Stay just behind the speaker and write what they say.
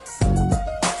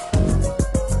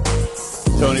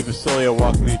Tony Basilio,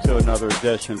 welcome you to another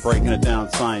edition, breaking it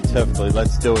down scientifically.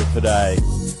 Let's do it today.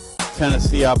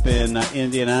 Tennessee up in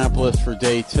Indianapolis for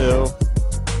day 2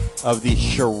 of the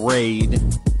charade,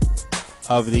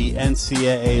 of the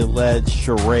NCAA-led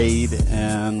charade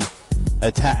and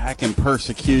attack and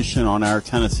persecution on our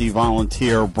Tennessee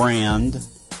Volunteer brand,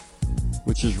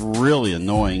 which is really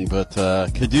annoying. But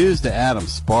kudos to Adam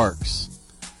Sparks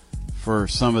for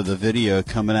some of the video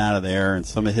coming out of there and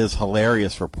some of his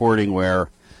hilarious reporting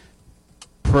where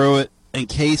Pruitt and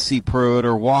Casey Pruitt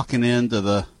are walking into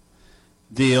the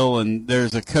deal and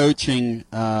there's a coaching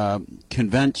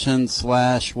convention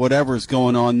 / whatever's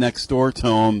going on next door to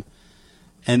them,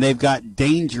 and they've got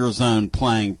Danger Zone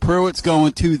playing. Pruitt's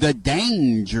going to the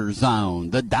Danger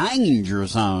Zone,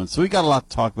 So we got a lot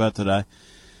to talk about today.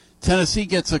 Tennessee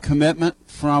gets a commitment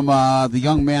from the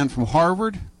young man from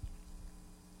Harvard.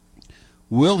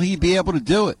 Will he be able to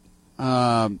do it?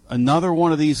 Another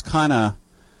one of these kind of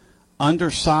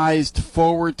undersized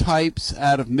forward types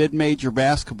out of mid-major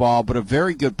basketball, but a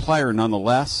very good player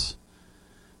nonetheless.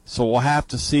 So we'll have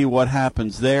to see what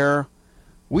happens there.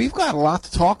 We've got a lot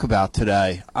to talk about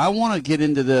today. I want to get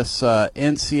into this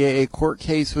NCAA court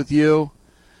case with you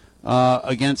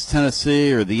against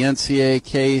Tennessee, or the NCAA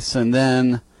case, and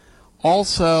then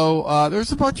also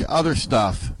there's a bunch of other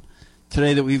stuff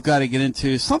today that we've got to get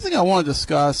into. Something I want to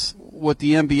discuss what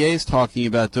the NBA is talking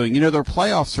about doing. You know, their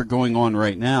playoffs are going on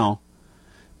right now,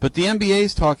 but the NBA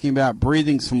is talking about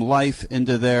breathing some life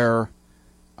into their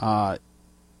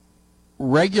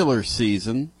regular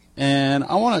season, and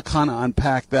I want to kind of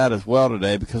unpack that as well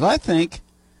today, because I think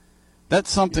that's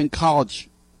something college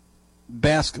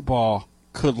basketball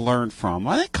could learn from.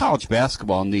 I think college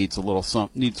basketball needs a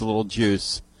little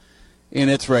juice in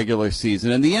its regular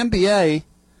season, and the NBA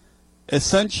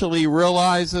essentially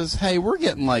realizes, hey, we're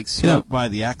getting like smoked by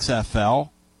the XFL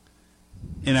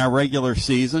in our regular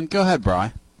season. Go ahead,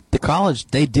 Bri. The college,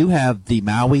 they do have the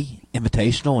Maui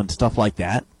Invitational and stuff like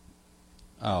that.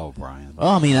 Oh, Brian. Well,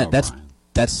 I mean, that's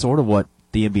sort of what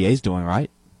the NBA is doing, right?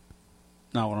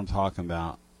 Not what I'm talking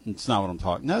about. It's not what I'm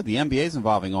talking. No, the NBA is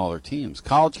involving all their teams.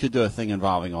 College could do a thing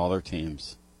involving all their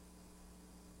teams.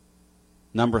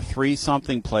 Number 3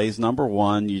 something plays number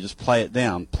 1. You just play it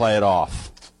down, play it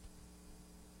off.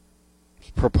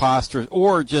 Preposterous,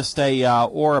 or just a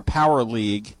power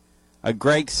league, a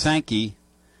Greg Sankey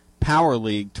power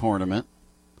league tournament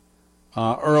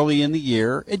early in the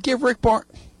year. It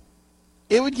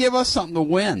would give us something to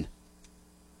win.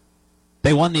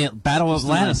 They won the Battle of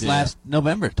Atlantis last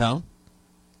November, Tone.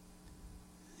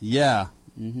 Yeah,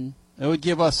 it would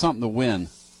give us something to win.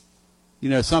 You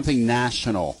know, something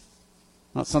national,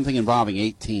 not something involving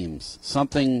 8 teams.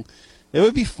 Something. It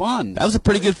would be fun. That was a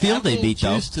pretty good field they beat,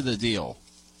 though. Juice to the deal.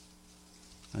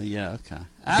 Yeah, okay.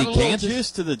 Add a little juice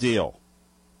to the deal.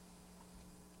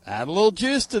 Add a little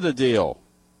juice to the deal.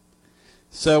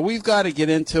 So we've got to get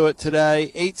into it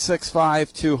today.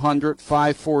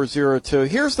 865-200-5402.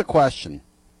 Here's the question.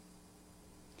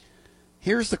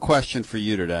 Here's the question for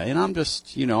you today. And I'm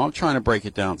just, I'm trying to break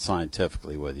it down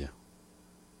scientifically with you.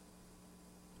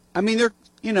 I mean,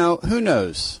 who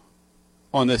knows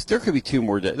on this? There could be 2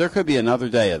 more days. There could be another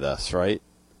day of this, right?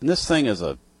 And this thing is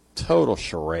a total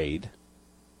charade.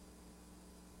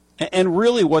 And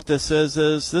really what this is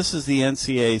this is the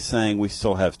NCAA saying we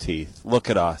still have teeth. Look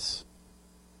at us.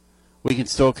 We can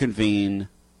still convene.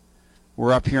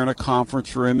 We're up here in a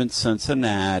conference room in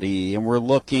Cincinnati, and we're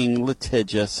looking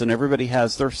litigious, and everybody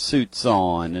has their suits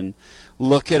on. And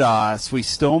look at us. We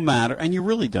still matter. And you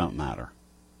really don't matter.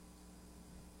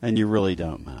 Now,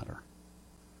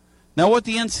 what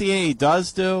the NCAA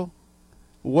does do,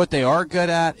 what they are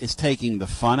good at, is taking the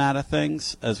fun out of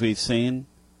things, as we've seen.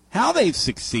 How they've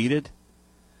succeeded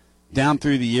down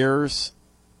through the years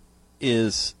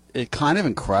is kind of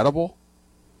incredible.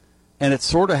 And it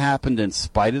sort of happened in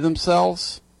spite of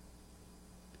themselves.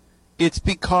 It's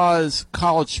because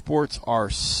college sports are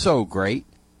so great.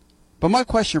 But my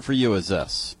question for you is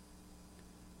this.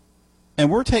 And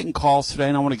we're taking calls today,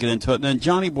 and I want to get into it. And then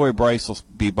Johnny Boy Bryce will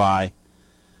be by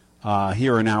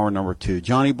here in hour number 2.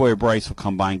 Johnny Boy Bryce will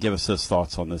come by and give us his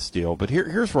thoughts on this deal. But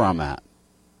here's where I'm at.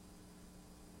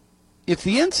 If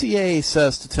the NCAA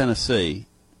says to Tennessee,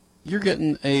 you're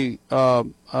getting a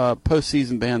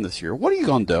postseason ban this year, what are you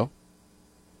going to do?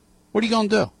 What are you going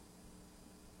to do?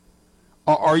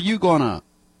 Are you going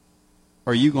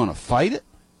to fight it?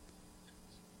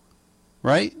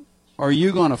 Right? Are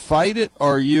you going to fight it?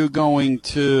 Are you going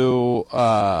to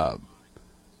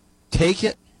take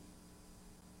it?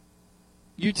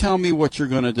 You tell me what you're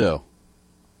going to do.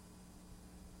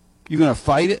 You're going to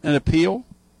fight it and appeal?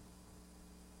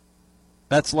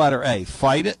 That's letter A.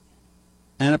 Fight it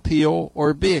and appeal,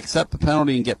 or B, accept the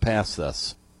penalty and get past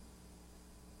this.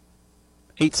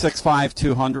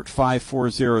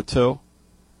 865-200-5402.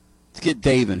 Let's get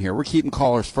Dave in here. We're keeping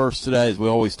callers first today, as we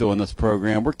always do in this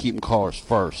program. We're keeping callers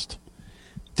first.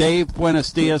 Dave,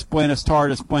 buenos dias, buenas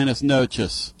tardes, buenas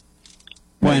noches.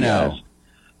 Bueno.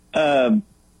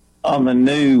 On the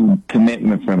new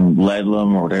commitment from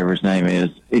Ledlam, or whatever his name is,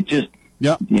 it just,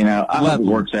 I hope it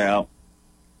works out.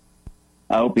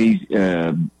 I hope he's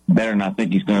better than I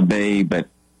think he's going to be, but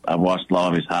I watched a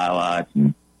lot of his highlights,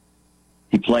 and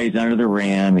he plays under the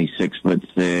rim. He's 6'6".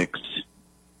 It's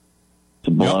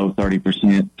a below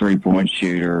 30% three-point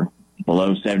shooter,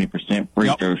 below 70%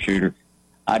 free throw shooter.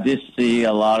 I just see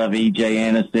a lot of E.J.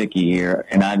 Anasicki here,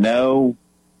 and I know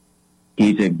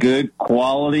he's a good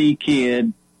quality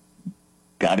kid,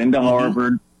 got into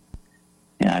Harvard,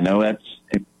 and I know that's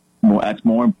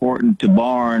more important to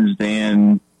Barnes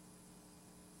than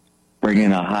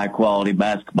bringing a high-quality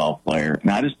basketball player.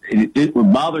 And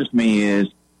what bothers me is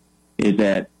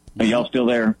that, are y'all still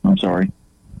there? I'm sorry.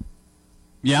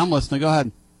 Yeah, I'm listening. Go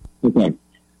ahead. Okay.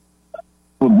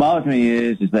 What bothers me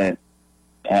is that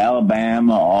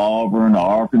Alabama, Auburn,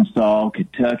 Arkansas,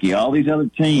 Kentucky, all these other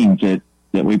teams that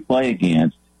we play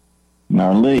against in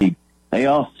our league, they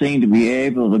all seem to be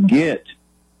able to get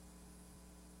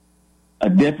a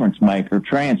difference maker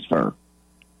transfer.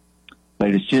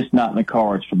 But it's just not in the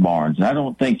cards for Barnes. And I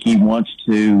don't think he wants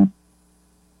to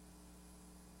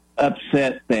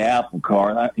upset the apple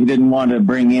cart. He didn't want to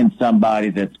bring in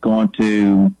somebody that's going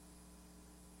to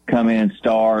come in and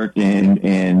start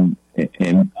and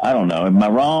I don't know. Am I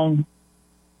wrong?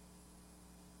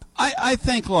 I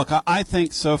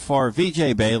think so far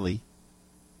V.J. Bailey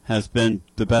has been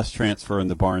the best transfer in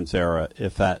the Barnes era,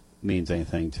 if that means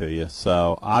anything to you.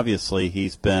 So obviously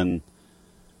he's been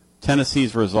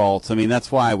Tennessee's results. I mean,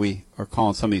 that's why we are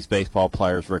calling some of these baseball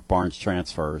players Rick Barnes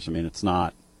transfers. I mean, it's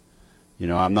not,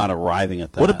 I'm not arriving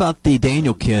at that. What about the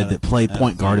Daniel kid that played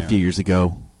point guard a few years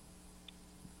ago?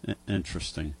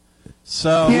 Interesting.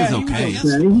 So he was okay.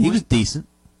 He was decent.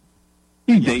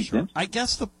 He's decent. Sure. I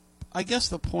guess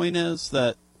the point is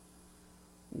that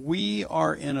we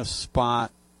are in a spot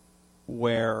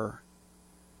where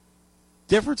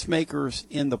difference makers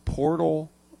in the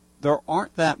portal, there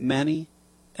aren't that many,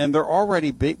 and they're already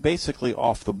basically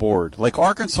off the board. Like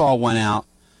Arkansas went out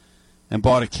and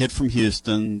bought a kid from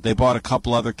Houston. They bought a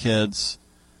couple other kids.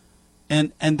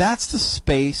 And that's the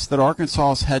space that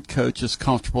Arkansas's head coach is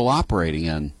comfortable operating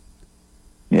in.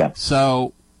 Yeah.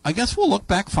 So I guess we'll look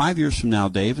back 5 years from now,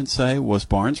 Dave, and say, was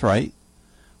Barnes right?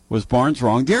 Was Barnes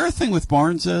wrong? The other thing with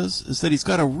Barnes is that he's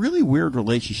got a really weird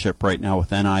relationship right now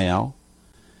with NIL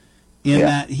in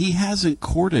that he hasn't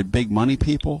courted big money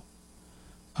people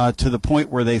to the point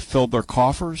where they filled their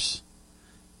coffers.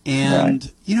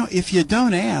 And, if you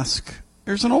don't ask,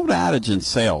 there's an old adage in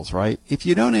sales, right? If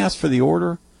you don't ask for the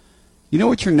order, you know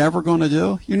what you're never going to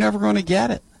do? You're never going to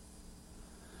get it.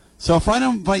 So if I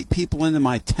don't invite people into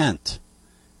my tent,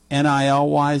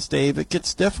 NIL-wise, Dave, it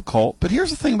gets difficult. But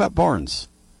here's the thing about Barnes.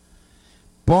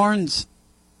 Barnes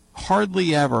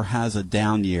hardly ever has a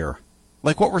down year,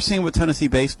 like what we're seeing with Tennessee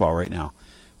baseball right now.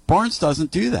 Barnes doesn't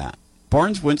do that.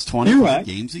 Barnes wins 20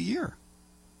 games a year.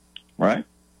 Right.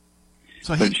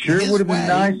 So but sure would have been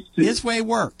nice. His way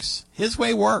works. His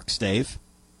way works, Dave.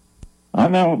 I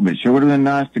know, but sure would have been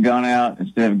nice to gone out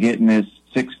instead of getting this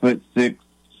 6'6"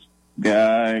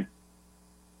 guy.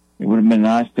 It would have been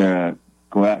nice to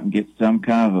go out and get some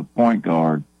kind of a point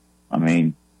guard. I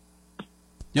mean,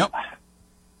 yep.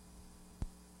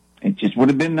 It just would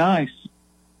have been nice.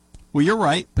 Well, you're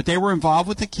right, but they were involved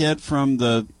with the kid from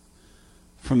the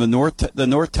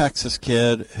North Texas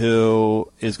kid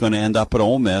who is going to end up at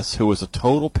Ole Miss, who was a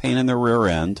total pain in the rear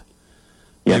end.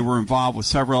 Yep. They were involved with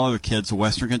several other kids, a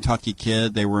Western Kentucky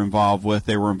kid they were involved with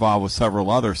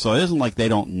several others. So it isn't like they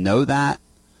don't know that.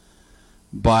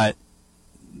 But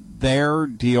their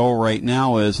deal right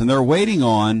now is, and they're waiting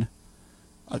on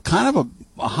a kind of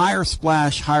a higher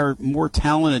splash, more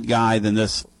talented guy than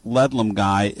this Ledlam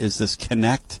guy, is this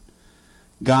Connect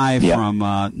guy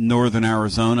from northern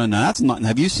Arizona. Now, that's not.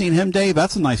 Have you seen him, Dave?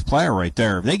 That's a nice player right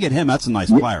there. If they get him, that's a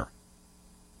nice player.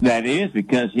 That is,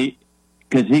 because he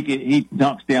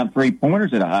knocks down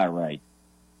 3-pointers at a high rate,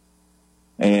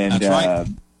 and that's right.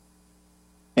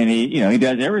 And he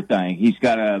does everything. He's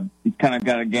kind of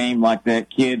got a game like that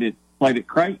kid that played at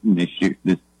Creighton this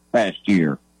past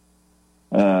year.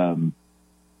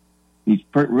 He's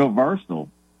real versatile.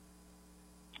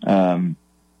 So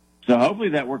hopefully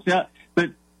that works out.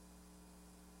 But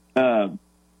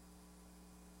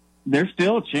there's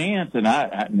still a chance, and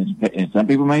some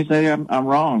people may say I'm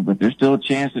wrong, but there's still a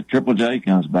chance that Triple J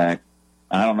comes back.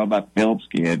 I don't know about the Phillips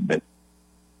kid, but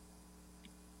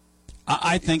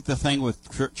I think the thing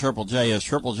with Triple J is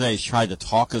Triple J's tried to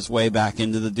talk his way back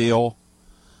into the deal,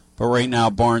 but right now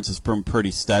Barnes has been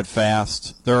pretty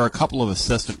steadfast. There are a couple of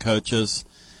assistant coaches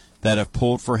that have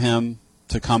pulled for him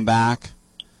to come back.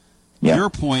 Yep. Your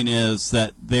point is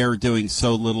that they're doing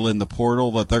so little in the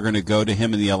portal that they're going to go to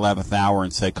him in the 11th hour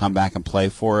and say, come back and play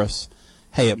for us.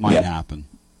 Hey, it might happen.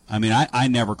 I mean, I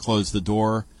never closed the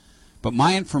door, but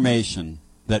my information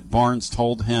that Barnes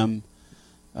told him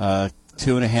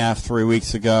 2.5, 3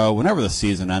 weeks ago, whenever the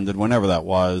season ended, whenever that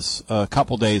was, a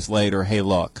couple days later, hey,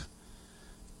 look,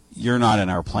 you're not in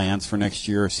our plans for next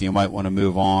year, so you might want to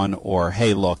move on. Or,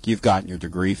 hey, look, you've gotten your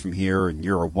degree from here, and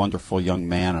you're a wonderful young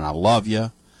man, and I love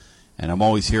you, and I'm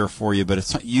always here for you.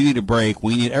 But you need a break.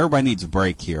 Everybody needs a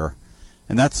break here,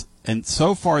 and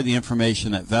so far the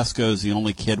information that Vesco is the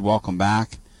only kid welcome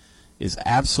back is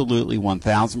absolutely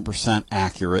 1,000%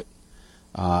 accurate,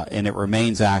 and it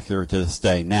remains accurate to this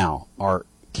day. Now,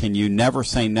 can you never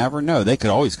say never? No, they could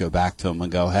always go back to him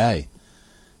and go, hey,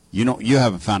 you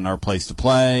haven't found our place to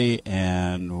play,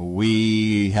 and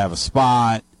we have a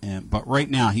spot. But right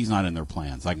now, he's not in their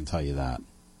plans. I can tell you that.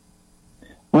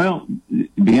 Well, to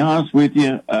be honest with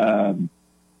you, now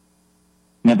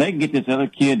they can get this other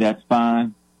kid. That's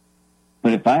fine.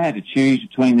 But if I had to choose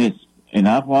between this, and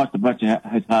I've watched a bunch of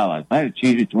his highlights, if I had to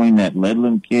choose between that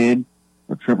Ledlam kid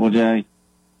or Triple J,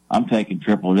 I'm taking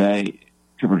Triple J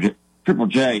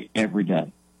every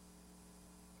day.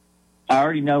 I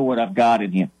already know what I've got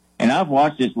in him. And I've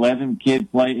watched this Ledlam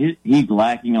kid play. He's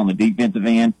lacking on the defensive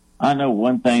end. I know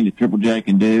one thing that Triple J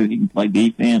can do. He can play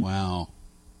defense. Wow.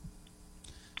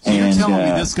 So you're telling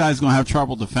me this guy's going to have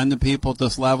trouble defending people at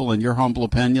this level, in your humble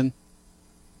opinion?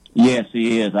 Yes,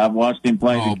 he is. I've watched him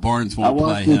play. Oh, Barnes won't play him.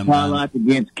 I watched his highlights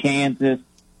against Kansas.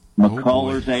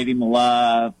 McCullers ate him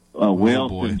alive.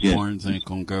 Wilson Barnes ain't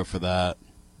going to go for that.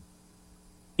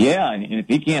 Yeah, and if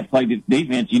he can't play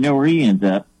defense, you know where he ends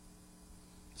up.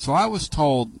 So I was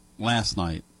told last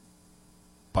night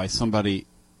by somebody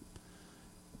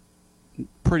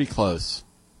pretty close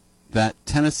that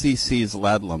Tennessee sees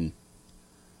Ledlam,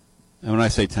 and when I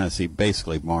say Tennessee,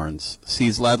 basically Barnes,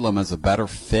 sees Ledlam as a better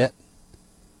fit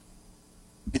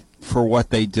for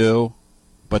what they do,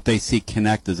 but they see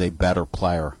Connect as a better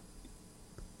player.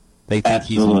 They think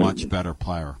he's a much better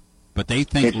player. But they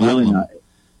think Ledlam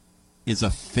is a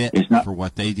fit for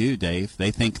what they do, Dave.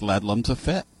 They think Ledlam's a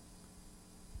fit.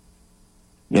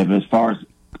 Yeah, but as far as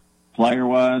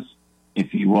player-wise,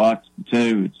 if you watch the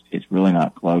two, it's really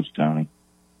not close, Tony.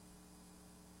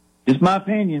 Just my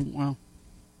opinion.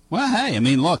 Well, hey, I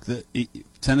mean, look,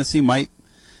 Tennessee might.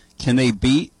 Can they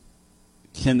beat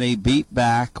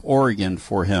back Oregon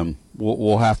for him?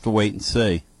 We'll have to wait and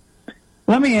see.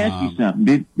 Let me ask you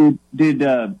something.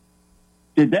 Did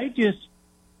they just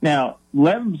now?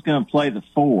 Ledlam's going to play the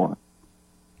 4,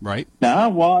 right? Now I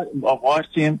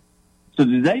watched him. So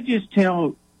did they just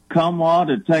tell Cumlaw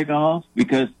to take off,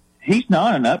 because he's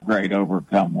not an upgrade over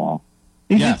Cumlaw?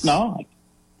 He's just not.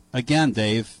 Again,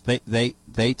 Dave,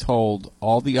 they told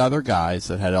all the other guys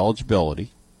that had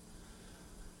eligibility.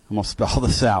 I'm going to spell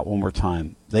this out one more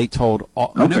time. They told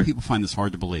all, I know people find this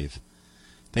hard to believe.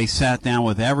 They sat down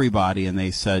with everybody and they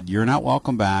said, you're not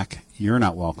welcome back, you're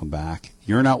not welcome back,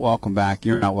 you're not welcome back,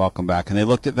 you're not welcome back. And they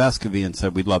looked at Vescovy and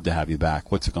said, we'd love to have you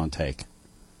back. What's it going to take?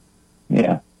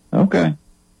 Yeah. Okay.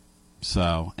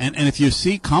 So, and if you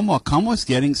see Cumlaw's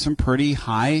getting some pretty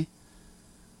high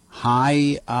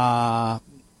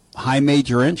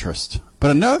major interest.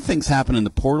 But another thing's happened in the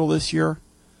portal this year,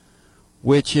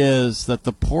 which is that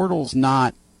the portal's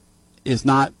is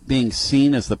not being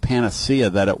seen as the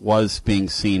panacea that it was being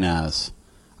seen as.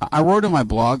 I wrote in my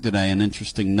blog today an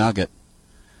interesting nugget,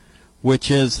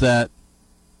 which is that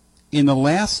in the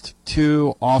last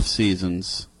 2 off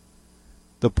seasons,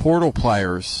 the portal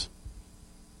players,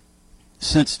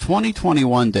 since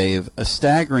 2021, Dave, a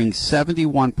staggering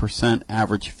 71%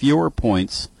 average fewer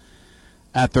points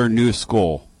at their new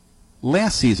school.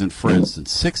 Last season, for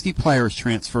instance, 60 players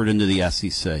transferred into the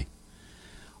SEC.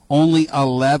 Only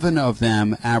 11 of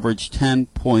them averaged 10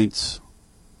 points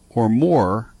or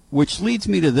more, which leads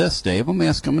me to this, Dave. I'm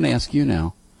going to ask you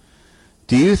now.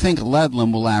 Do you think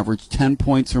Ledlam will average 10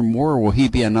 points or more, or will he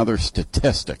be another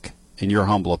statistic, in your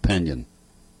humble opinion?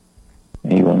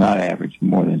 He will not average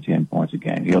more than 10 points a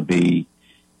game.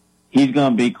 He's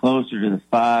going to be closer to the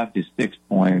 5 to 6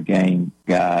 point a game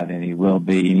guy than he will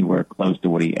be anywhere close to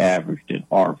what he averaged at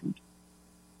Harvard.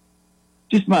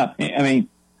 Just my opinion. I mean,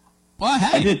 well,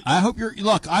 hey, I hope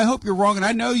you're wrong, and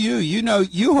I know you.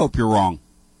 You hope you're wrong.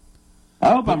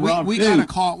 I hope I'm wrong, we too. got to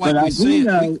call it like but we see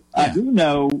it. I do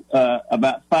know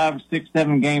about 5, 6,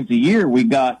 7 games a year we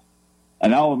got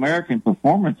an All-American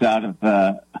performance out of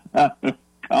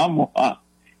Comwa.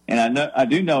 And I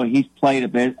do know he's played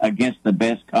against the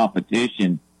best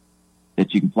competition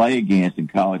that you can play against in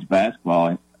college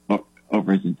basketball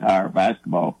over his entire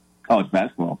college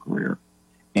basketball career.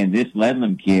 And this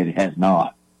Ledlam kid has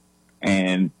not.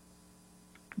 And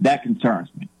that concerns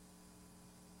me.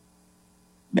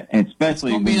 And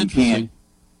especially when you can't.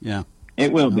 Yeah.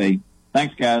 It will be.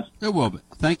 Thanks, guys. It will be.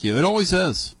 Thank you. It always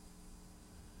is.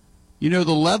 You know,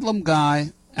 the Ledlam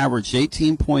guy averaged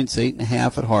 18 points,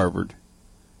 8.5 at Harvard.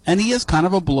 And he is kind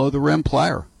of a below-the-rim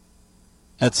player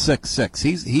at 6'6".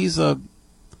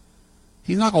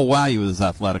 He's not going to wow you with his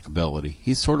athletic ability.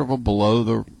 He's sort of a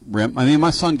below-the-rim. I mean, my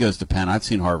son goes to Penn. I've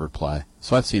seen Harvard play,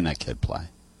 so I've seen that kid play.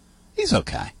 He's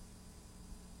okay.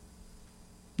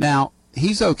 Now,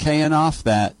 he's okay enough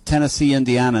that Tennessee,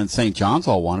 Indiana, and St. John's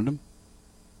all wanted him.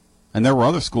 And there were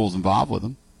other schools involved with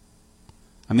him.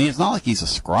 I mean, it's not like he's a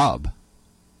scrub.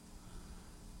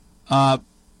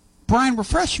 Brian,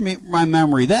 refresh my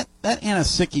memory. That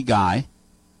Anasicki guy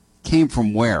came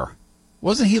from where?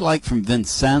 Wasn't he like from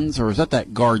Vincennes, or is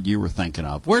that guard you were thinking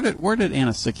of? Where did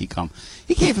Anasicki come?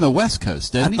 He came from the West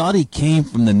Coast, didn't he? I thought he came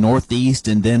from the Northeast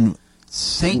and then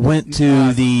went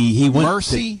to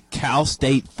Mercy? to Cal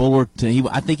State Fullerton.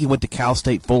 I think he went to Cal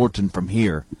State Fullerton from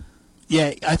here.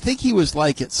 Yeah, I think he was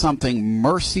like at something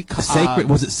Mercy.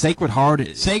 Was it Sacred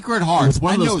Heart? Sacred Heart.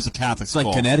 I know it was a Catholic school. It's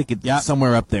like Connecticut,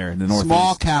 somewhere up there in the Northeast.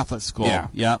 Small Catholic school. Yeah.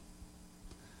 Yep.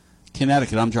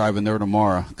 Connecticut. I'm driving there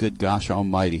tomorrow. Good gosh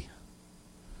almighty.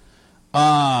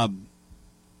 Let's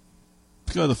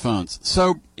go to the phones.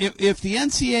 So if the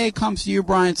NCAA comes to you,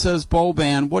 Brian, says bowl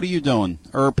ban, what are you doing?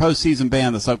 Or postseason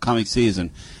ban this upcoming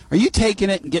season? Are you taking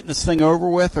it and getting this thing over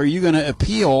with? Or are you going to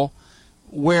appeal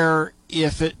where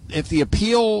if the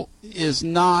appeal is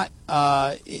not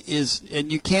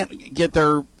and you can't get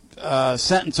their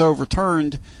sentence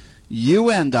overturned, you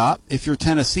end up, if you're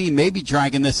Tennessee, maybe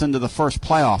dragging this into the first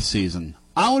playoff season.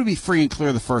 I want to be free and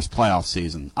clear the first playoff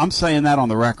season. I'm saying that on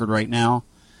the record right now.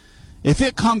 If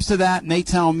it comes to that and they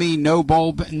tell me no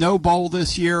bowl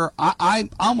this year,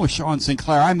 I'm with Sean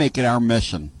Sinclair. I make it our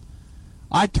mission.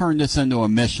 I turn this into a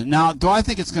mission. Now, do I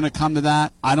think it's going to come to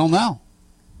that? I don't know.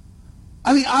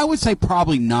 I mean, I would say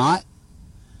probably not.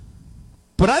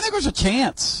 But I think there's a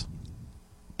chance.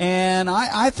 And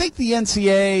I think the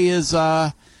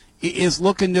NCAA is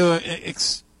looking to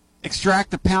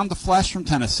extract a pound of flesh from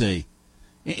Tennessee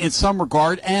in some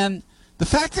regard. And the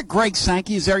fact that Greg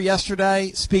Sankey is there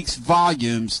yesterday speaks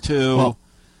volumes to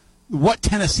what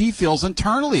Tennessee feels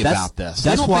internally about this.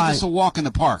 They don't think this is a walk in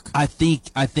the park. I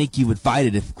think you would fight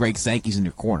it if Greg Sankey's in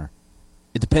your corner.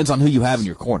 It depends on who you have in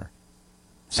your corner.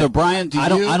 So, Brian, I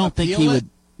don't think he would.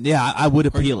 Yeah, I would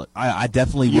appeal it. I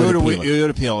definitely would appeal it. You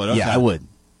would appeal it. Okay. Yeah, I would.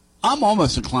 I'm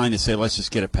almost inclined to say let's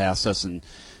just get it past us and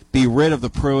be rid of the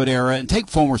Pruitt era and take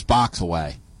Fulmer's box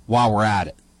away while we're at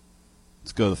it.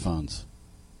 Let's go to the phones.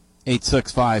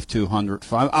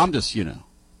 865-200. I'm just, the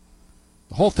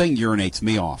whole thing urinates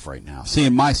me off right now.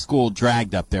 Seeing my school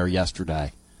dragged up there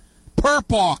yesterday. Perp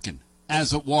walking,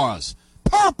 as it was.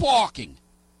 Perp walking.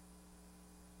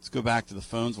 Let's go back to the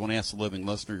phones. I want to ask the living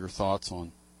listener your thoughts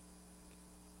on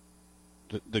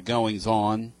the goings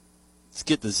on. Let's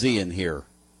get the Z in here.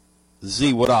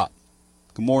 Z, what up?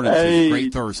 Good morning to you.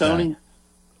 Great Thursday. Tony.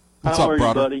 What's How up, are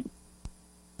brother? you,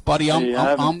 buddy? Buddy,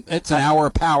 it's an hour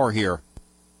of power here.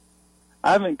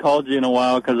 I haven't called you in a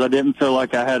while because I didn't feel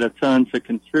like I had a ton to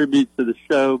contribute to the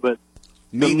show. But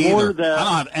me neither.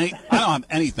 I don't have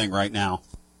anything right now.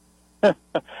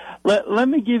 Let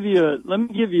me give you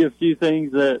a few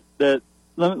things that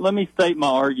let me state my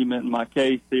argument and my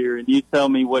case here, and you tell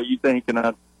me what you think, and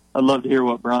I'd love to hear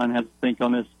what Brian has to think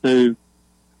on this too.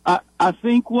 I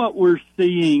think what we're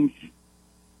seeing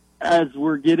as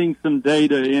we're getting some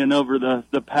data in over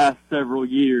the past several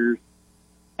years,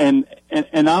 and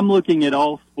I'm looking at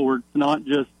all sports, not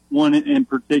just one in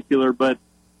particular, but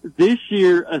this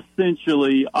year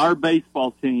essentially our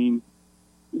baseball team,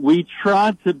 we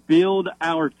tried to build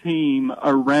our team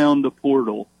around the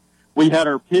portal. We had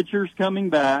our pitchers coming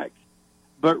back,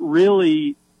 but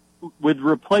really with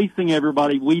replacing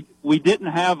everybody, we didn't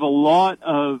have a lot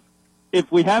of,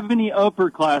 if we have any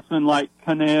upperclassmen like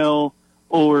Cannell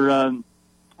or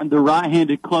the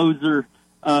right-handed closer,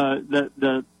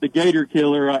 the Gator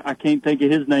killer, I can't think of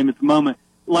his name at the moment.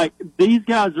 Like, these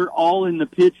guys are all in the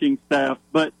pitching staff,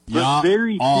 but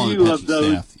very few of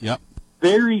those. Yep.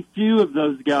 Very few of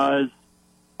those guys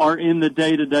are in the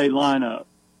day-to-day lineup.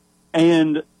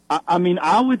 And, I mean,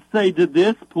 I would say to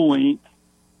this point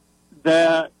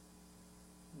that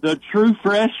the true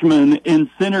freshman in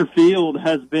center field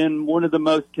has been one of the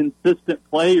most consistent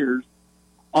players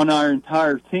on our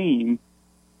entire team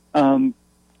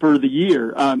for the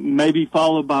year, maybe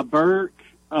followed by Burke.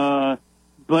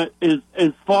 But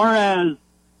as far as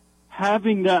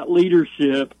having that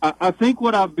leadership, I think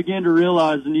what I've begun to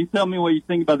realize, and you tell me what you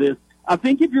think about this, I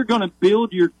think if you're going to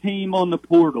build your team on the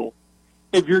portal,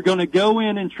 if you're going to go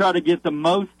in and try to get the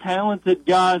most talented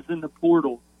guys in the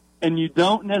portal, and you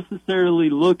don't necessarily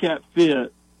look at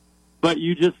fit, but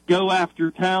you just go after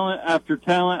talent after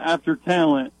talent after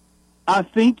talent, I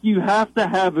think you have to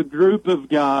have a group of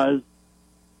guys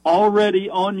already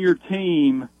on your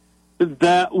team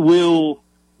that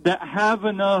have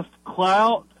enough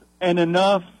clout and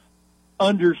enough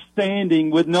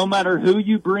understanding with no matter who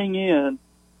you bring in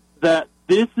that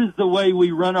this is the way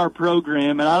we run our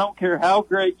program, and I don't care how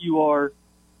great you are,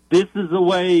 this is the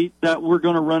way that we're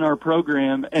going to run our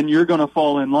program, and you're going to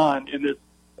fall in line in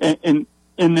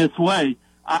this way.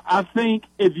 I think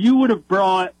if you would have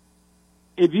brought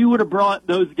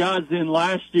those guys in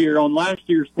last year on last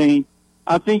year's team,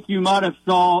 I think you might have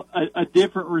saw a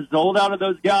different result out of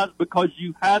those guys because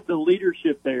you had the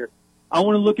leadership there. I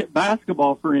want to look at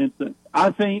basketball, for instance.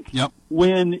 I think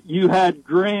when you had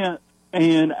Grant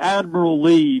and Admiral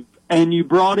leave and you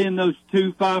brought in those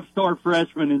 2 5-star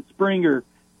freshmen in Springer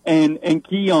and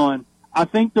Keon, I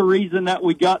think the reason that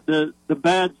we got the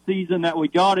bad season that we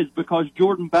got is because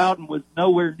Jordan Bowden was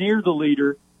nowhere near the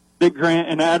leader that Grant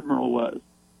and Admiral was.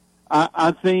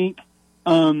 I think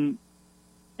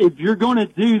if you're going to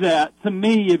do that, to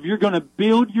me, if you're going to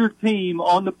build your team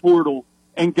on the portal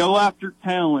and go after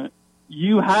talent,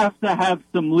 you have to have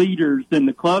some leaders in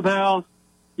the clubhouse,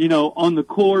 on the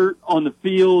court, on the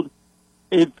field.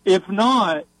 If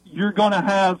not, you're going to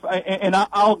have, and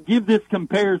I'll give this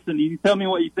comparison. You tell me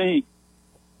what you think.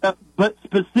 But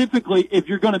specifically, if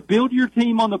you're going to build your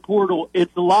team on the portal,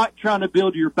 it's like trying to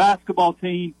build your basketball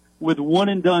team with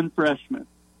one-and-done freshmen.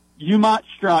 You might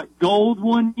strike gold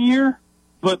one year,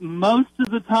 but most of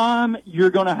the time you're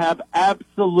going to have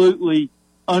absolutely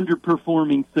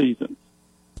underperforming seasons.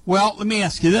 Well, let me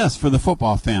ask you this for the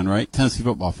football fan, right? Tennessee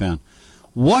football fan.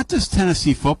 What does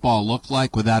Tennessee football look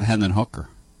like without Hendon Hooker?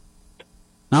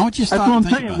 Now, I want you to stop and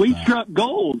think about that. We struck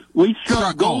gold. We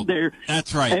struck gold there.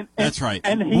 That's right. That's right.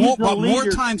 And he's the leader.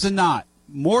 More times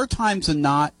than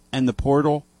not, in the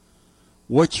portal,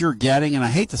 what you're getting, and I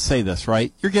hate to say this,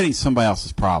 right? You're getting somebody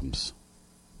else's problems.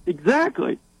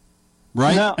 Exactly.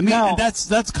 Right?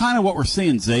 That's kind of what we're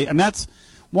seeing, Zay. And that's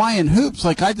why in hoops,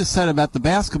 like I just said about the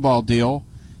basketball deal,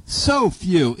 so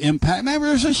few impact. Maybe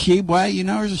there's a Shebway,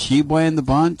 there's a Shebway in the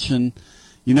bunch, and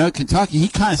Kentucky, he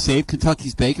kind of saved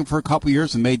Kentucky's bacon for a couple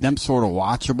years and made them sort of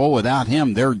watchable. Without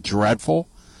him, they're dreadful.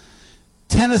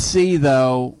 Tennessee,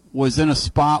 though, was in a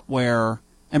spot where,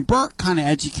 and Burke kind of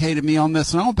educated me on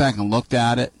this, and I went back and looked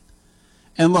at it.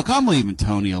 And look, I'm leaving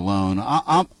Tony alone.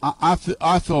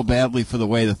 I feel badly for the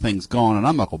way the thing's going, and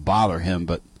I'm not going to bother him,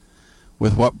 but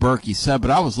with what Berkey said.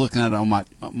 But I was looking at it on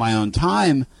my own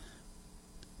time.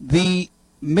 The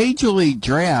Major League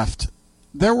Draft,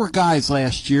 there were guys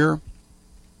last year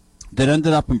that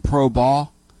ended up in pro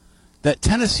ball that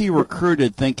Tennessee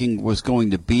recruited thinking was going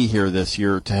to be here this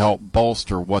year to help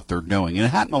bolster what they're doing. And it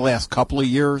happened the last couple of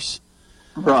years.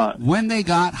 Right. When they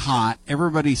got hot,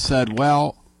 everybody said,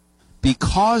 well,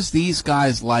 because these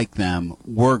guys like them,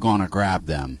 we're going to grab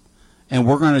them. And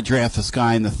we're going to draft this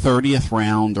guy in the 30th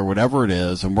round or whatever it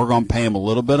is, and we're going to pay him a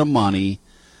little bit of money,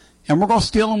 and we're going to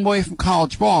steal him away from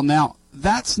college ball. Now,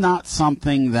 that's not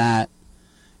something that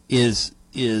is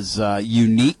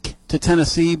unique to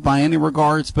Tennessee by any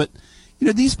regards, but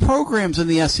these programs in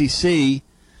the SEC,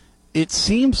 it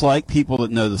seems like people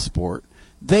that know the sport,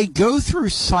 they go through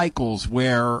cycles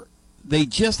where they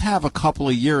just have a couple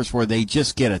of years where they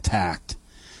just get attacked,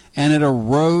 and it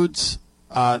erodes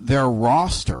their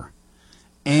roster.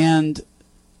 And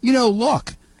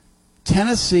look,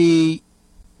 Tennessee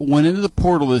went into the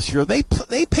portal this year. They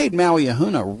paid Maui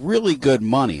Ahuna really good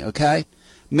money. Okay.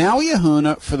 Maui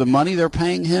Ahuna, for the money they're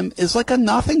paying him, is like a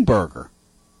nothing burger.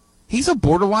 He's a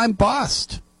borderline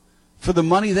bust for the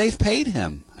money they've paid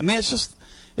him. I mean, it's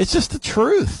just the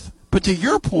truth. But to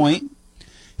your point,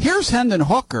 here's Hendon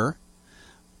Hooker,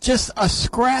 just a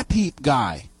scrap heap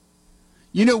guy.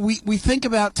 We think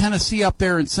about Tennessee up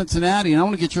there in Cincinnati, and I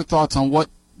want to get your thoughts on what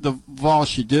the Vols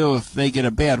should do if they get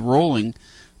a bad ruling.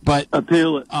 But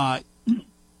appeal it.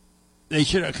 They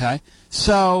should. Okay.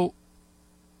 So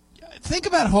think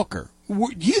about Hooker.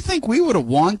 Do you think we would have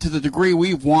won to the degree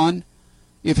we've won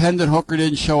if Hendon Hooker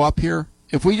didn't show up here?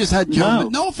 If we just had Joe,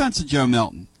 no offense to Joe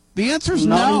Milton, the answer is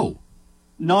no.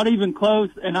 Not even close.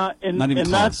 And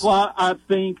that's why I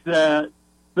think that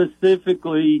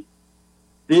specifically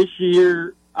this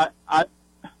year,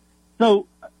 so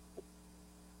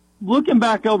looking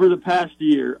back over the past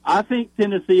year, I think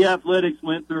Tennessee athletics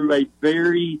went through a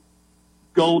very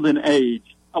golden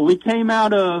age. We came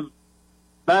out of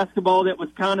basketball that was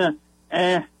kind of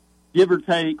give or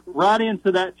take, right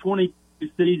into that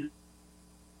 22 season.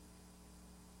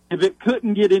 If it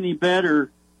couldn't get any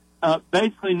better,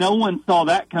 basically no one saw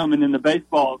that coming in the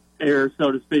baseball era,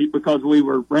 so to speak, because we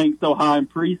were ranked so high in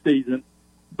preseason.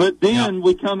 But then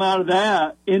we come out of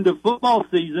that into football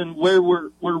season where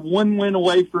we're one win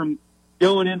away from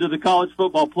going into the college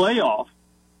football playoff.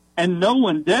 And no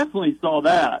one definitely saw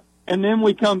that. And then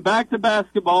we come back to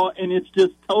basketball, and it's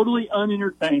just totally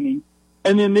unentertaining.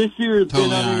 And then this year has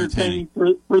been unentertaining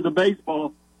for the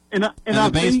baseball. And the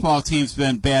baseball team's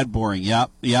been bad boring.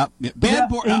 Yep. Bad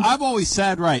boring. I've always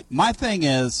said, right, my thing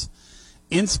is,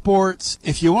 in sports,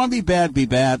 if you want to be bad, be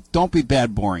bad. Don't be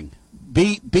bad boring.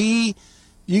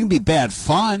 You can be bad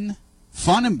fun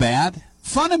and bad.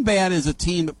 Fun and bad is a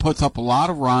team that puts up a lot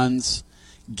of runs,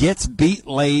 gets beat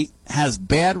late, has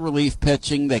bad relief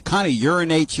pitching. They kind of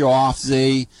urinate you off,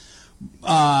 Z.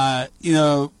 Fun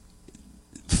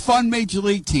major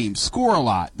league teams score a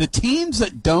lot. The teams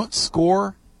that don't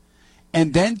score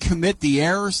and then commit the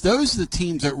errors, those are the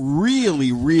teams that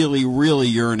really, really, really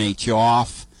urinate you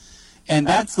off. And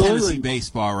that's Tennessee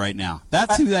baseball right now.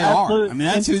 That's who they are. I mean,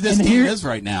 that's who this team is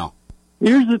right now.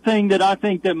 Here's the thing that I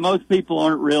think that most people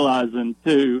aren't realizing,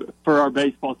 too, for our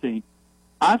baseball team.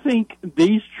 I think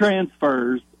these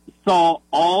transfers saw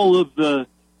all of the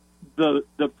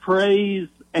praise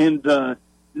and the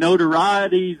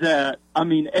notoriety that,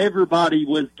 everybody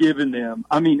was giving them.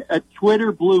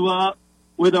 Twitter blew up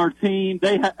with our team.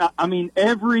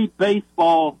 Every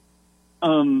baseball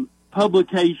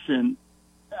publication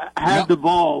had the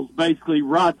balls basically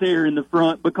right there in the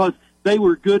front because they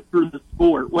were good for the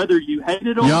sport. Whether you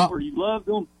hated them or you loved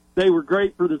them, they were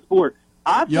great for the sport.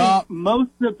 I think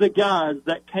most of the guys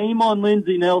that came on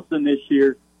Lindsey Nelson this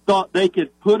year thought they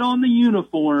could put on the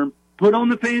uniform, put on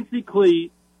the fancy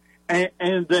cleats,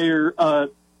 and their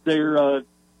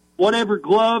whatever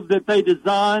glove that they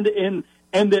designed, and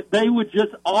that they would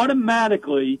just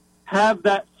automatically have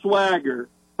that swagger.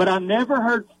 But I never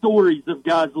heard stories of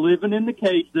guys living in the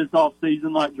cage this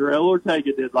offseason like Jarrell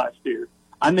Ortega did last year.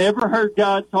 I never heard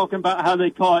guys talking about how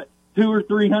they caught 200 or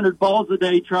 300 balls a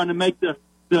day trying to make the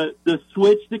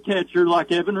switch to catcher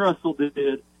like Evan Russell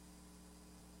did.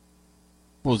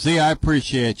 Well, Z, I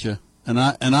appreciate you, and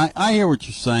I hear what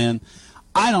you're saying.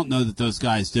 I don't know that those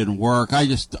guys didn't work. I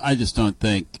just don't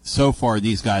think so far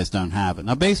these guys don't have it.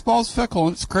 Now baseball's fickle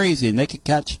and it's crazy, and they can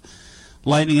catch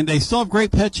lightning, and they still have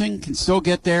great pitching, can still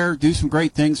get there, do some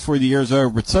great things before the year's over.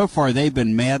 But so far they've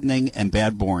been maddening and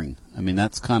bad boring.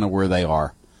 That's kind of where they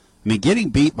are. Getting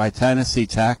beat by Tennessee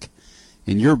Tech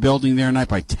in your building there tonight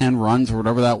by 10 runs or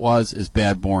whatever that was is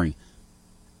bad boring.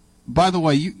 By the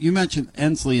way, you mentioned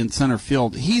Ensley in center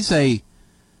field. He's a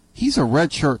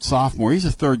redshirt sophomore. He's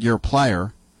a third-year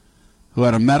player who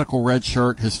had a medical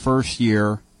redshirt his first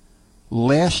year.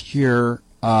 Last year,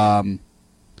 in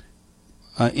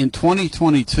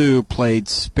 2022, played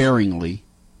sparingly,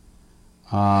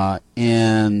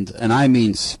 and I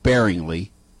mean sparingly.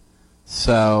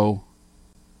 So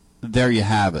there you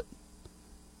have it.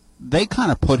 They kind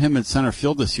of put him in center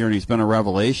field this year, and he's been a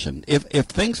revelation. If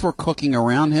things were cooking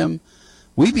around him,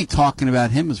 we'd be talking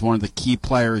about him as one of the key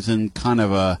players in kind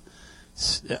of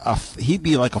he'd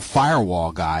be like a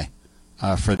firewall guy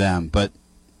for them. But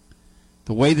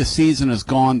the way the season has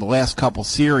gone, the last couple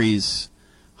series,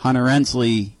 Hunter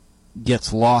Ensley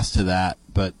gets lost to that.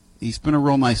 But he's been a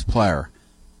real nice player.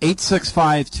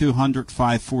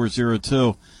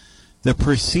 865-200-5402. The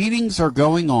proceedings are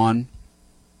going on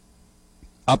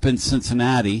up in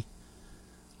Cincinnati.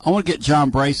 I want to get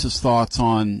John Bryce's thoughts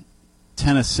on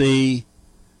Tennessee.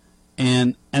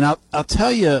 And I'll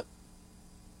tell you,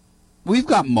 we've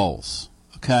got moles,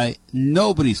 okay?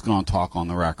 Nobody's going to talk on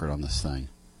the record on this thing.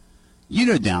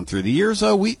 Down through the years,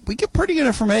 though, we get pretty good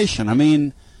information.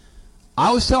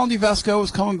 I was telling you Vesco was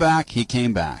coming back. He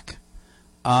came back.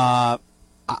 I've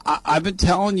been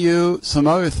telling you some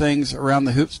other things around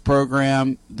the Hoops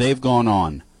program. They've gone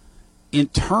on. In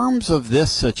terms of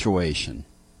this situation,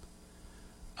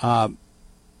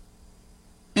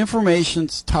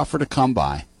 information's tougher to come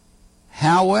by.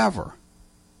 However,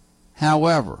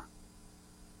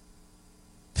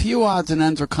 few odds and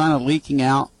ends are kind of leaking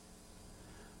out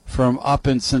from up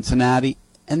in Cincinnati,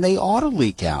 and they ought to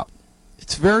leak out.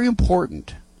 It's very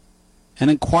important,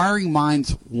 and inquiring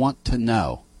minds want to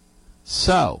know.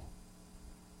 So,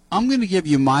 I'm going to give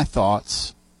you my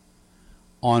thoughts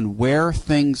on where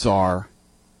things are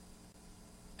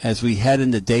as we head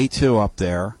into day 2 up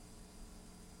there,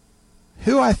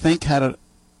 who I think had a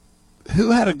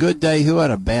good day, who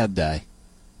had a bad day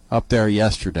up there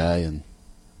yesterday. And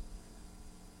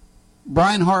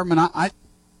Brian Hartman, I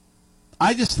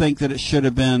just think that it should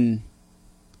have been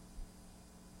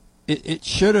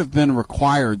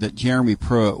required that Jeremy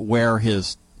Pruitt wear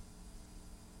his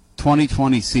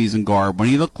 2020 season garb when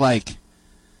he looked like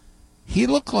he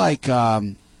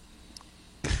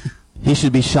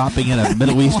should be shopping in a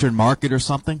Middle Eastern market or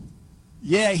something.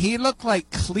 Yeah, he looked like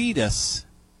Cletus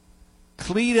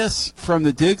from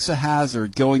the Dukes of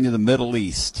Hazzard going to the Middle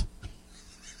East.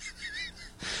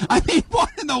 I mean,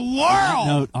 what in the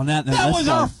world? That was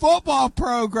our football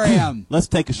program. Let's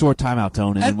take a short timeout,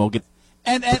 Tone, and then we'll get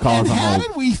and how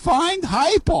did we find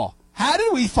Heupel?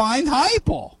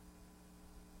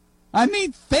 I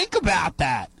mean, think about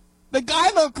that. The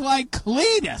guy looked like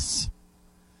Cletus.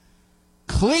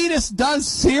 Cletus does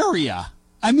Syria.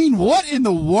 I mean, what in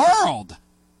the world?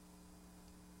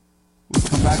 We'll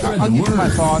come back. I'll give you my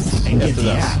thoughts and get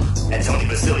the app at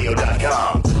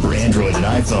TonyBasilio.com for Android and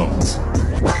iPhones.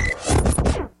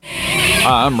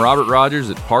 Hi, I'm Robert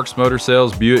Rogers at Parks Motor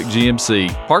Sales Buick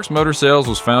GMC. Parks Motor Sales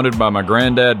was founded by my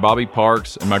granddad, Bobby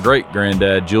Parks, and my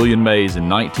great-granddad, Julian Mays, in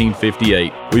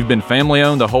 1958. We've been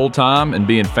family-owned the whole time, and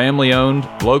being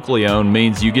family-owned, locally-owned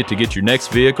means you get to get your next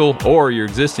vehicle or your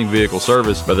existing vehicle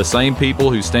serviced by the same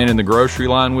people who stand in the grocery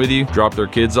line with you, drop their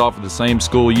kids off at the same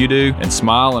school you do, and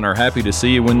smile and are happy to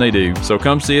see you when they do. So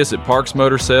come see us at Parks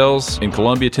Motor Sales in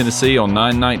Columbia, Tennessee on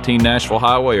 919 Nashville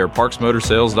Highway or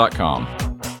parksmotorsales.com.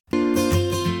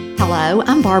 Hello,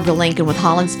 I'm Barbara Lincoln with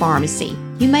Holland's Pharmacy.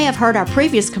 You may have heard our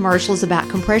previous commercials about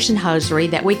compression hosiery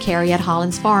that we carry at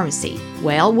Holland's Pharmacy.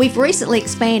 Well, we've recently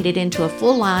expanded into a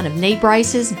full line of knee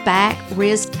braces, back,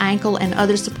 wrist, ankle, and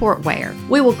other support wear.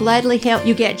 We will gladly help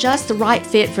you get just the right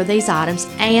fit for these items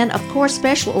and, of course,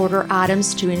 special order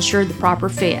items to ensure the proper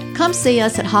fit. Come see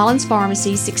us at Holland's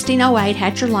Pharmacy, 1608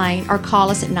 Hatcher Lane, or call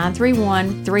us at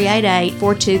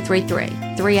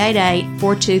 931-388-4233.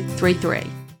 388-4233.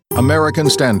 American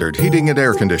Standard Heating and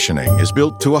Air Conditioning is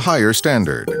built to a higher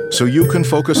standard, so you can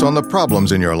focus on the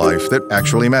problems in your life that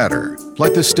actually matter,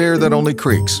 like the stair that only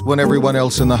creaks when everyone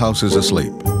else in the house is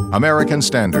asleep. American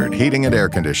Standard Heating and Air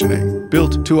Conditioning,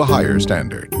 built to a higher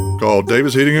standard. Call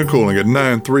Davis Heating and Cooling at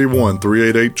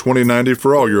 931-388-2090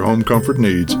 for all your home comfort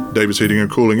needs. Davis Heating and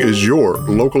Cooling is your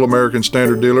local American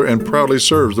Standard dealer and proudly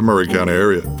serves the Murray County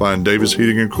area. Find Davis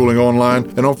Heating and Cooling online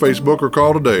and on Facebook or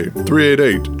call today,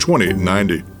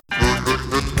 388-2090.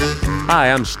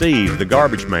 Hi, I'm Steve, the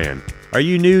Garbage Man. Are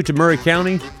you new to Murray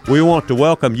County? We want to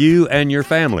welcome you and your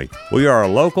family. We are a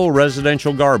local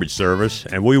residential garbage service,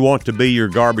 and we want to be your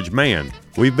garbage man.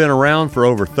 We've been around for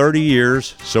over 30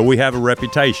 years, so we have a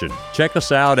reputation. Check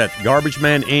us out at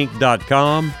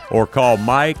garbagemaninc.com or call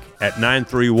Mike at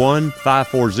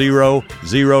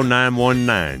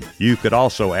 931-540-0919. You could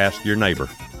also ask your neighbor.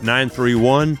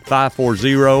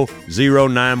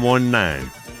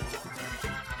 931-540-0919.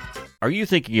 Are you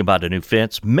thinking about a new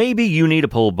fence? Maybe you need a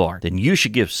pole barn. Then you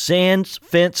should give Sands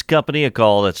Fence Company a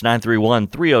call. That's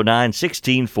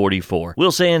 931-309-1644.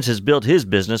 Will Sands has built his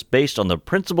business based on the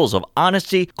principles of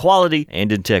honesty, quality,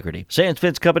 and integrity. Sands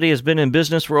Fence Company has been in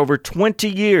business for over 20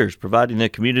 years, providing the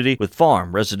community with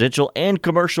farm, residential, and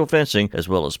commercial fencing, as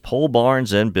well as pole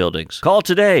barns and buildings. Call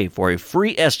today for a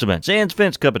free estimate. Sands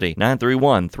Fence Company,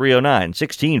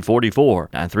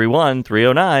 931-309-1644.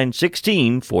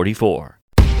 931-309-1644.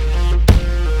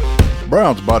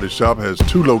 Brown's Body Shop has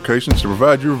 2 locations to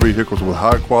provide your vehicles with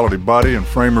high-quality body and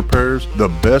frame repairs, the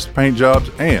best paint jobs,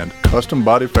 and custom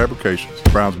body fabrications.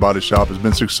 Brown's Body Shop has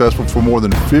been successful for more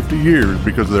than 50 years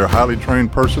because of their highly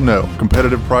trained personnel,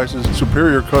 competitive prices,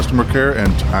 superior customer care,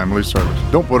 and timely service.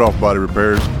 Don't put off body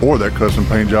repairs or that custom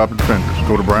paint job at Fenders.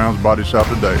 Go to Brown's Body Shop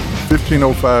today,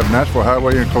 1505 Nashville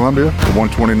Highway in Columbia, or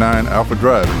 129 Alpha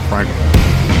Drive in Franklin.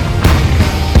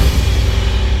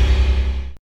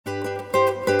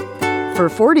 For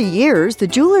 40 years, the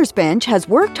Jewelers Bench has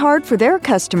worked hard for their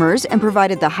customers and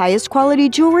provided the highest quality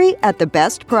jewelry at the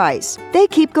best price. They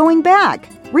keep going back.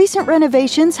 Recent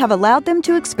renovations have allowed them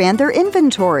to expand their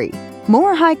inventory.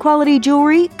 More high-quality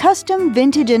jewelry, custom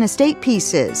vintage and estate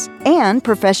pieces, and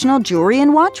professional jewelry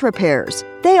and watch repairs.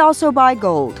 They also buy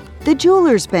gold. The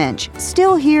Jewelers Bench,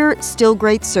 still here, still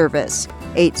great service.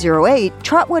 808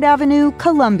 Trotwood Avenue,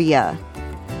 Columbia.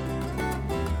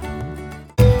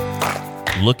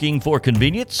 Looking for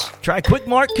convenience? Try Quick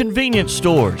Mart convenience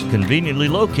stores, conveniently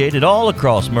located all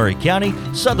across Murray County,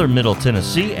 southern Middle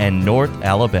Tennessee, and North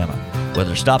Alabama.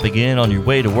 Whether stopping in on your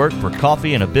way to work for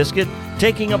coffee and a biscuit,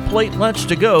 taking a plate lunch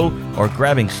to go, or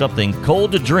grabbing something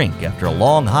cold to drink after a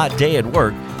long hot day at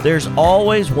work, there's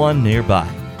always one nearby.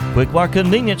 Quick Mart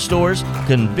convenience stores,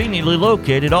 conveniently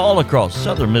located all across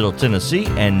southern Middle Tennessee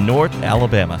and North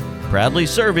Alabama. Proudly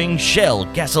serving Shell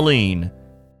gasoline.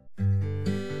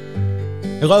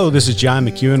 Hello, this is John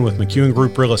McEwen with McEwen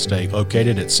Group Real Estate,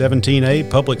 located at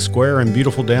 17A Public Square in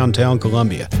beautiful downtown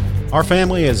Columbia. Our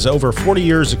family has over 40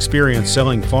 years experience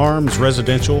selling farms,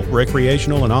 residential,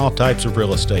 recreational, and all types of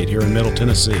real estate here in Middle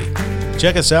Tennessee.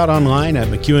 Check us out online at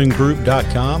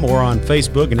McEwenGroup.com or on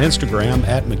Facebook and Instagram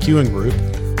at McEwen Group,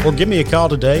 or give me a call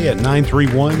today at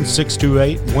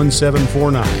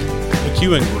 931-628-1749.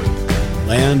 McEwen Group.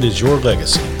 Land is your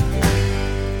legacy.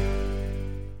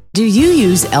 Do you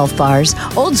use Elf Bars?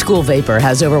 Old School Vapor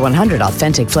has over 100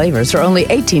 authentic flavors for only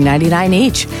 $18.99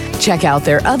 each. Check out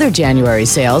their other January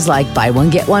sales like buy one,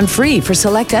 get one free for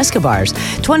select Escobars,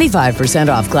 25%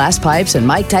 off glass pipes and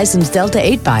Mike Tyson's Delta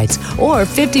 8 Bites, or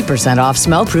 50% off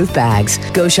smell-proof bags.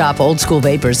 Go shop Old School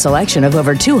Vapor's selection of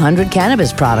over 200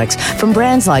 cannabis products from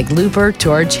brands like Looper,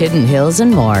 Torch, Hidden Hills,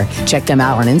 and more. Check them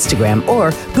out on Instagram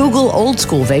or Google Old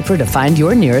School Vapor to find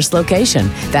your nearest location.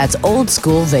 That's Old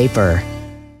School Vapor.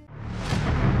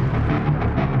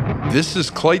 This is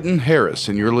Clayton Harris,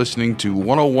 and you're listening to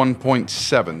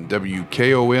 101.7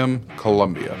 WKOM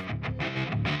Columbia.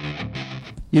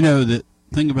 You know, the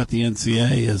thing about the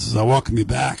NCAA is, welcome you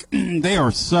back. They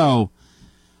are so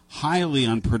highly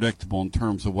unpredictable in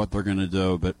terms of what they're going to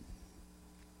do, but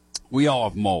we all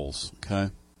have moles, okay?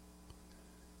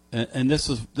 And this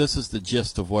is the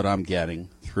gist of what I'm getting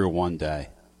through one day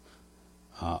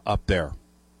up there.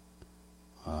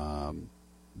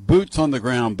 Boots on the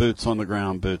ground, boots on the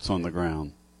ground, boots on the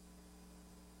ground.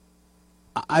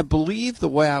 I believe the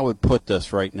way I would put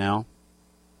this right now,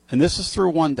 and this is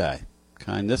through one day,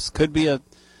 okay, and this could be a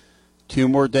 2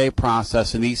 more day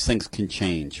process, and these things can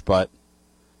change, but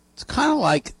it's kind of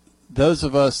like those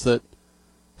of us that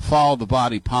follow the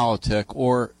body politic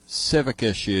or civic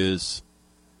issues,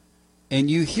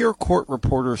 and you hear court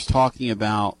reporters talking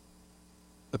about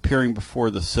appearing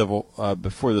before the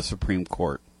Supreme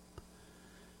Court.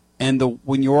 And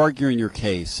when you're arguing your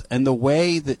case, and the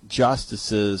way that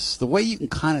justices, the way you can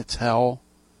kind of tell,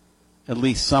 at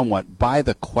least somewhat, by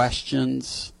the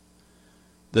questions,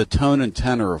 the tone and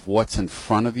tenor of what's in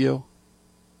front of you,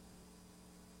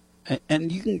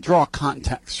 and you can draw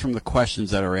context from the questions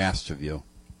that are asked of you.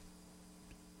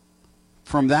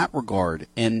 From that regard,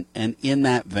 and in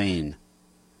that vein,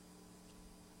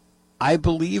 I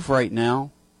believe right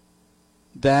now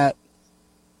that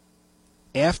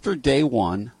after day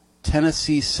one,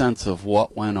 Tennessee's sense of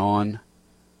what went on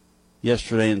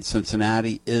yesterday in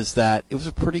Cincinnati is that it was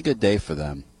a pretty good day for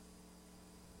them.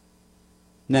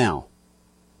 Now,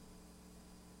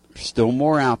 there's still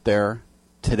more out there.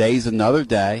 Today's another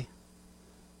day.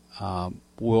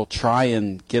 We'll try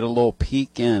and get a little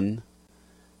peek in.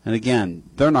 And again,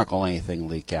 they're not going to let anything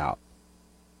leak out.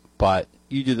 But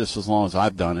you do this as long as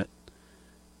I've done it.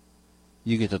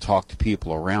 You get to talk to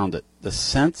people around it. The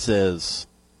sense is,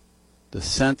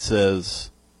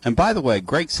 and by the way,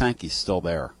 Greg Sankey's still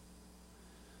there.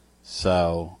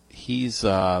 So he's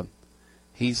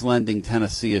lending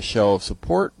Tennessee a show of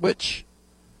support, which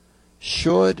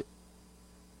should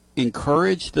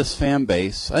encourage this fan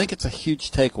base. I think it's a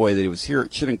huge takeaway that he was here.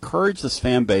 It should encourage this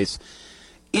fan base.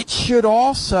 It should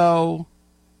also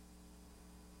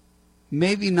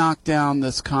maybe knock down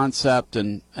this concept,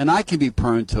 and I can be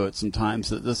prone to it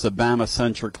sometimes, that this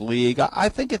Obama-centric league. I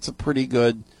think it's a pretty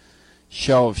good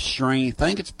show of strength. I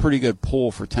think it's a pretty good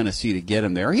pull for Tennessee to get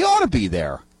him there. He ought to be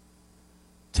there.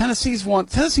 Tennessee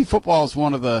football is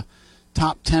one of the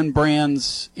top 10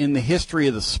 brands in the history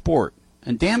of the sport.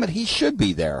 And damn it, he should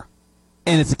be there.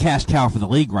 And it's a cash cow for the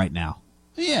league right now.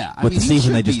 Yeah. With the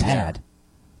season they just had.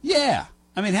 Yeah.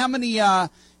 I mean, how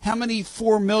many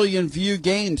 4 million view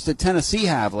games did Tennessee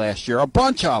have last year? A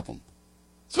bunch of them.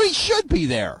 So he should be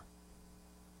there.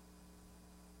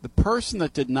 The person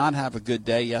that did not have a good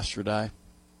day yesterday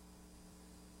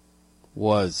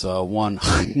was one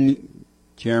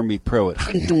Jeremy Pruitt.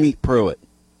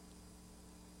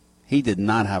 He did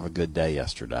not have a good day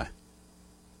yesterday.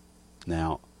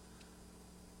 Now,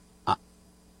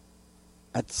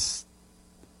 that's,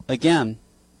 again,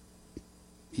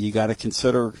 you got to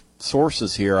consider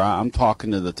sources here. I'm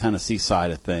talking to the Tennessee side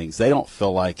of things. They don't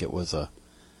feel like it was a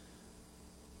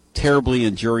terribly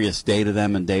injurious day to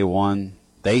them in day one.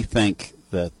 They think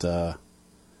that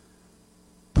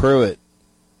Pruitt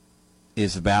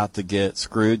is about to get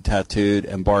screwed, tattooed,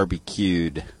 and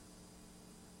barbecued.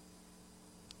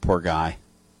 Poor guy.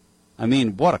 I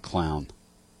mean, what a clown.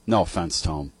 No offense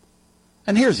to him.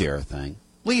 And here's the other thing.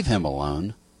 Leave him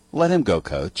alone. Let him go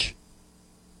coach.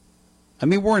 I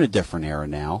mean, we're in a different era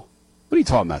now. What are you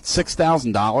talking about?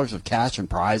 $6,000 of cash and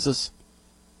prizes?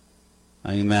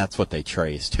 I mean, that's what they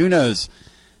traced. Who knows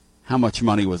how much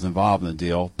money was involved in the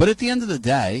deal? But at the end of the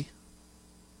day,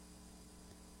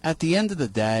 who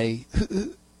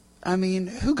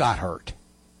got hurt?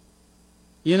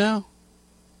 You know?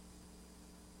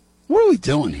 What are we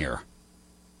doing here?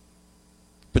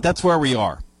 But that's where we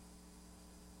are.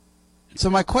 So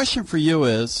my question for you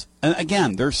is, and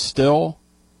again, there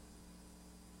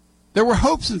were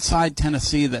hopes inside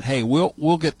Tennessee that, hey,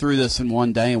 we'll get through this in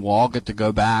one day and we'll all get to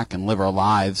go back and live our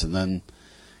lives and then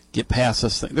get past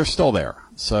this thing. They're still there.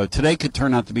 So today could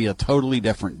turn out to be a totally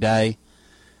different day.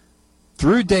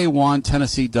 Through day one,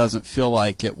 Tennessee doesn't feel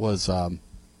like it was a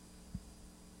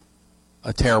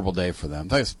terrible day for them.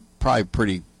 That's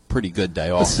probably pretty good day.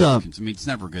 Also, I mean, it's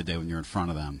never a good day when you're in front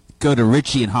of them. Go to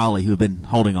Richie and Holly, who've been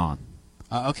holding on.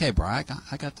 Okay, Brian,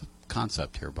 I got the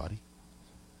concept here, buddy.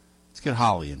 Let's get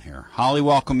Holly in here. Holly,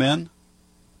 welcome in.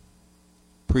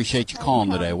 Appreciate you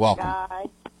calling today. Welcome. Guys.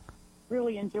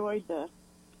 Really enjoyed the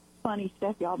funny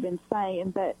stuff y'all been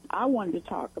saying, but I wanted to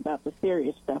talk about the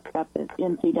serious stuff, about the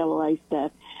NCAA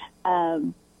stuff. I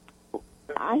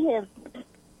have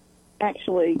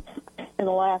actually, in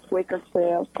the last week or so,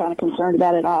 I was kind of concerned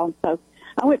about it all. So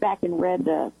I went back and read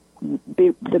the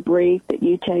brief that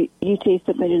UT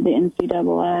submitted to the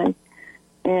NCAA,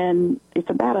 and it's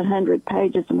about 100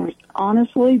 pages, and there's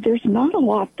not a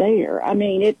lot there. I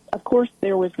mean, of course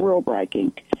there was rule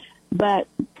breaking, but,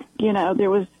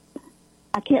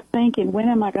 I kept thinking, when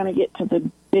am I going to get to the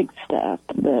big stuff,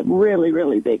 the really,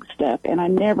 really big stuff? And I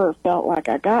never felt like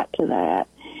I got to that.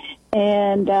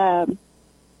 And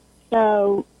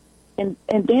and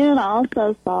then I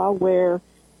also saw where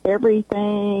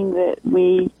everything that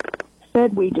we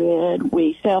said we did,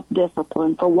 we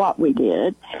self-disciplined for what we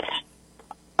did.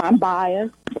 I'm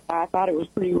biased. I thought it was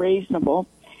pretty reasonable.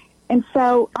 And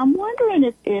so I'm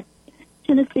wondering if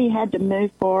Tennessee had to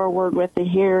move forward with the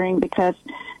hearing because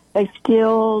they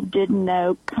still didn't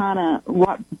know kind of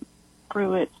what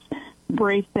Pruitt's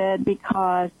brief said,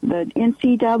 because the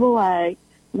NCAA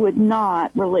would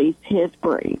not release his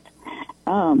brief.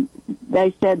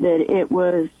 They said that it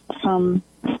was some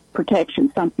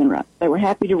protection, something right. They were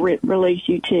happy to release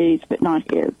UT's, but not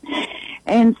his.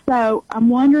 And so I'm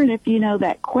wondering if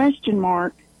that question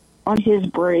mark on his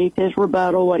brief, his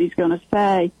rebuttal, what he's going to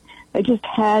say, they just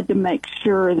had to make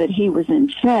sure that he was in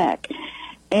check.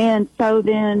 And so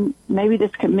then maybe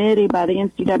this committee by the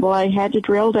NCAA had to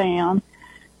drill down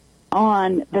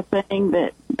on the thing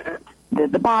that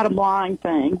the bottom line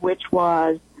thing, which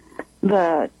was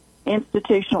the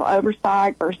institutional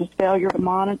oversight versus failure to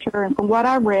monitor. And from what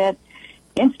I read,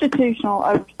 institutional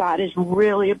oversight is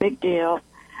really a big deal.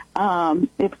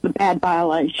 It's the bad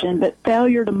violation, but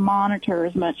failure to monitor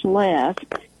is much less.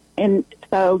 And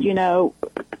so,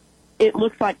 it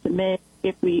looks like to me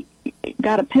if we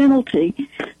got a penalty,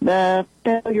 the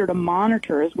failure to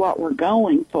monitor is what we're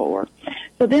going for.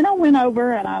 So then I went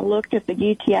over and I looked at the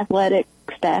UT athletic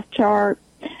staff chart,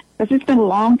 because it's been a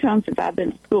long time since I've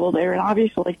been to school there, and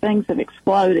obviously things have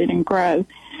exploded and grown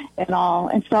and all.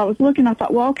 And so I was looking, I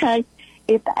thought, well, okay,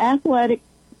 if the athletic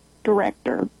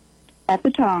director at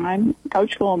the time,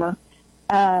 Coach Fulmer,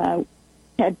 had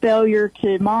failure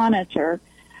to monitor,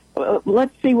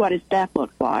 let's see what his staff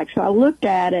looks like. So I looked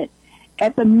at it.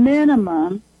 At the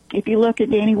minimum, if you look at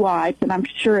Danny White's, and I'm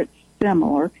sure it's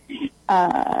similar,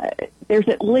 there's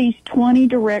at least 20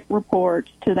 direct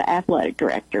reports to the athletic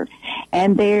director,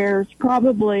 and there's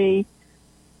probably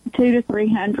 200 to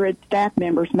 300 staff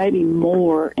members, maybe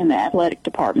more, in the athletic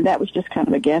department. That was just kind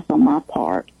of a guess on my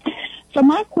part. So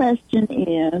my question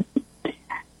is,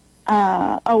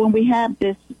 and we have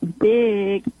this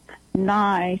big,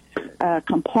 nice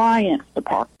compliance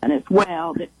department as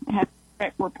well that has a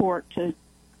direct report to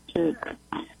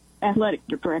athletic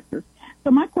director.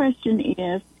 So my question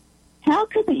is, how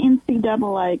could the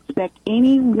NCAA expect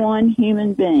any one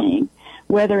human being,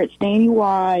 whether it's Danny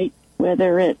White,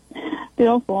 whether it's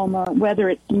Phil Fulmer, whether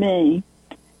it's me,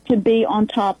 to be on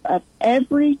top of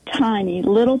every tiny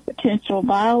little potential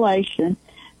violation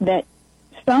that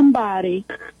somebody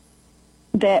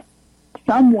that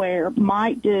somewhere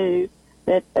might do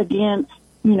that's against,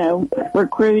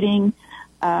 recruiting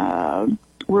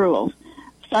rules?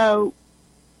 So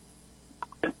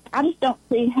I just don't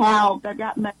see how they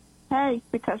got much case,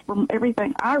 because from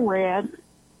everything I read,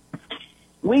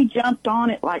 we jumped on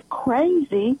it like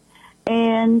crazy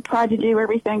and tried to do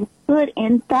everything we could.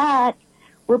 In fact,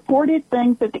 reported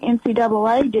things that the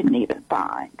NCAA didn't even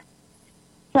find.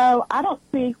 So I don't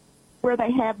see where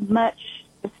they have much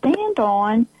to stand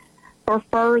on for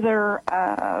further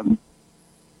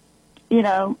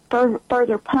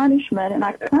further punishment. And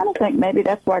I kind of think maybe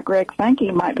that's why Greg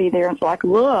Sankey might be there. It's like,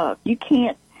 look, you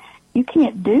can't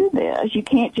do this. You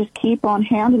can't just keep on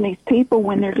hounding these people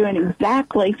when they're doing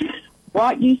exactly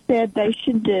what you said they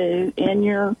should do in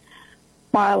your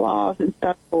bylaws and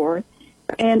so forth.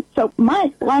 And so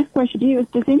my last question to you is,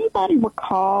 does anybody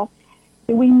recall,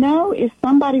 do we know if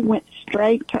somebody went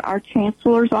straight to our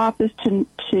chancellor's office to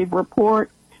report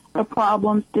the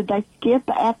problems? Did they skip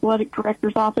the athletic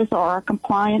director's office or our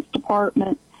compliance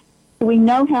department? Do we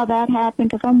know how that happened?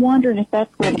 Because I'm wondering if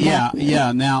that's where the mess is.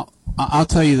 Yeah. Now, I'll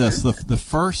tell you this. The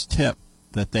first tip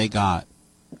that they got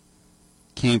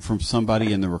came from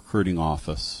somebody in the recruiting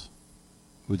office.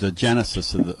 It was the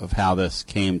genesis of how this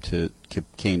came to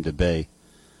be.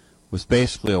 Was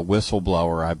basically a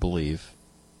whistleblower, I believe,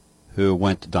 who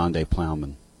went to Donde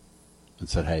Plowman and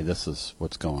said, "Hey, this is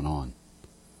what's going on."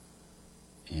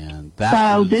 And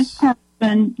that this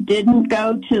person didn't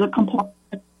go to the compliance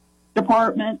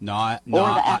department. I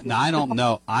don't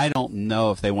know. I don't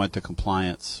know if they went to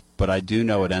compliance, but I do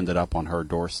know it ended up on her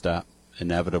doorstep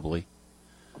inevitably,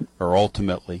 or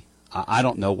ultimately. I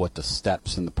don't know what the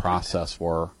steps in the process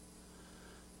were,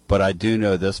 but I do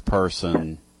know this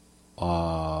person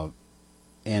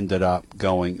ended up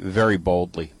going very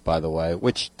boldly, by the way,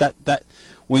 which that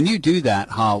when you do that,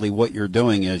 Holly, what you're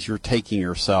doing is you're taking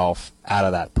yourself out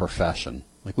of that profession.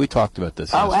 Like we talked about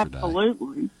this yesterday.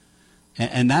 Absolutely.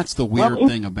 And that's the weird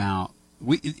thing about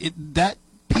that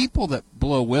people that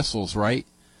blow whistles, right,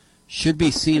 should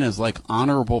be seen as like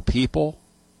honorable people,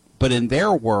 but in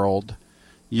their world,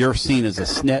 you're seen as a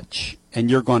snitch and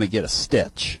you're going to get a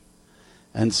stitch.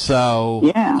 And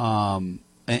so,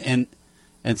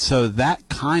 and so that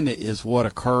kind of is what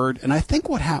occurred. And I think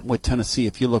what happened with Tennessee,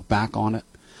 if you look back on it,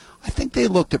 I think they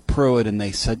looked at Pruitt and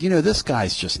they said, this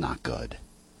guy's just not good.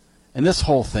 And this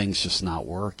whole thing's just not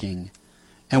working.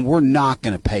 And we're not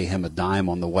going to pay him a dime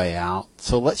on the way out.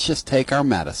 So let's just take our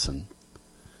medicine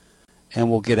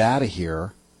and we'll get out of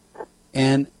here.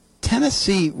 And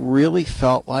Tennessee really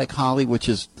felt like, Holly, which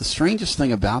is the strangest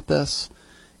thing about this,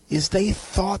 is they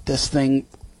thought this thing,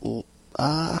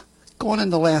 going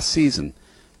into last season,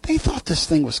 they thought this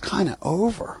thing was kind of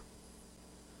over.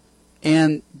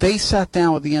 And they sat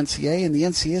down with the NCAA, and the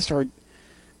NCAA started,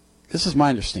 this is my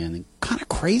understanding, kind of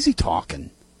crazy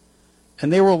talking.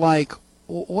 And they were like,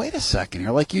 wait a second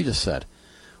here, like you just said.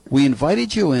 We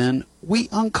invited you in. We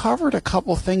uncovered a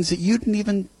couple of things that you didn't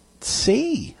even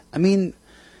see. I mean,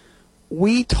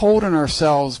 we told on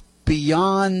ourselves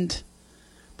beyond,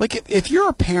 like if you're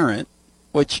a parent,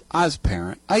 which I was a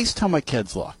parent, I used to tell my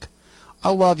kids, look, I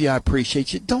love you, I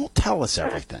appreciate you. Don't tell us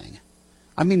everything.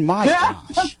 I mean, my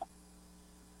gosh.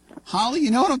 Holly,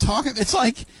 you know what I'm talking about? It's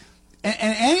like, and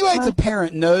anybody that's a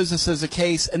parent knows this is a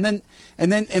case, and then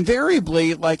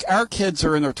invariably, like, our kids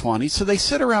are in their 20s, so they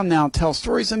sit around now and tell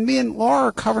stories, and me and Laura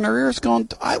are covering our ears going,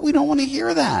 we don't want to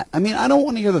hear that. I mean, I don't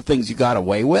want to hear the things you got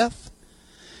away with.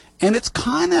 And it's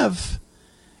kind of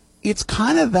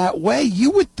that way.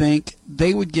 You would think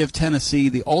they would give Tennessee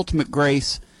the ultimate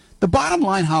grace. The bottom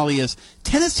line, Holly, is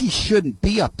Tennessee shouldn't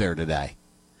be up there today.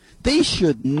 They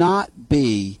should not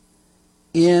be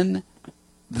in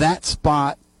that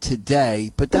spot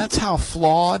today, but that's how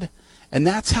flawed and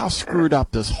that's how screwed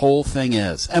up this whole thing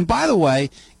is. And by the way,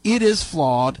 it is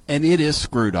flawed and it is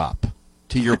screwed up,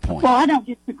 to your point. Well, I don't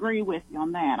disagree with you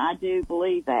on that. I do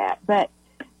believe that. But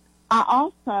I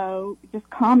also, just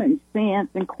common sense,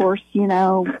 and of course, I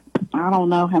don't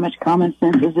know how much common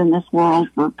sense is in this world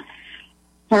for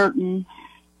certain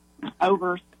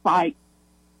oversight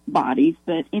bodies,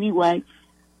 but anyway,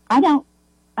 I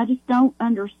just don't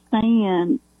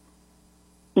understand.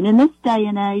 And in this day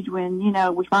and age when,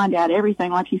 we find out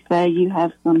everything, like you say, you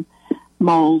have some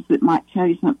moles that might tell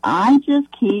you something. I just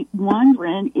keep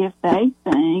wondering if they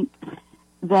think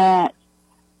that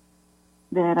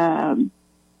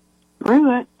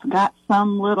Pruitt's got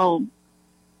some little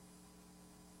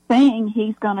thing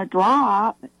he's going to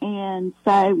drop and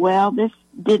say, well, this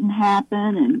didn't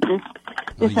happen and this,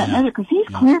 that, and other, because he's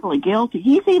clearly guilty.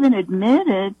 He's even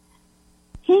admitted,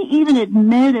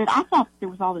 I thought there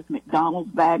was all this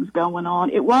McDonald's bags going on.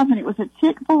 It wasn't. It was a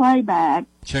Chick-fil-A bag.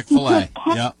 Chick-fil-A,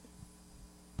 yep.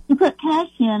 He put cash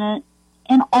in it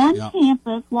and on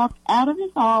campus walked out of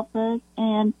his office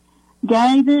and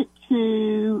gave it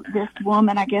to this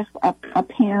woman, I guess a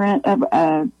parent of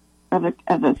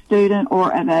a student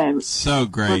or of a so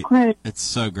great recruit. It's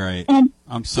so great. And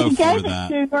I'm so he for gave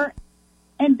that. it to her,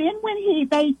 and then when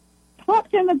they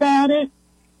talked to him about it,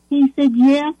 he said,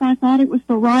 yes, I thought it was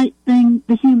the right thing,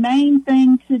 the humane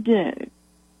thing to do. And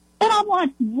I'm like,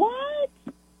 what?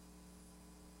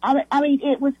 I mean,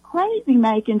 it was crazy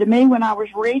making to me when I was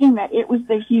reading that. It was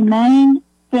the humane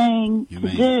thing to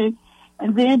do.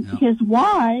 And then his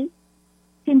wife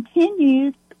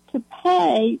continued to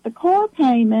pay the car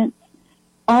payments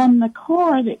on the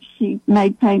car that she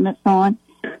made payments on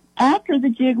after the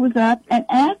jig was up and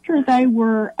after they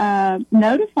were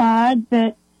notified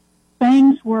that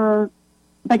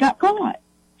they got caught.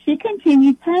 She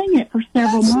continued paying it for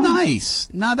several months. That's nice.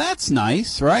 Now, that's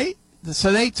nice, right?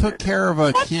 So they took care of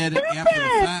a kid after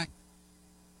the fact.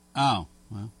 Oh,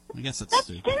 well, I guess that's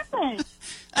stupid.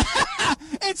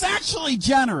 It's actually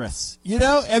generous, you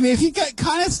know? I mean, if you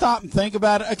kind of stop and think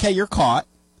about it, okay, you're caught.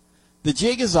 The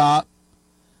jig is up.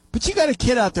 But you got a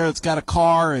kid out there that's got a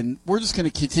car, and we're just going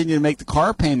to continue to make the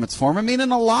car payments for him. I mean,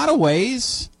 in a lot of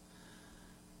ways,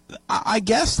 I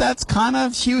guess that's kind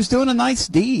of, she was doing a nice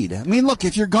deed. I mean, look,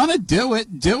 if you're going to do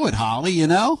it, Holly, you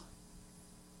know?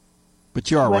 But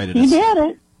you are right. He did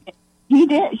it. He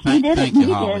did. He did it. Thank you,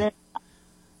 He Holly. did it.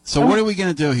 So what are we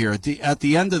going to do here at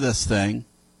the end of this thing?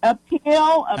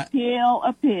 Appeal.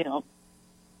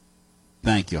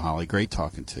 Thank you, Holly. Great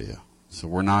talking to you. So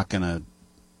we're not going to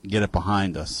get it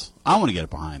behind us. I want to get it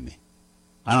behind me.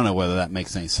 I don't know whether that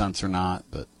makes any sense or not,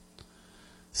 but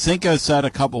Cinco said a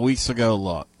couple weeks ago,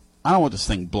 look, I don't want this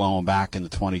thing blowing back into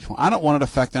 2020. I don't want it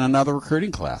affecting another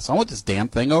recruiting class. I want this damn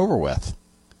thing over with.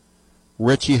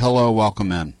 Richie, hello,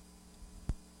 welcome in.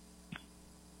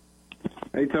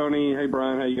 Hey, Tony. Hey,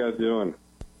 Brian. How you guys doing?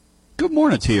 Good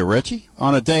morning to you, Richie,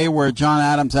 on a day where John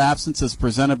Adams' absence is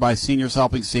presented by Seniors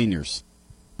Helping Seniors.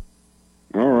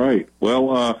 All right.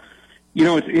 Well, you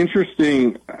know, it's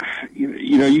interesting.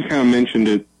 You know, you kind of mentioned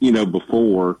it, you know,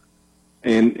 before,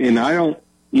 and I don't,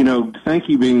 you know,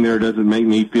 Sankey being there doesn't make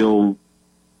me feel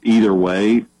either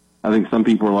way. I think some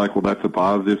people are like, well, that's a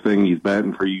positive thing. He's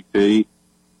batting for UT.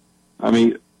 I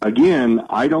mean, again,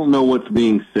 I don't know what's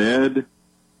being said,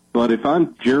 but if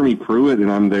I'm Jeremy Pruitt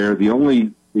and I'm there, the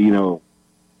only, you know,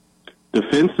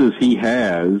 defenses he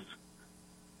has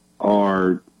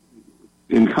are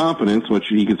incompetence, which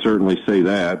he could certainly say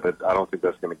that, but I don't think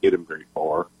that's going to get him very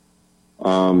far.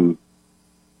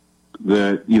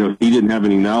 That, you know, he didn't have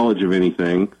any knowledge of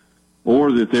anything,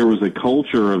 or that there was a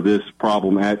culture of this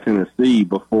problem at Tennessee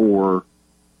before,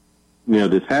 you know,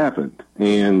 this happened.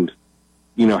 And,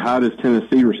 you know, how does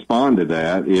Tennessee respond to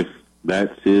that if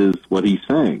that's what he's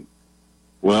saying?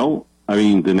 Well, I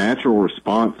mean, the natural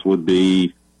response would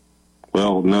be,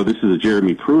 well, no, this is a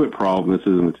Jeremy Pruitt problem. This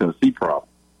isn't a Tennessee problem.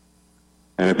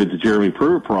 And if it's a Jeremy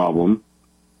Pruitt problem,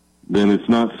 then it's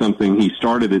not something he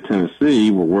started at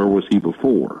Tennessee. Well, where was he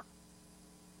before?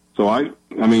 So I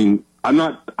mean, I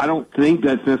don't think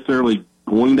that's necessarily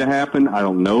going to happen. I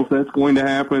don't know if that's going to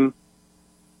happen.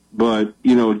 But,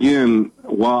 you know, again,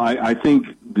 while I think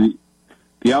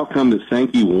the outcome that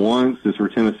Sankey wants is for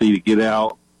Tennessee to get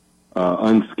out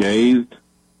unscathed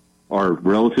or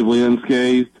relatively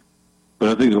unscathed. But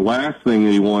I think the last thing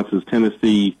that he wants is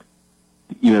Tennessee,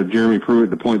 you know, Jeremy Pruitt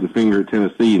to point the finger at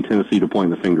Tennessee and Tennessee to point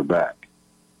the finger back.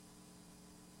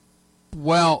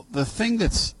 Well, the thing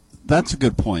that's a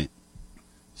good point.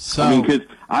 So, I mean, because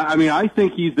I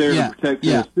think he's there to protect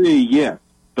Tennessee, yes,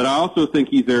 but I also think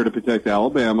he's there to protect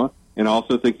Alabama, and I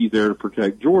also think he's there to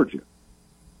protect Georgia.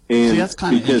 And that's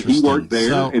kind of because he worked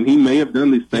there, and he may have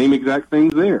done the same exact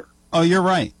things there. Oh, you're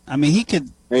right. I mean, he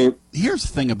could. Here's the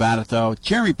thing about it, though.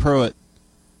 Jeremy Pruitt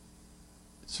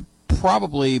is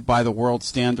probably, by the world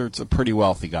standards, a pretty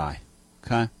wealthy guy.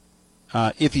 Okay,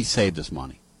 if he saved his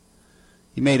money.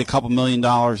 He made a couple $1 million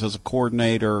as a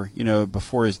coordinator, you know,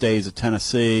 before his days at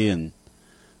Tennessee, and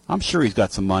I'm sure he's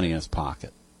got some money in his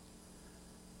pocket.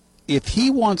 If he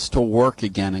wants to work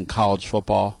again in college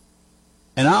football,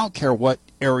 and I don't care what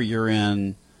area you're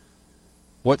in,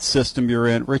 what system you're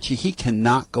in, Richie, he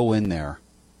cannot go in there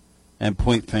and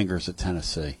point fingers at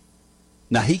Tennessee.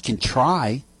 Now, he can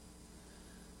try.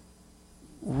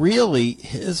 Really,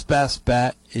 his best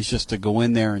bet is just to go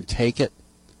in there and take it.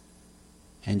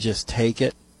 And just take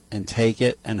it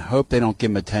and hope they don't give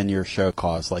him a 10-year show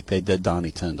cause like they did Donnie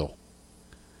Tyndall,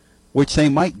 which they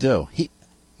might do.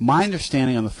 My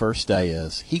understanding on the first day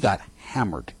is he got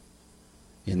hammered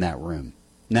in that room.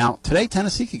 Now, today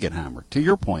Tennessee could get hammered, to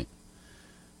your point.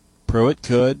 Pruitt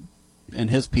could,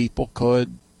 and his people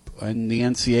could, and the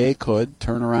NCAA could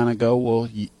turn around and go, well,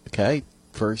 okay,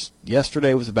 first,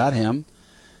 yesterday was about him.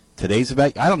 Today's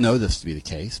about, I don't know this to be the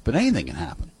case, but anything can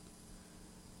happen.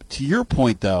 To your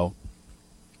point, though,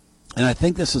 and I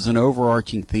think this is an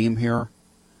overarching theme here,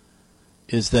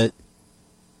 is that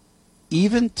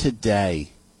even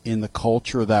today in the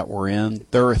culture that we're in,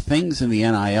 there are things in the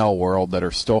NIL world that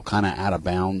are still kind of out of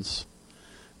bounds.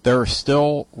 There are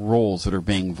still rules that are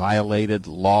being violated,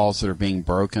 laws that are being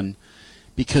broken,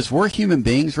 because we're human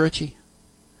beings, Richie,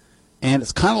 and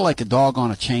it's kind of like a dog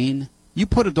on a chain. You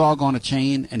put a dog on a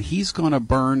chain, and he's going to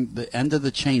burn the end of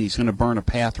the chain. He's going to burn a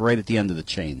path right at the end of the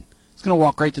chain. He's going to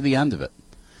walk right to the end of it,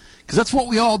 because that's what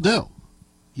we all do.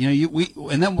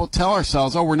 And then we'll tell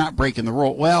ourselves, oh, we're not breaking the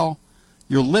rule. Well,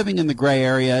 you're living in the gray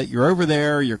area. You're over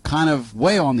there. You're kind of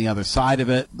way on the other side of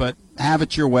it, but have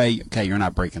it your way. Okay, you're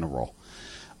not breaking a rule.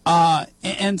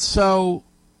 And so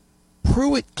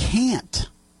Pruitt can't,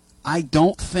 I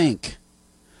don't think,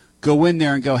 go in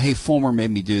there and go, hey, Fulmer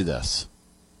made me do this.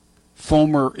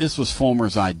 This was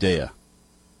Fulmer's idea.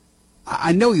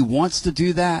 I know he wants to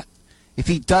do that. If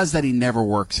he does that, he never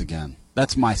works again.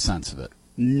 That's my sense of it.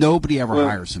 Nobody ever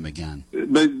hires him again.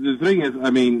 But the thing is, I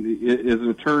mean, as an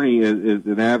attorney, as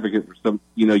an advocate for some,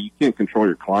 you can't control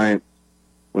your clients.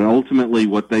 When ultimately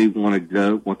what they want to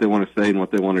go, what they want to say, and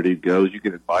what they want to do goes, you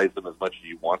can advise them as much as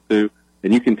you want to,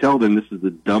 and you can tell them this is the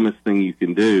dumbest thing you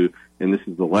can do, and this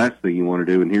is the last thing you want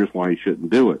to do, and here's why you shouldn't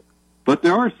do it. But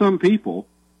there are some people,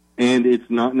 and it's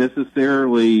not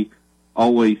necessarily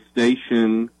always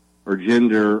station or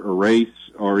gender or race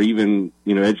or even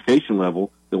education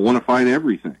level, that want to fight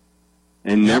everything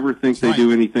and never think they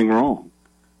do anything wrong.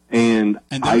 And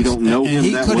I don't know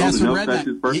him that well to know if that's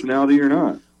his personality or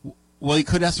not. Well, he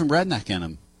could have some redneck in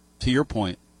him, to your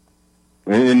point.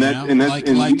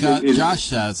 Josh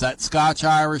says, that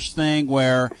Scotch-Irish thing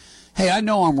where, hey, I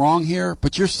know I'm wrong here,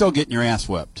 but you're still getting your ass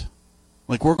whipped.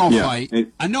 Like, we're going to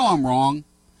fight. I know I'm wrong,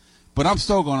 but I'm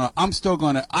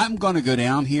going to go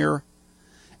down here.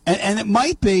 And it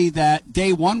might be that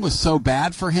day one was so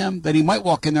bad for him that he might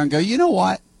walk in there and go, you know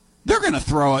what? They're going to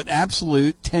throw an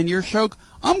absolute 10-year choke.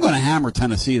 I'm going to hammer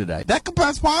Tennessee today.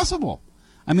 That's possible.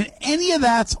 I mean, any of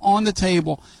that's on the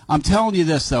table. I'm telling you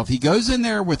this, though. If he goes in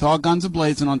there with all guns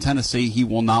a-blazing on Tennessee, he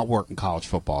will not work in college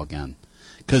football again,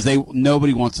 because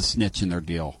nobody wants a snitch in their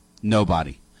deal.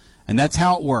 Nobody. And that's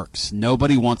how it works.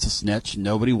 Nobody wants a snitch.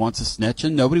 Nobody wants a snitch,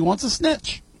 and nobody wants a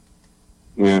snitch.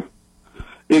 Yeah.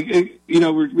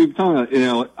 We've talked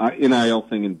about NIL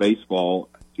thing in baseball.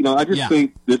 I just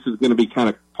think this is going to be kind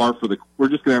of par for the. We're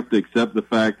just going to have to accept the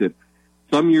fact that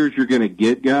some years you're going to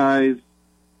get guys,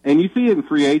 and you see it in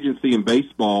free agency in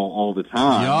baseball all the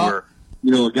time, where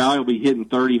a guy will be hitting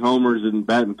 30 homers and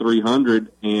batting 300,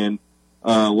 and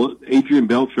Adrian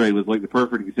Beltre was like the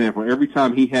perfect example. Every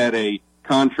time he had a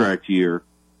contract year,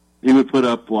 he would put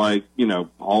up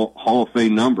Hall of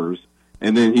Fame numbers.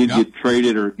 And then he'd get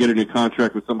traded or get a new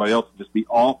contract with somebody else and just be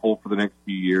awful for the next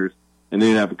few years, and then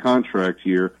he'd have a contract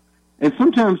year. And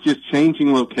sometimes just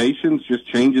changing locations just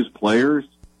changes players.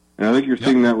 And I think you're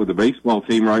seeing that with the baseball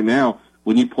team right now.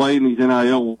 When you play in these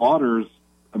NIL waters,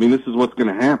 I mean, this is what's going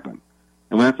to happen.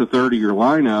 And when that's a 30-year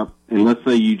lineup, and let's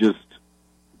say you just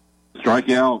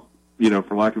strike out,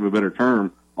 for lack of a better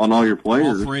term, on all your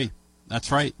players. All three.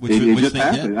 That's right. Which just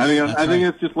happened. I think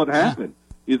that's just what happened.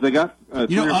 Is they got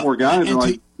 3 or 4 guys and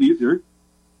like they're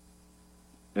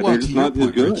just not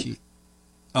as good. Richie,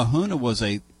 Ahuna was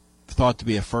thought to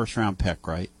be a first-round pick,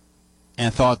 right?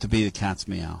 And thought to be the cat's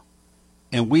meow.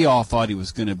 And we all thought he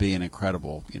was going to be an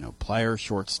incredible, player,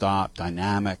 shortstop,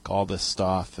 dynamic, all this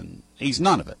stuff, and he's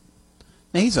none of it.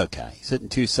 Now, he's okay. He's hitting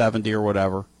 270 or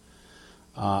whatever.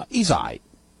 He's all right,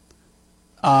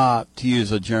 to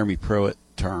use a Jeremy Pruitt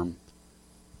term.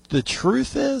 The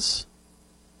truth is,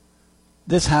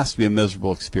 this has to be a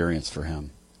miserable experience for him.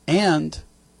 And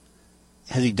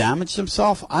has he damaged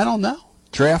himself? I don't know,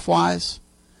 draft-wise.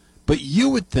 But you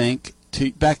would think,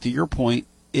 back to your point,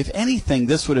 if anything,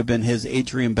 this would have been his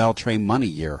Adrian Beltre money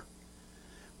year,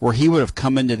 where he would have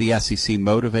come into the SEC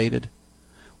motivated,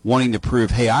 wanting to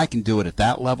prove, hey, I can do it at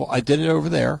that level. I did it over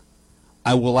there.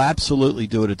 I will absolutely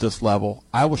do it at this level.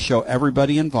 I will show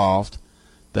everybody involved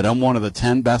that I'm one of the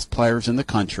 10 best players in the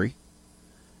country.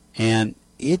 And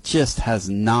it just has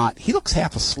not. He looks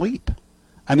half asleep.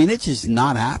 I mean, it's just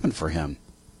not happened for him.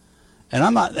 And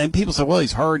I'm not. And people say, "Well,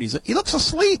 he's hurt." He looks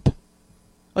asleep,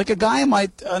 like a guy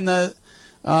might. On the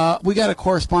we got a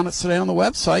correspondence today on the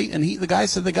website, and the guy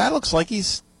said the guy looks like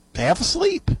he's half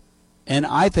asleep, and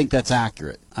I think that's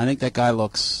accurate. I think that guy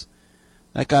looks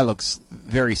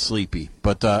very sleepy.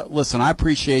 But listen, I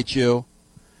appreciate you.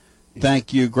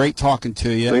 Thank you. Great talking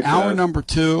to you. Thanks, Hour number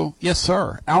 2. Yes,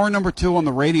 sir. Hour number 2 on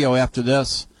the radio after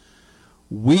this.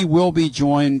 We will be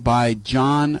joined by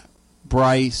John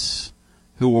Bryce,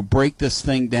 who will break this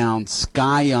thing down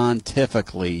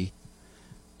scientifically.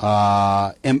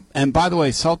 And by the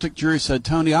way, Celtic Drew said,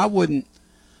 Tony, I wouldn't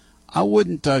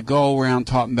go around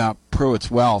talking about Pruitt's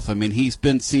wealth. I mean, he's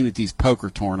been seen at these poker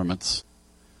tournaments.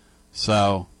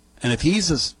 So, and if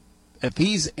he's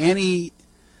any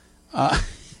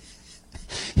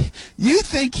You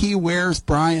think he wears,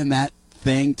 Brian, that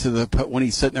thing when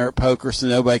he's sitting there at poker so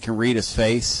nobody can read his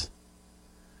face?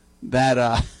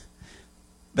 That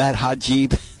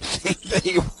hijab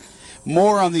thing.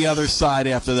 More on the other side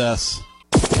after this.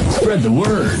 Spread the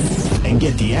word and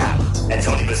get the app at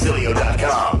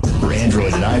TonyBasilio.com for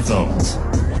Android and iPhones.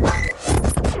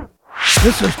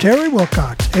 This is Terry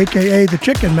Wilcox, a.k.a. The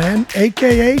Chicken Man,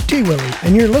 a.k.a. T-Willie,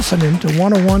 and you're listening to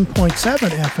 101.7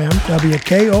 FM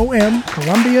WKOM,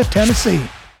 Columbia, Tennessee.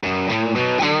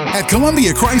 At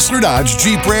Columbia Chrysler Dodge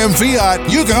Jeep Ram Fiat,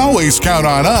 you can always count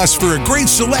on us for a great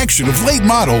selection of late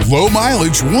model, low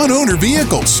mileage, one owner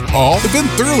vehicles. All have been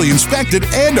thoroughly inspected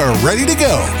and are ready to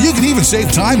go. You can even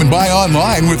save time and buy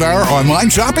online with our online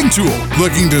shopping tool.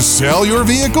 Looking to sell your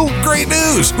vehicle? Great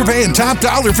news! We're paying top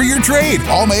dollar for your trade.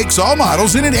 All makes, all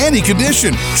models, and in any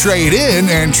condition. Trade in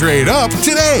and trade up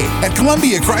today. At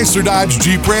Columbia Chrysler Dodge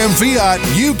Jeep Ram Fiat,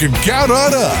 you can count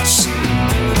on us.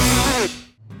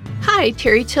 Hi,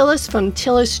 Terry Tillis from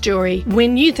Tillis Jewelry.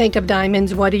 When you think of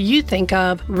diamonds, what do you think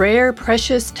of? Rare,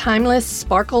 precious, timeless,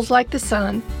 sparkles like the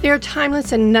sun. They're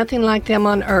timeless and nothing like them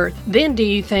on earth. Then do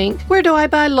you think, where do I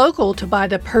buy local to buy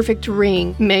the perfect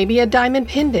ring? Maybe a diamond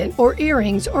pendant or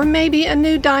earrings, or maybe a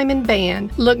new diamond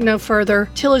band. Look no further.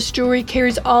 Tillis Jewelry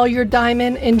carries all your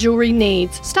diamond and jewelry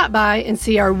needs. Stop by and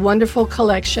see our wonderful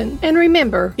collection. And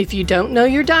remember, if you don't know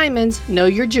your diamonds, know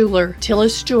your jeweler.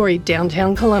 Tillis Jewelry,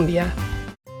 downtown Columbia.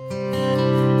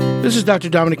 This is Dr.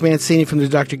 Dominic Mancini from the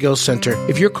Dr. Gill Center.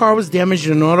 If your car was damaged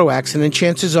in an auto accident,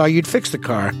 chances are you'd fix the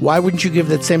car. Why wouldn't you give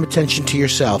that same attention to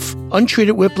yourself?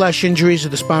 Untreated whiplash injuries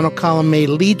of the spinal column may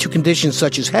lead to conditions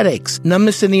such as headaches,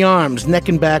 numbness in the arms, neck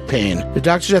and back pain. The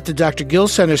doctors at the Dr. Gill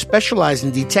Center specialize in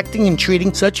detecting and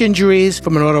treating such injuries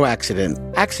from an auto accident.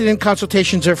 Accident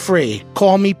consultations are free.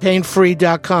 Call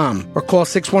mepainfree.com or call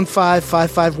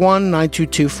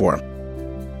 615-551-9224.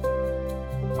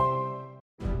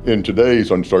 In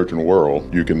today's uncertain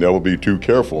world, you can never be too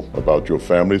careful about your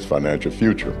family's financial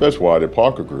future. That's why the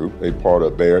Parker Group, a part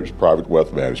of Baird's Private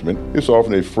Wealth Management, is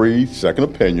offering a free second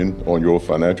opinion on your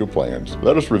financial plans.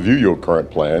 Let us review your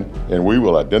current plan, and we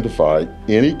will identify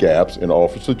any gaps and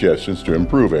offer suggestions to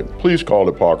improve it. Please call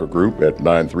the Parker Group at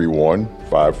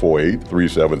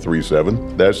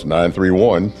 931-548-3737. That's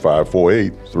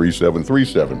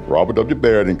 931-548-3737. Robert W.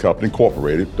 Baird & Company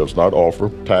Incorporated does not offer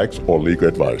tax or legal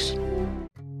advice.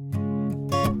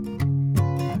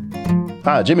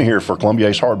 Hi, Jimmy here for Columbia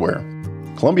Ace Hardware.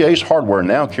 Columbia Ace Hardware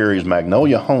now carries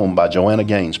Magnolia Home by Joanna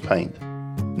Gaines paint.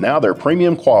 Now their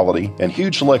premium quality and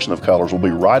huge selection of colors will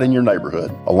be right in your neighborhood,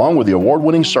 along with the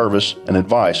award-winning service and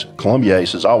advice Columbia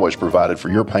Ace has always provided for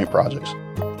your paint projects.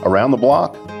 Around the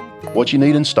block, what you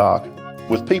need in stock,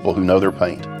 with people who know their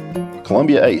paint.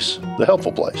 Columbia Ace, the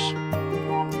helpful place.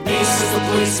 Ace is the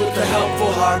place with the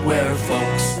helpful hardware,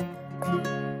 folks.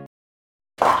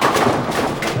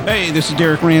 Hey, this is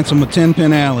Derek Ransom with 10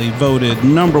 Pin Alley, voted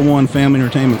 #1 family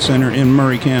entertainment center in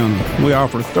Murray County. We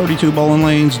offer 32 bowling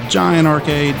lanes, giant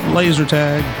arcade, laser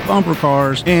tag, bumper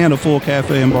cars, and a full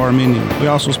cafe and bar menu. We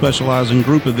also specialize in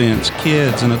group events,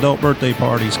 kids and adult birthday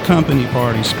parties, company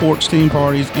parties, sports team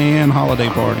parties, and holiday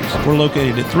parties. We're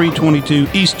located at 322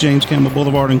 East James Campbell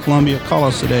Boulevard in Columbia. Call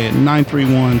us today at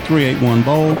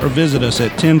 931-381-BOWL or visit us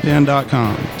at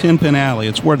 10pin.com. 10 Pin Alley,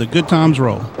 it's where the good times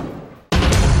roll.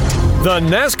 The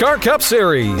NASCAR Cup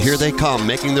Series. Here they come,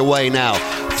 making their way now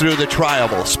through the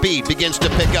tri-oval. Speed begins to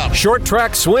pick up. Short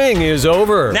track swing is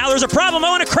over. Now there's a problem.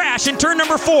 Oh, and a crash in turn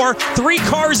number 4. 3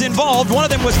 cars involved. One of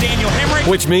them was Daniel Hemrick.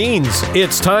 Which means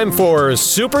it's time for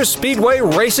Super Speedway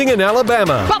Racing in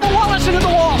Alabama. Bubba Wallace into the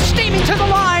wall, steaming to the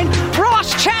line.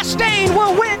 Ross Chastain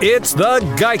will win. It's the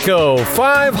Geico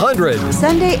 500.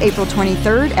 Sunday, April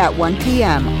 23rd at 1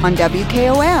 p.m. on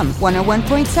WKOM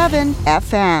 101.7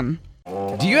 FM.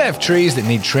 Do you have trees that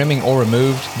need trimming or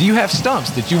removed? Do you have stumps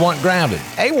that you want grounded?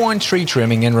 A1 Tree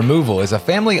Trimming and Removal is a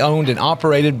family-owned and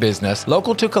operated business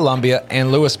local to Columbia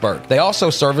and Lewisburg. They also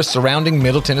service surrounding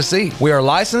Middle Tennessee. We are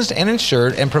licensed and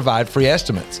insured and provide free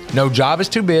estimates. No job is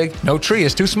too big, no tree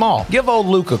is too small. Give old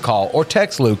Luke a call or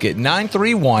text Luke at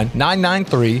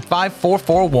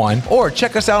 931-993-5441 or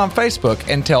check us out on Facebook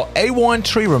and tell A1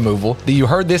 Tree Removal that you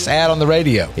heard this ad on the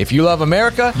radio. If you love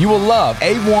America, you will love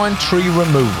A1 Tree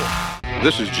Removal.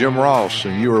 This is Jim Ross,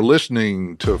 and you are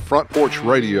listening to Front Porch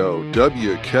Radio,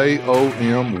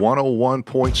 WKOM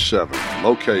 101.7,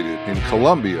 located in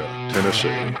Columbia,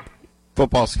 Tennessee.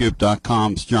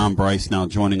 Footballscoop.com's John Bryce now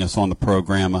joining us on the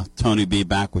program. Tony B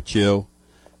back with you,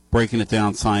 breaking it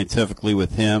down scientifically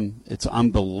with him. It's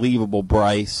unbelievable,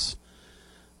 Bryce.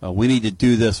 We need to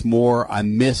do this more. I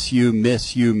miss you on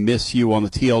the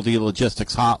TLD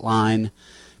Logistics Hotline.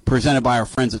 presented by our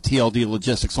friends at TLD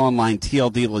Logistics Online,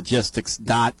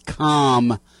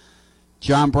 tldlogistics.com.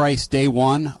 John Bryce, day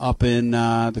one, up in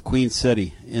the Queen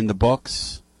City in the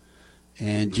books.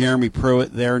 And Jeremy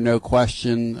Pruitt there, no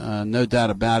question, no doubt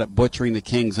about it, butchering the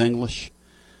King's English.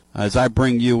 As I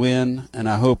bring you in, and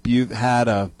I hope you've had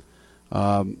a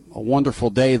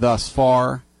wonderful day thus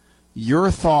far, your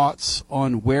thoughts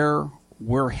on where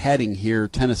we're heading here,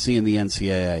 Tennessee and the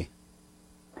NCAA.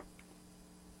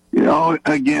 You know,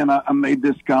 again, I made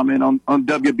this comment on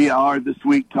WBIR this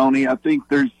week, Tony. I think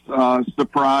there's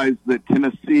surprise that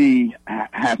Tennessee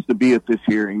has to be at this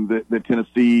hearing, that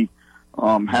Tennessee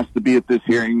has to be at this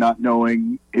hearing not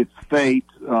knowing its fate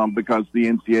because the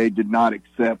NCAA did not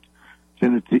accept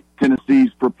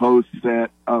Tennessee's proposed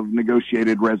set of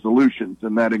negotiated resolutions,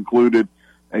 and that included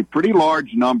a pretty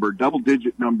large number,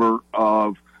 double-digit number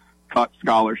of cut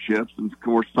scholarships, and of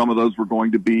course some of those were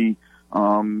going to be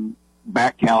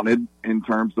back counted in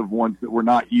terms of ones that were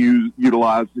not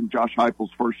utilized in Josh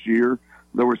Heupel's first year.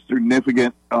 There were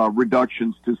significant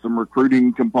reductions to some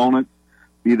recruiting components,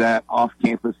 be that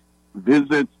off-campus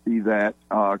visits, be that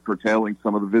curtailing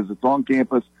some of the visits on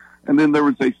campus, and then there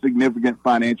was a significant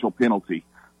financial penalty.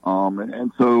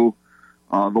 And so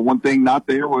the one thing not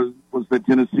there was that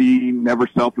Tennessee never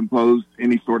self-imposed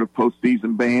any sort of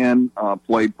postseason ban,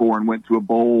 played for and went to a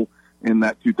bowl in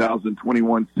that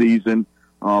 2021 season.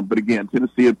 But again,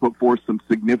 Tennessee had put forth some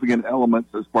significant elements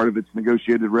as part of its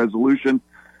negotiated resolution.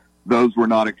 Those were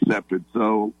not accepted.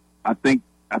 So I think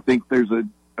there's a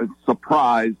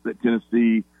surprise that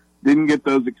Tennessee didn't get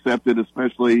those accepted,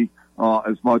 especially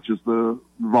as much as the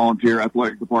volunteer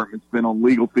athletic department spent on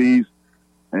legal fees.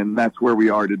 And that's where we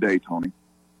are today, Tony.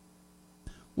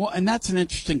 Well, and that's an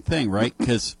interesting thing, right?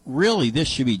 Because really this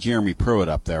should be Jeremy Pruitt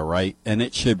up there, right? And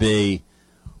it should be,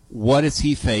 what is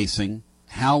he facing?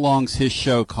 How long's his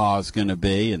show cause going to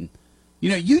be? And, you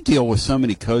know, you deal with so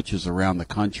many coaches around the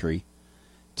country.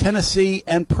 Tennessee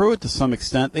and Pruitt, to some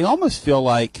extent, they almost feel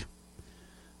like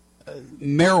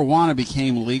marijuana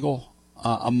became legal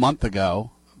a month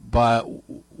ago, but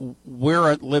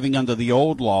we're living under the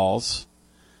old laws,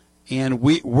 and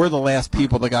we're the last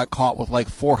people that got caught with like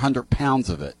 400 pounds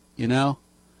of it, you know?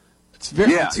 It's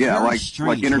very, it's very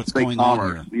strange like what's going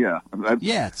commerce. on here. That's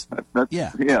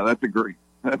a great.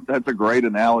 That's a great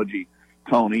analogy,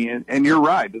 Tony, and you're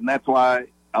right, and that's why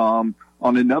on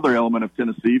another element of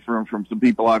Tennessee, from some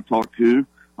people I've talked to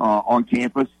on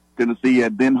campus, Tennessee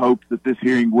had then hoped that this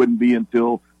hearing wouldn't be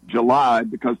until July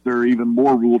because there are even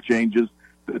more rule changes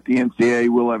that the NCAA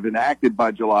will have enacted by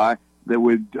July that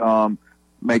would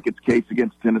make its case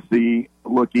against Tennessee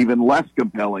look even less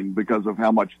compelling because of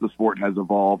how much the sport has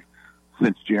evolved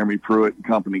since Jeremy Pruitt and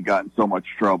company got in so much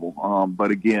trouble.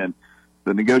 But again,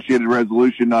 the negotiated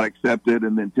resolution not accepted,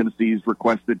 and then Tennessee's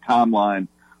requested timeline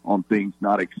on things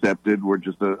not accepted were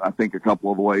just, I think, a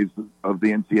couple of ways of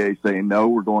the NCAA saying, no,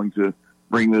 we're going to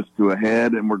bring this to a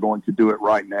head, and we're going to do it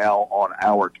right now on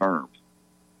our terms.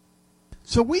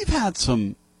 So we've had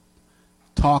some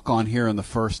talk on here in the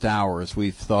first hour as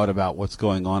we've thought about what's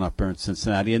going on up there in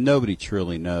Cincinnati, and nobody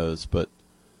truly knows, but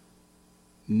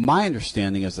my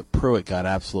understanding is that Pruitt got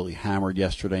absolutely hammered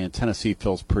yesterday, and Tennessee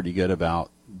feels pretty good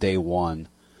about day one.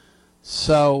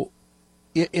 So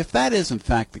if that is in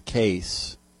fact the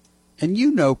case, and you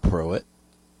know Pruitt,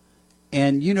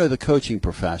 and you know the coaching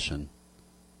profession,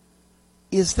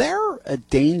 is there a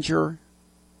danger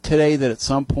today that at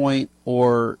some point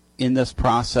or in this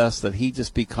process that he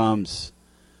just becomes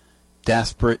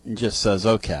desperate and just says,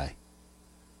 okay,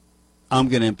 I'm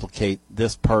going to implicate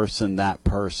this person, that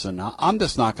person. I'm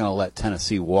just not going to let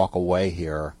Tennessee walk away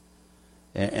here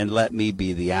and let me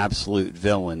be the absolute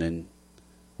villain and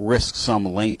risk some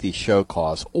lengthy show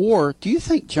cause? Or do you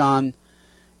think, John,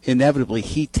 inevitably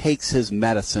he takes his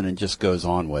medicine and just goes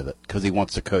on with it because he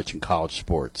wants to coach in college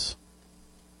sports?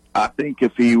 I think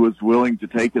if he was willing to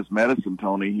take his medicine,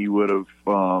 Tony, he would have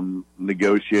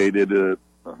negotiated a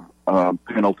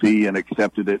penalty and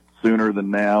accepted it sooner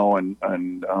than now, and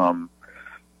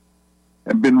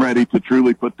been ready to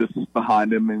truly put this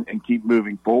behind him and keep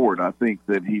moving forward. I think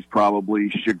that he's probably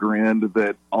chagrined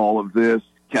that all of this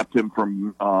kept him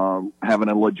from having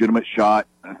a legitimate shot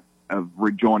of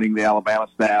rejoining the Alabama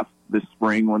staff this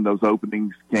spring when those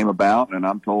openings came about. And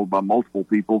I'm told by multiple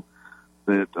people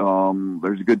that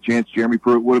there's a good chance Jeremy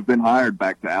Pruitt would have been hired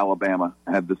back to Alabama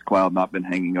had this cloud not been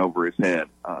hanging over his head.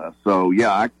 So,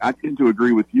 yeah, I tend to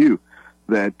agree with you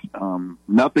that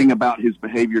nothing about his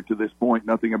behavior to this point,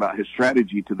 nothing about his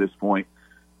strategy to this point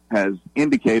has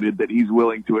indicated that he's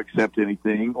willing to accept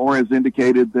anything, or has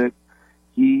indicated that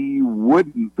he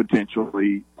wouldn't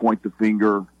potentially point the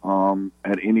finger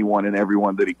at anyone and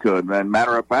everyone that he could. And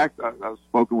matter of fact, I've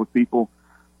spoken with people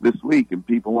this week and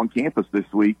people on campus this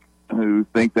week who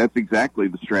think that's exactly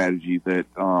the strategy, that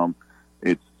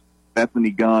it's Bethany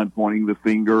Gunn pointing the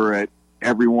finger at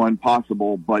everyone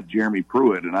possible but Jeremy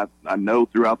Pruitt. And I know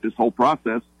throughout this whole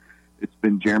process, it's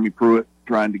been Jeremy Pruitt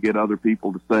trying to get other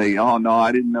people to say, oh, no,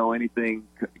 I didn't know anything.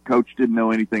 Coach didn't know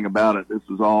anything about it. This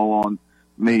was all on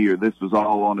me, or this was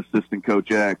all on assistant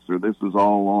coach X, or this was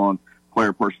all on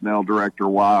player personnel director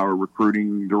Y, or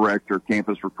recruiting director,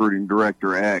 campus recruiting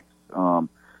director X.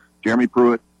 Jeremy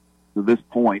Pruitt, to this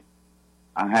point,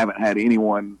 I haven't had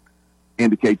anyone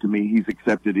indicate to me he's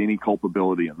accepted any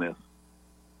culpability in this.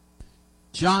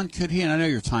 John, could he, and I know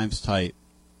your time's tight,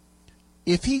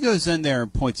 if he goes in there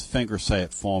and points a finger, say,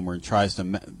 at Fulmer and tries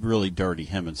to really dirty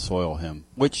him and soil him,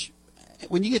 which,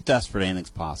 when you get desperate,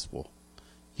 anything's possible.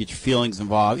 You get your feelings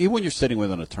involved. Even when you're sitting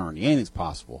with an attorney, anything's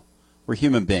possible. We're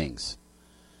human beings.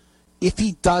 If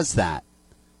he does that,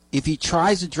 if he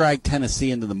tries to drag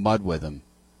Tennessee into the mud with him,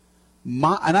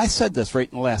 and I said this right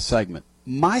in the last segment,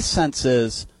 my sense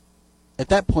is at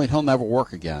that point he'll never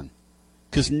work again.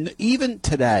 Because even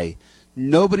today,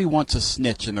 nobody wants a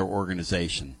snitch in their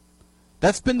organization.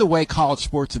 That's been the way college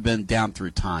sports have been down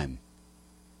through time.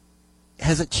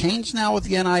 Has it changed now with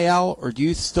the NIL, or do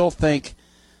you still think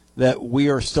that we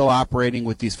are still operating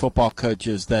with these football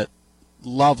coaches that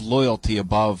love loyalty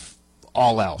above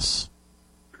all else?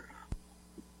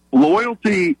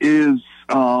 Loyalty is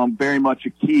very much a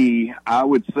key. I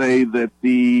would say that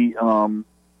the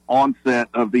onset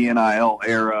of the NIL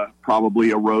era probably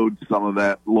erodes some of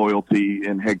that loyalty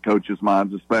in head coaches'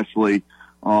 minds, especially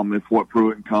if what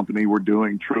Pruitt and company were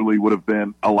doing truly would have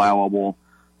been allowable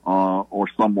or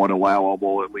somewhat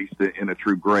allowable, at least in a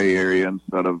true gray area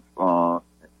instead of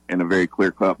in a very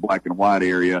clear-cut black and white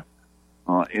area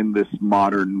in this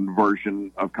modern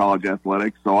version of college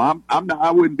athletics. So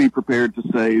I wouldn't be prepared to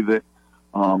say that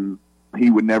he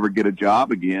would never get a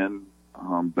job again,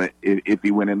 but if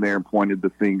he went in there and pointed the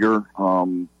finger,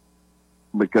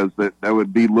 because that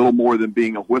would be little more than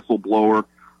being a whistleblower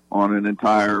on an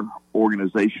entire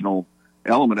organizational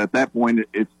element. At that point,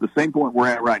 it's the same point we're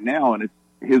at right now, and it's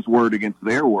his word against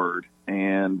their word.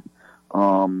 And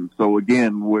so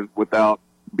again, without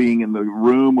being in the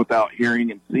room, without hearing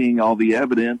and seeing all the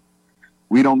evidence,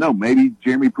 we don't know. Maybe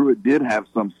Jeremy Pruitt did have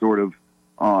some sort of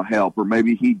help, or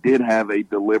maybe he did have a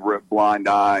deliberate blind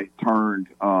eye turned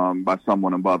by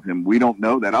someone above him. We don't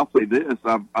know that. I'll say this.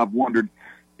 I've wondered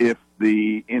if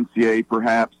the NCAA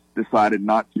perhaps decided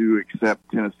not to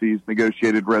accept Tennessee's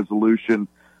negotiated resolution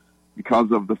because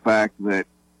of the fact that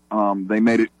they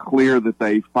made it clear that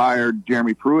they fired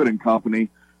Jeremy Pruitt and company,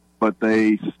 but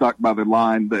they stuck by the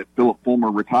line that Philip Fulmer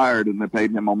retired, and they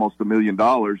paid him almost $1 million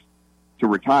to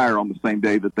retire on the same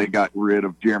day that they got rid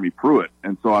of Jeremy Pruitt.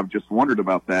 And so I've just wondered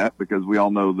about that, because we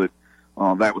all know that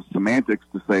that was semantics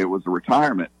to say it was a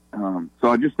retirement. So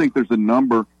I just think there's a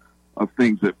number of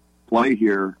things that play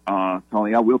here.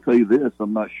 Tony, I will tell you this.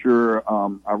 I'm not sure.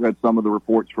 I read some of the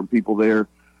reports from people there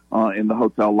in the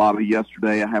hotel lobby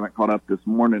yesterday. I haven't caught up this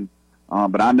morning.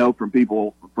 But I know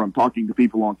from talking to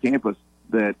people on campus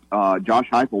that Josh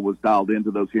Heupel was dialed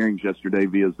into those hearings yesterday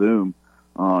via Zoom.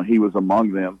 He was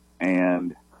among them.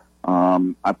 And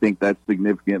I think that's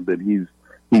significant that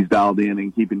he's dialed in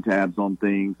and keeping tabs on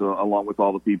things, along with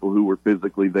all the people who were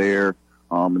physically there.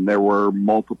 And there were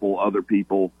multiple other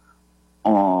people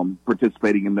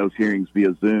participating in those hearings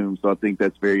via Zoom. So I think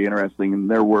that's very interesting. And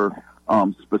there were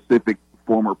specific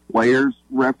former players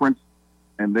referenced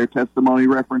and their testimony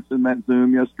referenced in that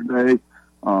Zoom yesterday.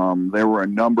 There were a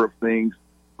number of things,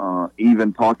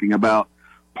 even talking about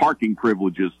parking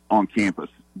privileges on campus,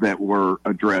 that were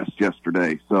addressed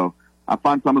yesterday. So I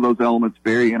find some of those elements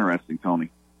very interesting, Tony.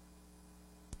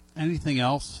 Anything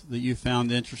else that you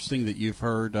found interesting that you've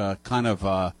heard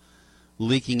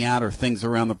leaking out, or things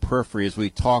around the periphery as we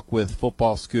talk with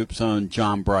Football Scoop's own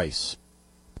John Bryce?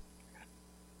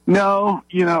 No,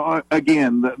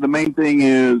 again, the main thing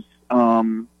is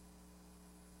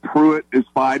Pruitt is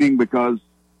fighting because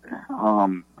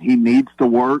he needs to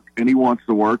work and he wants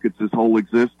to work. It's his whole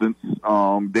existence.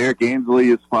 Derek Ansley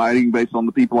is fighting, based on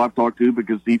the people I've talked to,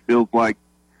 because he feels like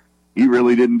he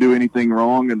really didn't do anything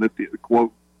wrong, and that the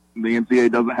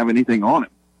NCAA doesn't have anything on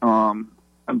him.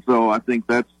 And so I think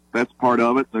that's part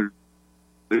of it.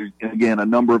 There's again a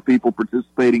number of people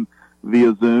participating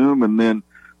via Zoom, and then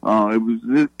it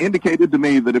was indicated to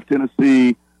me that if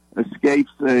Tennessee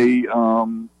escapes a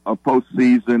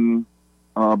postseason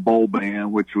bowl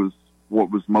ban, which was what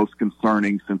was most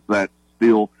concerning, since that's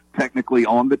still technically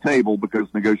on the table because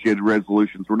negotiated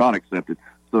resolutions were not accepted.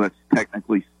 so that's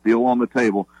technically still on the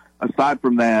table. Aside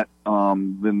from that,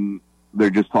 then they're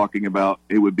just talking about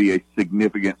it would be a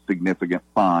significant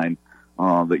fine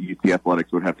that UT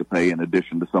Athletics would have to pay in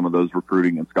addition to some of those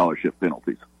recruiting and scholarship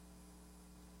penalties.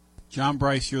 John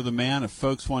Bryce, you're the man. If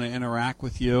folks want to interact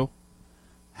with you,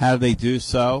 how do they do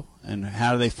so, and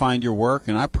how do they find your work?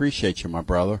 And I appreciate you, my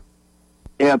brother.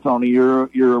 Yeah, Tony, you're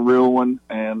a real one,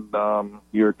 and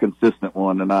you're a consistent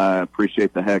one, and I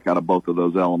appreciate the heck out of both of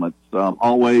those elements.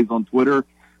 Always on Twitter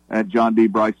at John D.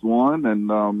 Bryce1,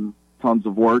 and tons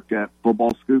of work at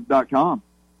footballscoop.com.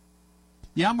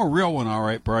 Yeah, I'm a real one, all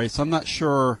right, Bryce. I'm not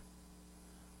sure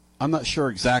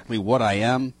exactly what I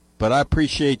am, but I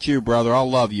appreciate you, brother. I'll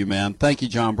love you, man. Thank you,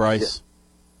 John Bryce.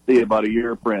 Yeah. See you, buddy.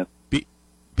 You're a friend.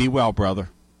 Be well, brother.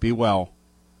 Be well.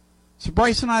 So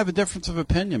Bryce and I have a difference of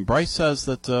opinion. Bryce says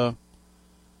that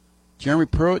Jeremy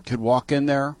Pruitt could walk in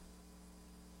there,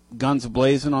 guns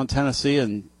a-blazing on Tennessee,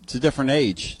 and it's a different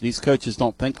age. These coaches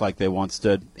don't think like they once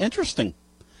did. Interesting.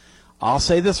 I'll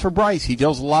say this for Bryce. He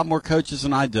deals with a lot more coaches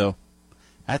than I do.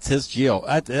 That's his deal.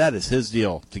 That is his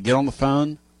deal, to get on the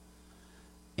phone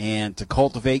and to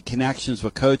cultivate connections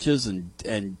with coaches and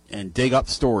dig up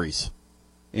stories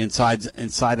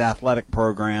inside athletic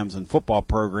programs and football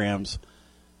programs,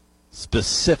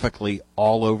 specifically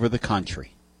all over the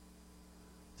country.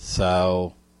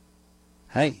 So,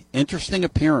 hey, interesting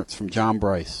appearance from John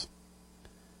Bryce.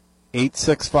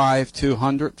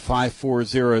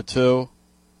 865-200-5402.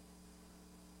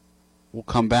 We'll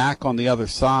come back on the other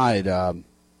side. I'd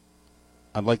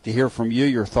like to hear from you,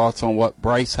 your thoughts on what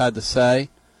Bryce had to say.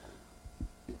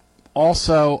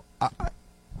 Also, I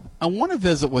want to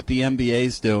visit what the NBA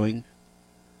is doing.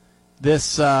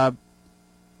 This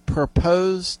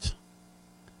proposed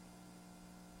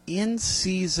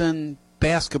in-season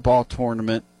basketball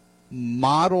tournament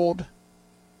modeled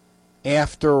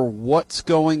after what's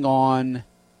going on.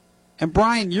 And,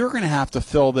 Brian, you're going to have to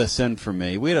fill this in for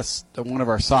me. We had one of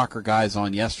our soccer guys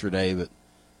on yesterday, but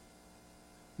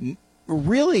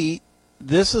really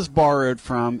this is borrowed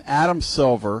from Adam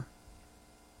Silver,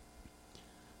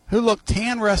 who looked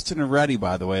tan, rested, and ready,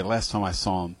 by the way, last time I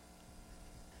saw him.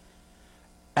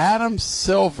 Adam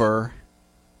Silver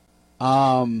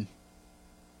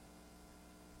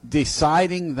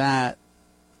deciding that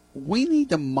we need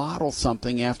to model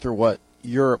something after what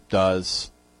Europe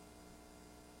does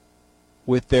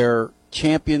with their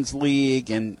Champions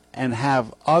League and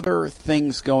have other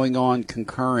things going on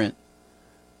concurrent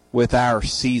with our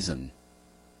season.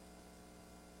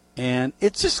 And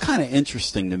it's just kind of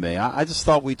interesting to me. I just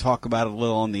thought we'd talk about it a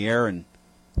little on the air and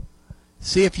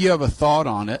see if you have a thought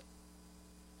on it.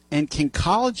 And can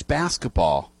college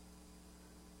basketball,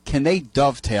 can they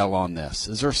dovetail on this?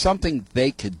 Is there something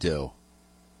they could do?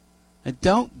 And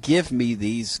don't give me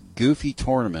these goofy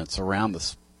tournaments around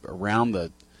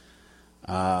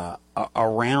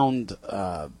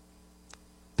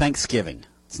Thanksgiving.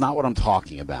 It's not what I'm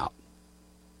talking about.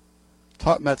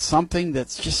 Talking about something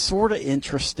that's just sort of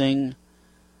interesting.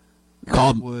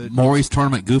 Called Maury's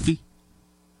Tournament Goofy?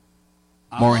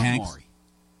 Maury Hanks? Maury.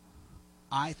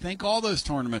 I think all those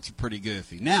tournaments are pretty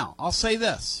goofy. Now, I'll say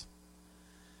this.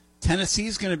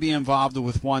 Tennessee's going to be involved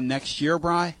with one next year,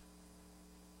 Bri,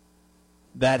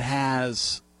 that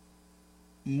has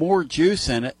more juice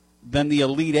in it than the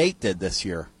Elite Eight did this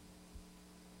year.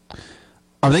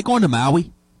 Are they going to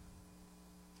Maui?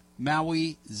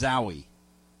 Maui, Zowie.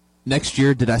 Next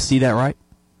year, did I see that right?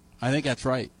 I think that's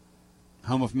right.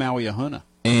 Home of Maui Ahuna.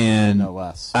 And no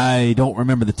less. I don't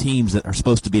remember the teams that are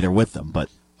supposed to be there with them, but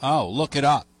oh, look it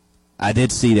up. I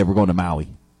did see they were going to Maui.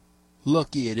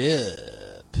 Look it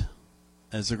up.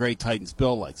 As the great Titans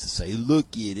Bill likes to say, look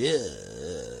it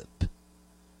up.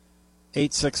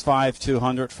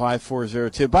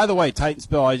 865-200-5402. By the way, Titans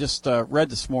Bill, I just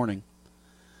read this morning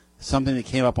something that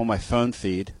came up on my phone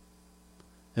feed.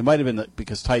 It might have been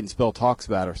because Titans Bill talks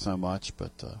about her so much,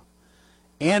 but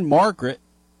Ann Margaret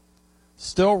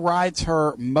still rides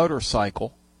her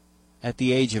motorcycle at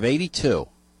the age of 82.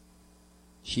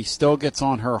 She still gets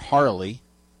on her Harley,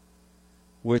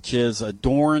 which is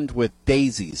adorned with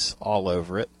daisies all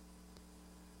over it.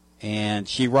 And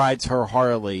she rides her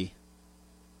Harley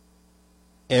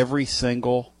every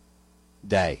single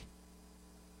day.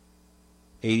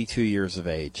 82 years of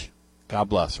age. God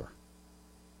bless her.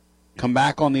 Come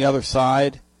back on the other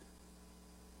side.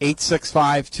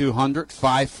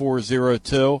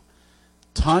 865-200-5402.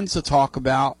 Tons to talk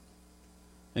about,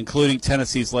 including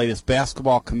Tennessee's latest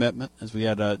basketball commitment, as we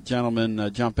had a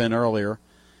gentleman jump in earlier.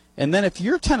 And then if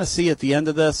you're Tennessee at the end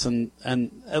of this, and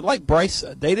like Bryce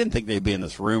said, they didn't think they'd be in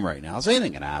this room right now, so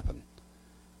anything can happen.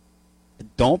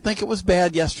 don't think it was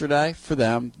bad yesterday for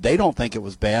them. They don't think it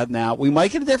was bad now. We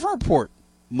might get a different report.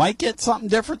 Might get something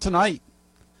different tonight.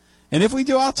 And if we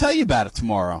do, I'll tell you about it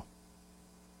tomorrow.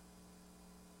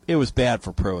 It was bad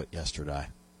for Pruitt yesterday.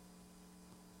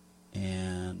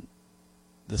 And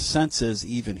the sense is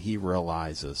even he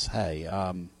realizes, hey,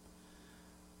 I'm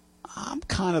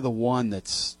kind of the one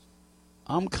that's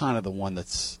on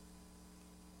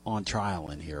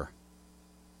trial in here.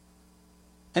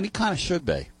 And he kind of should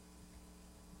be.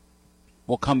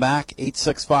 We'll come back,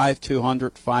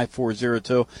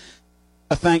 865-200-5402.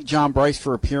 I thank John Bryce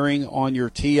for appearing on your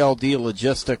TLD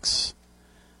Logistics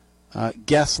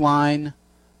guest line.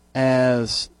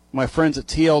 As my friends at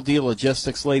TLD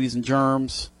Logistics, ladies and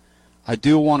germs, I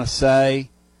do want to say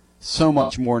so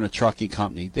much more than a trucking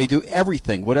company. They do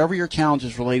everything. Whatever your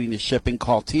challenges relating to shipping,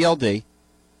 call TLD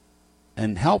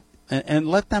and help and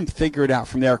let them figure it out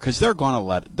from there, because they're going to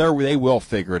they will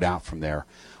figure it out from there.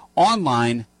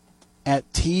 Online at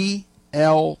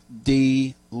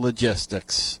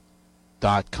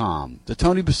tldlogistics.com. The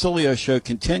Tony Basilio Show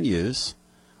continues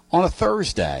on a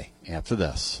Thursday after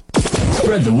this.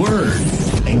 Spread the word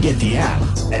and get the app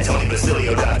at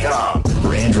TonyBasilio.com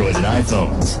for Android and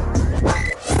iPhones.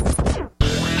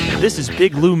 This is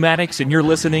Big Lou Maddox, and you're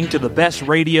listening to the best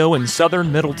radio in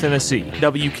southern Middle Tennessee.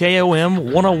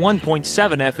 WKOM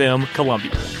 101.7 FM,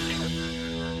 Columbia.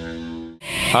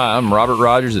 Hi, I'm Robert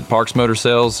Rogers at Parks Motor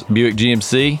Sales Buick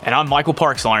GMC. And I'm Michael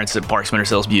Parks Lawrence at Parks Motor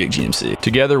Sales Buick GMC.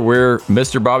 Together, we're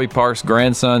Mr. Bobby Parks'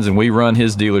 grandsons, and we run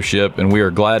his dealership, and we are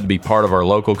glad to be part of our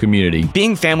local community.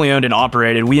 Being family-owned and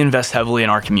operated, we invest heavily in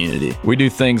our community. We do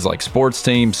things like sports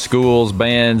teams, schools,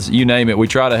 bands, you name it. We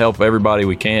try to help everybody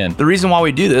we can. The reason why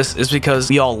we do this is because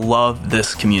we all love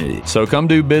this community. So come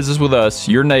do business with us,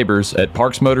 your neighbors, at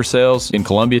Parks Motor Sales in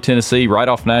Columbia, Tennessee, right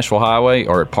off Nashville Highway,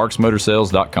 or at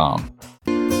parksmotorsales.com.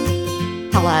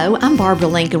 Hello, I'm Barbara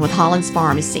Lincoln with Holland's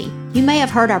Pharmacy. You may have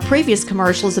heard our previous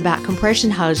commercials about compression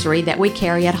hosiery that we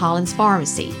carry at Holland's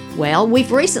Pharmacy. Well,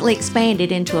 we've recently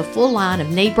expanded into a full line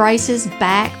of knee braces,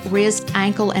 back, wrist,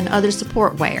 ankle, and other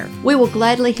support wear. We will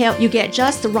gladly help you get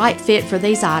just the right fit for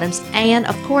these items and,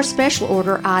 of course, special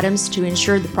order items to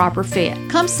ensure the proper fit.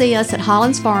 Come see us at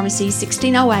Holland's Pharmacy,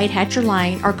 1608 Hatcher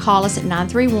Lane, or call us at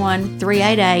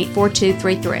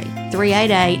 931-388-4233.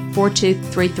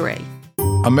 388-4233.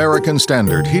 American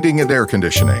Standard Heating and Air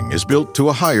Conditioning is built to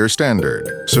a higher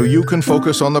standard, so you can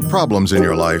focus on the problems in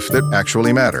your life that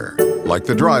actually matter, like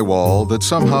the drywall that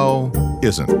somehow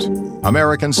isn't.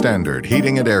 American Standard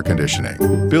Heating and Air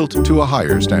Conditioning, built to a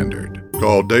higher standard.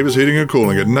 Call Davis Heating and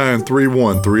Cooling at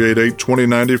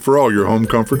 931-388-2090 for all your home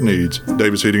comfort needs.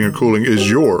 Davis Heating and Cooling is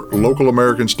your local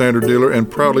American Standard dealer and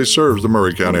proudly serves the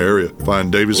Murray County area.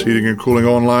 Find Davis Heating and Cooling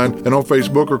online and on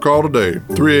Facebook, or call today,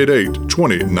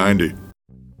 388-2090.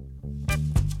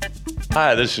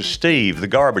 Hi, this is Steve, the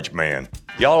garbage man.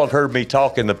 Y'all have heard me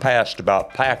talk in the past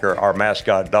about Packer, our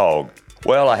mascot dog.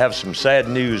 Well, I have some sad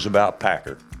news about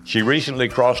Packer. She recently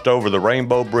crossed over the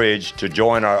Rainbow Bridge to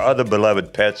join our other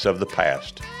beloved pets of the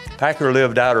past. Packer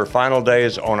lived out her final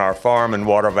days on our farm in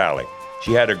Water Valley.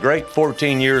 She had a great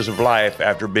 14 years of life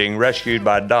after being rescued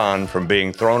by Don from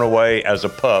being thrown away as a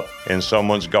pup in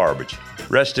someone's garbage.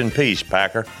 Rest in peace,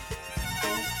 Packer.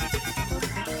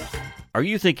 Are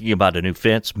you thinking about a new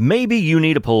fence? Maybe you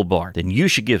need a pole barn. Then you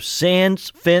should give Sands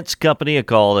Fence Company a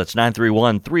call. That's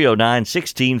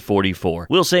 931-309-1644.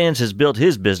 Will Sands has built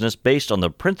his business based on the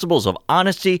principles of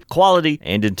honesty, quality,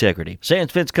 and integrity.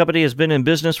 Sands Fence Company has been in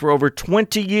business for over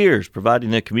 20 years,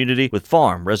 providing the community with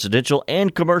farm, residential,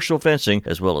 and commercial fencing,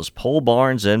 as well as pole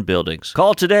barns and buildings.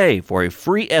 Call today for a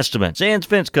free estimate. Sands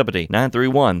Fence Company,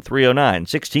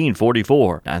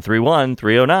 931-309-1644.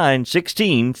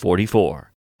 931-309-1644.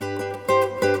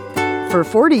 For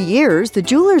 40 years, the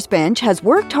Jewelers Bench has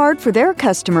worked hard for their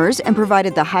customers and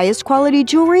provided the highest quality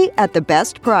jewelry at the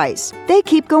best price. They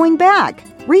keep going back.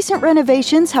 Recent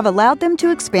renovations have allowed them to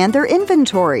expand their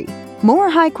inventory. More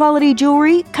high-quality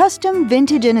jewelry, custom,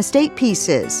 vintage, and estate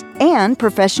pieces, and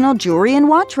professional jewelry and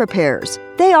watch repairs.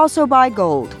 They also buy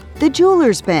gold. The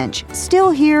Jewelers Bench,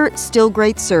 still here, still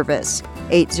great service.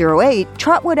 808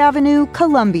 Trotwood Avenue,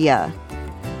 Columbia.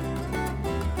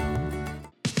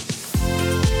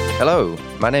 Hello,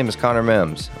 my name is Connor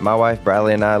Mims. My wife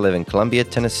Bradley and I live in Columbia,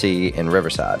 Tennessee in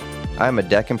Riverside. I am a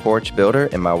deck and porch builder,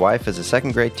 and my wife is a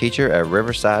second grade teacher at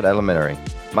Riverside Elementary.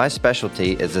 My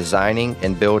specialty is designing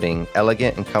and building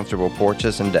elegant and comfortable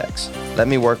porches and decks. Let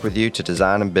me work with you to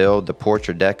design and build the porch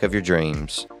or deck of your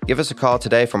dreams. Give us a call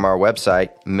today from our website,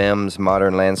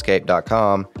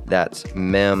 mimsmodernlandscape.com. That's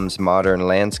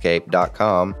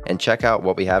mimsmodernlandscape.com, and check out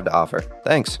what we have to offer.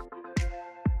 Thanks.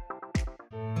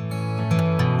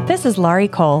 This is Laurie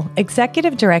Cole,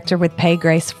 Executive Director with Pay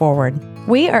Grace Forward.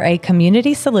 We are a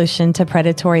community solution to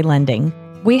predatory lending.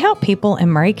 We help people in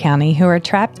Murray County who are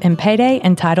trapped in payday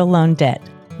and title loan debt.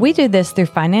 We do this through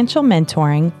financial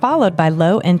mentoring followed by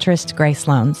low-interest grace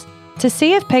loans. To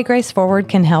see if Pay Grace Forward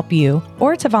can help you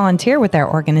or to volunteer with our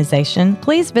organization,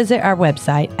 please visit our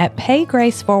website at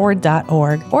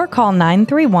paygraceforward.org or call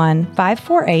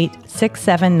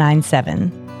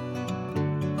 931-548-6797.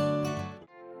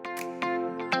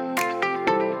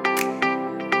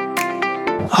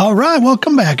 All right,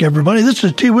 welcome back, everybody. This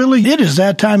is T. Willie. It is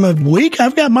that time of week.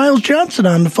 I've got Miles Johnson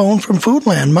on the phone from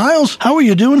Foodland. Miles, how are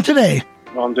you doing today?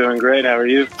 Well, I'm doing great. How are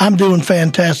you? I'm doing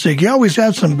fantastic. You always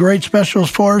have some great specials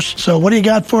for us. So what do you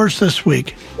got for us this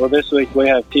week? Well, this week we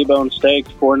have T-bone steaks,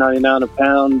 $4.99 a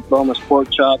pound, boneless pork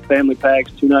chop, family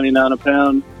packs, $2.99 a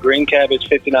pound, green cabbage,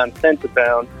 59 cents a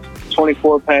pound,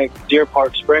 24-pack Deer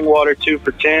Park spring water, 2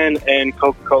 for $10, and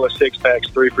Coca-Cola 6-packs,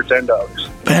 3 for $10.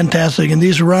 Fantastic. And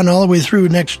these are run all the way through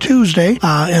next Tuesday.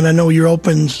 And I know you're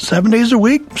open 7 days a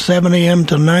week, 7 a.m.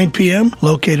 to 9 p.m.,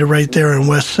 located right there in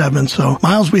West 7. So,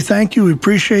 Miles, we thank you. We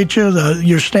appreciate you.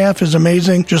 Your staff is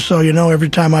amazing. Just so you know, every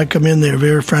time I come in, they're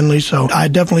very friendly. So I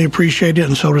definitely appreciate it,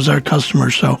 and so does our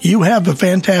customers. So you have a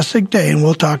fantastic day, and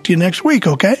we'll talk to you next week,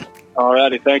 okay? All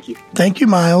righty. Thank you. Thank you,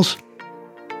 Miles.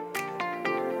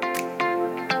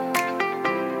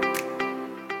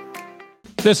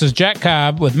 This is Jack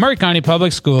Cobb with Murray County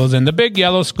Public Schools and the Big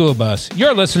Yellow School Bus.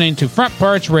 You're listening to Front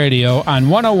Porch Radio on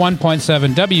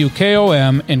 101.7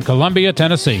 WKOM in Columbia,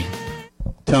 Tennessee.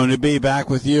 Tony B. back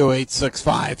with you,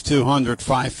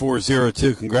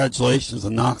 865-200-5402. Congratulations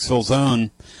on Knoxville's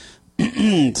own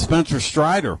Spencer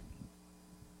Strider.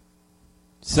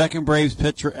 Second Braves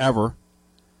pitcher ever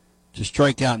to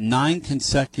strike out 9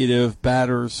 consecutive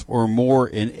batters or more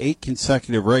in 8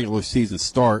 consecutive regular season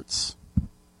starts.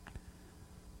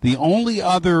 The only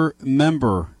other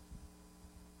member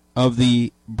of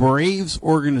the Braves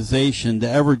organization to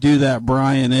ever do that,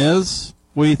 Brian, is,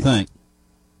 what do you think?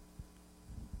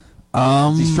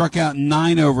 He struck out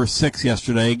 9 over 6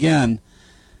 yesterday. Again,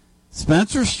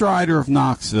 Spencer Strider of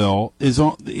Knoxville is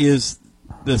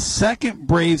the second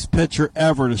Braves pitcher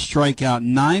ever to strike out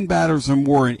 9 batters or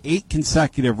more in 8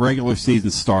 consecutive regular season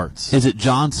starts. Is it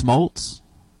John Smoltz?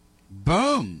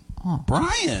 Boom. Oh.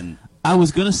 Brian. I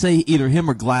was going to say either him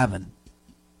or Glavin,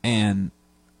 and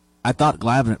I thought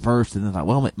Glavin at first, and then I thought,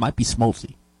 well, it might be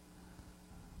Smoltzy.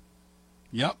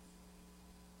 Yep.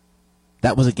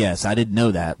 That was a guess. I didn't know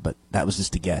that, but that was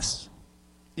just a guess.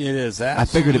 It is absolutely. I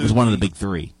figured it was one of the big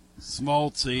 3.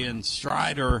 Smoltzy and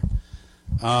Strider.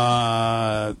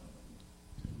 The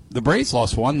Braves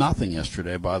lost 1-0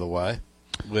 yesterday, by the way,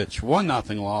 which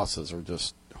 1-0 losses are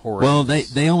just horrendous. Well,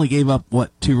 they only gave up,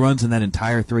 2 runs in that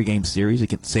entire 3-game series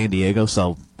against San Diego,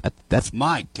 so that's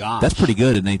my gosh. That's pretty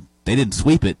good, and they didn't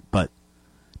sweep it, but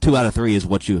 2 out of 3 is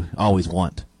what you always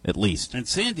want, at least. And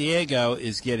San Diego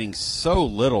is getting so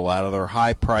little out of their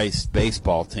high-priced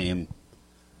baseball team.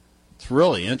 It's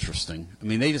really interesting. I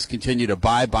mean, they just continue to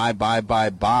buy,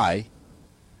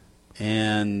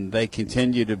 and they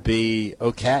continue to be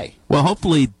okay. Well,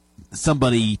 hopefully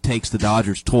somebody takes the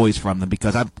Dodgers' toys from them,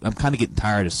 because I'm kind of getting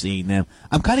tired of seeing them.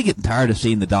 I'm kind of getting tired of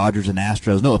seeing the Dodgers and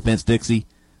Astros, no offense, Dixie,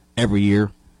 every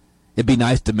year. It'd be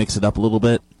nice to mix it up a little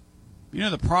bit. You know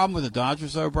the problem with the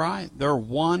Dodgers, though, Brian? Their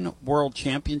one world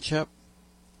championship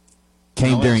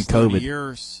came during COVID.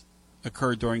 Years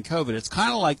occurred during COVID. It's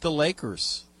kind of like the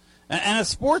Lakers. And as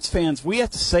sports fans, we have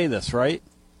to say this, right?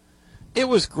 It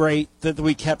was great that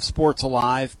we kept sports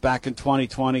alive back in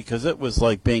 2020 because it was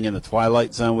like being in the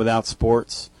twilight zone without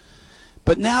sports.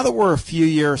 But now that we're a few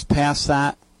years past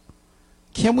that,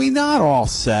 can we not all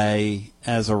say,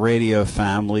 as a radio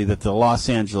family, that the Los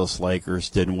Angeles Lakers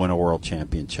didn't win a world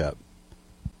championship?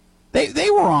 They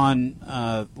were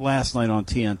on last night on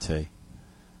TNT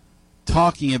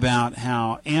talking about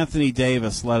how Anthony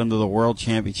Davis led them to the world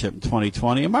championship in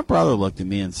 2020. And my brother looked at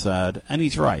me and said, and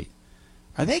he's right,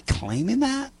 are they claiming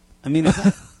that? I mean,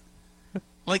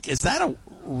 is that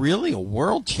really a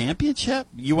world championship?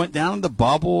 You went down in the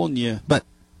bubble and you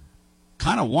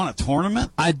kind of won a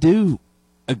tournament? I do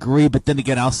agree, but then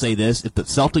again, I'll say this. If the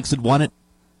Celtics had won it,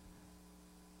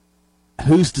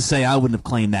 who's to say I wouldn't have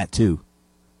claimed that too?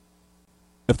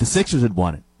 If the Sixers had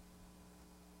won it,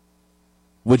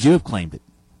 would you have claimed it?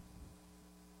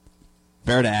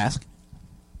 Fair to ask.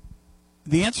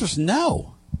 The answer is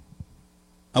no.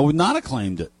 I would not have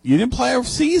claimed it. You didn't play a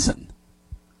season.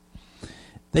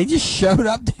 They just showed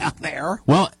up down there.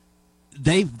 Well,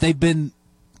 they've been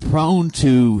prone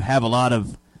to have a lot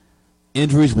of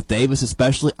injuries with Davis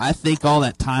especially. I think all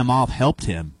that time off helped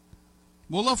him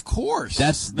Well, of course.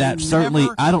 That certainly.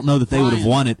 I don't know that they would have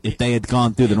won it if they had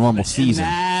gone through the normal season.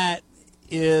 That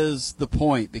is the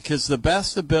point, because the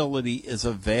best ability is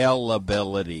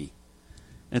availability.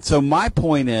 And so my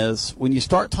point is, when you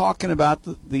start talking about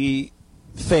the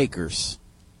fakers,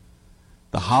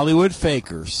 the Hollywood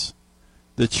fakers,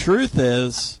 the truth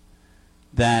is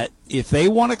that if they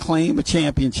want to claim a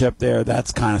championship there,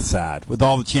 that's kind of sad with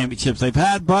all the championships they've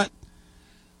had. But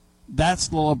that's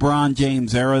the LeBron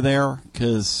James era there,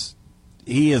 because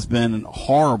he has been a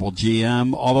horrible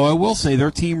GM. Although I will say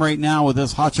their team right now with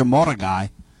this Hachimura guy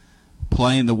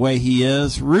playing the way he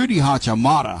is, Rudy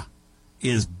Hachimura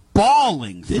is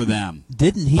balling for them.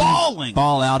 Didn't he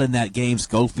ball out in that game,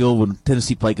 Schofield, when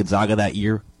Tennessee played Gonzaga that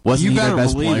year? Wasn't he their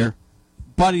best player? It.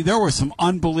 Buddy, there was some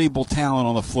unbelievable talent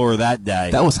on the floor that day.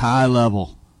 That was high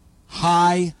level.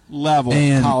 High level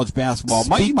college basketball.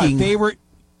 Might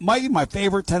be my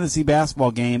favorite Tennessee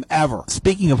basketball game ever.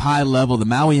 Speaking of high level, the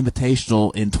Maui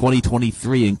Invitational in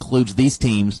 2023 includes these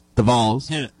teams, the Vols.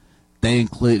 Hit it. They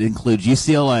include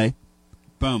UCLA.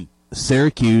 Boom.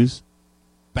 Syracuse.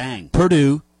 Bang.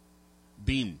 Purdue.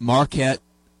 Beam. Marquette.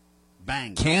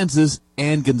 Bang. Kansas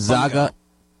and Gonzaga.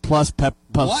 Plus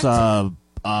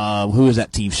who is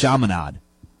that team? Chaminade.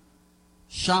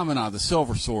 Chaminade, the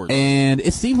Silver Swords. And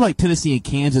it seems like Tennessee and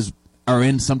Kansas are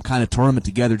in some kind of tournament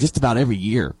together just about every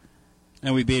year.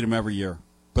 And we beat them every year.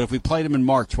 But if we played them in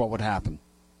March, what would happen?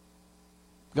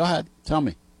 Go ahead. Tell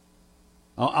me.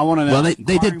 I want to know. Well,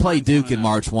 they did play Duke in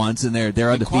March once, and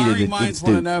they're undefeated against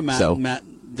Duke. Want to know,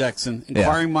 Matt Dixon.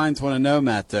 Inquiring minds want to know,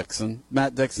 Matt Dixon.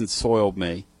 Matt Dixon soiled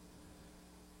me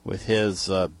with his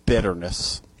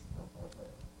bitterness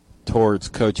towards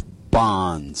Coach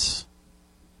Bonds.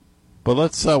 But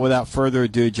let's, without further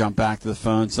ado, jump back to the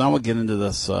phones. Now we'll get into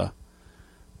this,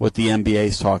 what the NBA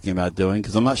is talking about doing,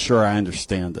 because I'm not sure I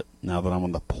understand it now that I'm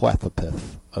on the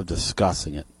precipice of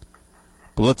discussing it.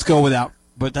 But let's go without,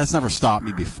 but that's never stopped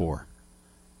me before.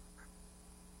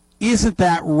 Isn't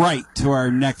that right to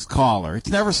our next caller? It's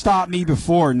never stopped me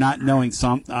before not knowing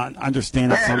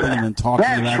understanding something and then talking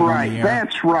about it on the air.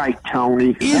 That's right,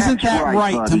 Tony. Isn't that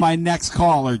right buddy? to my next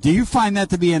caller? Do you find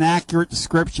that to be an accurate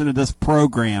description of this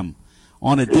program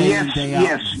on a day-in,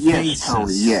 day-out basis? Yes,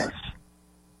 Tony, yes.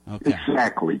 Okay.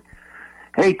 Exactly.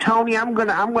 Hey, Tony, I'm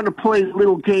gonna play a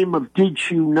little game of Did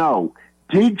You Know?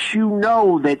 Did you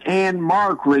know that Anne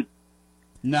Margaret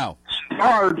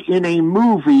starred in a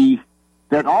movie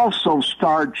that also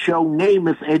starred Joe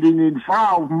Namath, and it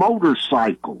involved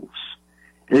motorcycles?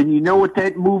 And you know what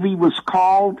that movie was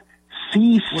called?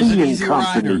 C.C. and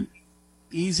Company.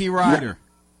 Easy Rider.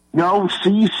 No,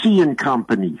 C.C. and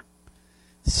Company.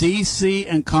 C.C.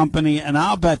 and Company, and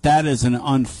I'll bet that is an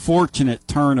unfortunate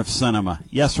turn of cinema.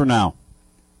 Yes or no?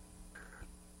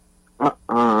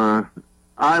 I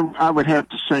would have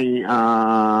to say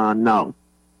no.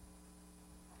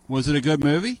 Was it a good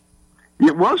movie?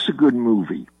 It was a good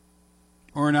movie.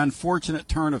 Or an unfortunate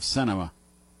turn of cinema?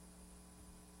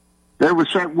 There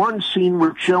was that one scene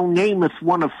where Joe Namath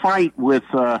won a fight with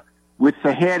the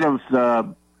head of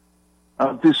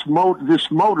this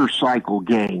motorcycle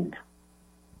gang.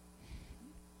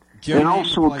 Joe and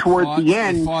also toward the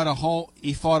end, he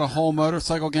fought a whole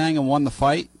motorcycle gang and won the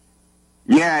fight.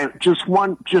 Yeah, just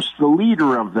the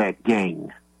leader of that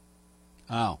gang.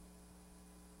 Oh.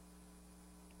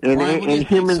 And Brian,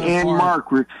 him and Anne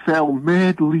Margaret fell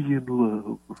madly in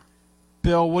love.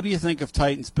 Bill, what do you think of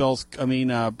Brian,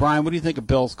 what do you think of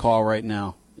Bill's call right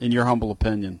now, in your humble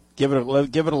opinion? Give it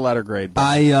a letter grade.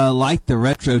 I like the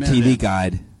retro TV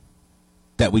guide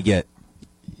that we get.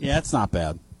 Yeah, it's not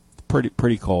bad.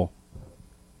 Pretty cool.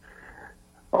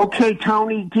 Okay,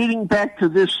 Tony, getting back to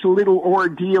this little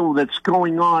ordeal that's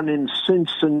going on in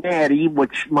Cincinnati,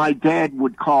 which my dad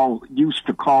used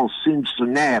to call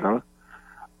Cincinnati.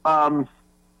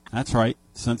 That's right,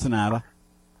 Cincinnati.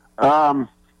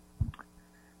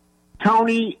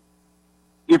 Tony,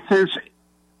 if there's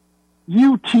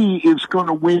UT is going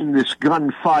to win this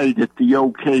gunfight at the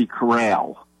OK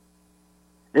Corral,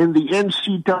 and the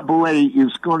NCAA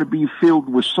is going to be filled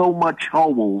with so much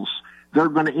holes, they're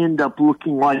going to end up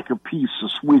looking like a piece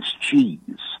of Swiss cheese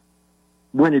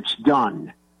when it's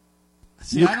done.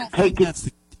 See, I don't think that's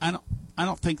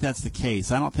the case.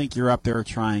 I don't think you're up there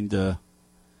trying to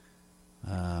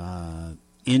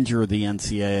injure the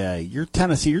NCAA. You're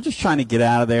Tennessee. You're just trying to get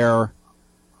out of there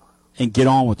and get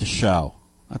on with the show.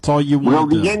 That's all you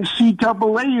want to do. Well, the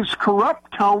NCAA is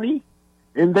corrupt, Tony,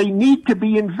 and they need to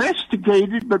be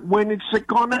investigated, but when is it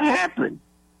going to happen?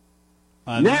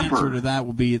 The answer to that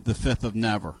will be the 5th of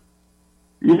never.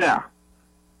 Yeah.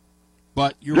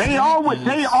 But they always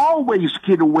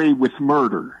get away with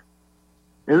murder.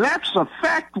 And that's a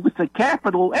fact with a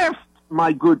capital F,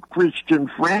 my good Christian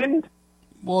friend.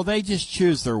 Well, they just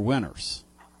choose their winners.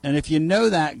 And if you know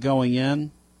that going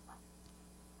in,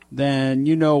 then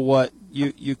you know what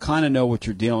you kind of know what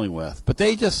you're dealing with. But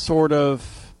they just sort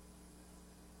of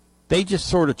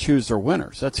choose their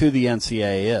winners. That's who the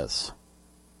NCAA is.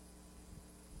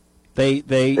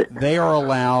 They are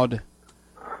allowed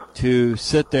to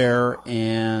sit there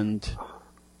and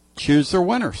choose their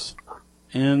winners.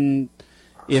 And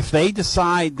if they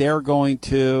decide they're going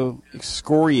to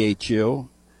excoriate you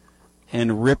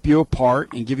and rip you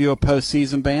apart and give you a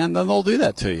postseason ban, then they'll do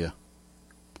that to you.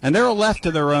 And they're left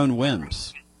to their own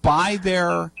whims by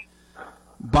their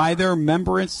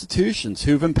member institutions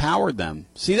who've empowered them.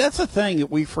 See, that's the thing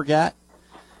that we forget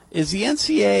is the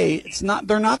NCAA,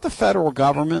 they're not the federal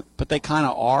government, but they kind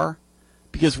of are,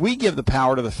 because we give the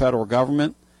power to the federal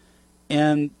government,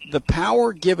 and the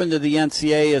power given to the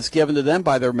NCAA is given to them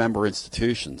by their member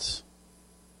institutions.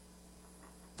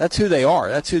 That's who they are.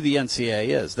 That's who the NCAA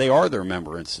is. They are their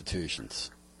member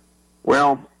institutions.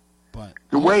 Well,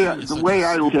 the way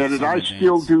I look at it, I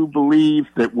still do believe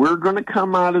that we're going to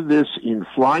come out of this in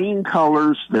flying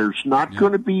colors. There's not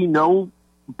going to be no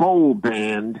bowl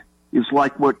ban, is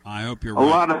like what I hope you're a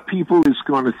lot of people is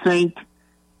going to think.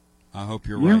 I hope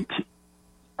you're right.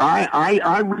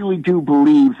 I really do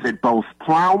believe that both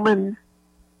Plowman,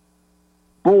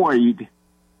 Boyd,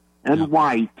 and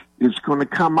White is going to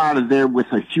come out of there with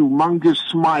a humongous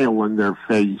smile on their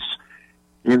face.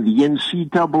 And the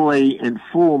NCAA and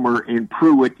Fulmer and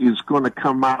Pruitt is going to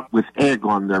come out with egg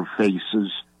on their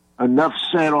faces. Enough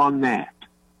said on that.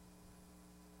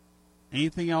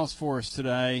 Anything else for us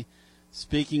today?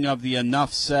 Speaking of the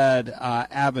enough said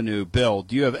avenue, Bill,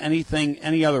 do you have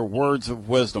any other words of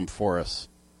wisdom for us?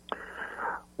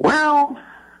 Well,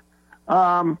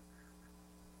 I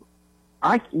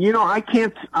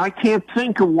can't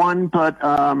think of one, but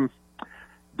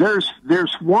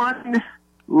there's one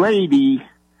lady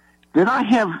that I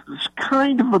have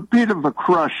kind of a bit of a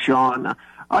crush on.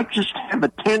 I just have a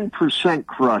 10%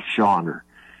 crush on her.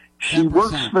 She 10%.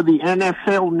 Works for the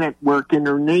NFL Network, and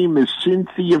her name is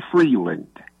Cynthia Freeland.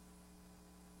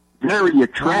 Very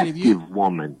attractive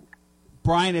woman.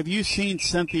 Brian, have you seen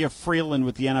Cynthia Freeland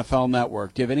with the NFL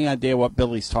Network? Do you have any idea what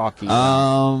Billy's talking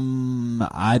about?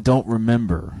 I don't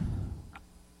remember.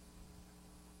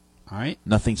 All right.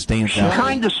 Nothing stands She out.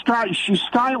 kind of she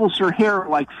styles her hair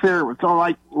like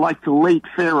the late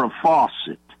Farrah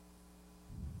Fawcett.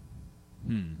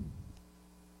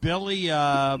 Billy,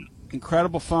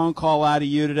 incredible phone call out of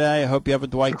you today. I hope you have a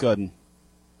Dwight Gooden.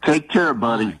 Take care,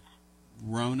 buddy.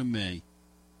 Rona me.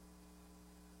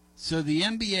 So the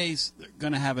NBA's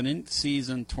going to have an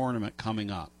in-season tournament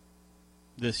coming up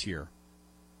this year.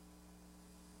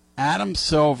 Adam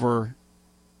Silver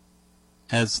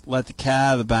has let the cat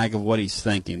out of the bag of what he's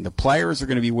thinking. The players are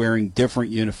going to be wearing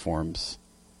different uniforms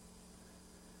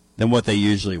than what they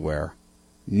usually wear.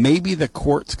 Maybe the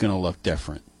court's going to look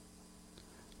different.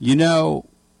 You know,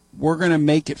 we're going to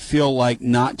make it feel like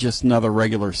not just another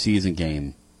regular season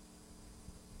game.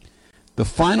 The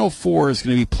Final Four is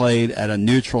going to be played at a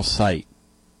neutral site.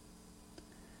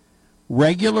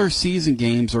 Regular season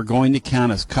games are going to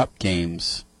count as cup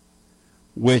games,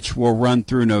 which will run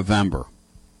through November.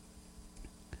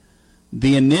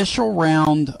 The initial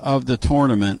round of the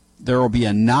tournament, there will be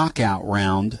a knockout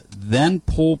round, then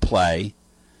pool play,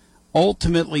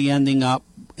 ultimately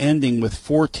ending with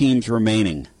 4 teams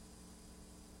remaining.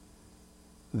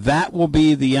 That will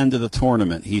be the end of the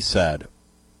tournament, he said.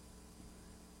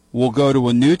 We'll go to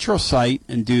a neutral site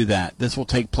and do that. This will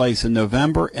take place in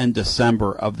November and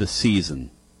December of the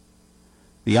season.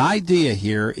 The idea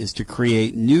here is to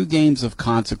create new games of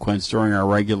consequence during our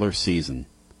regular season.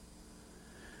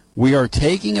 We are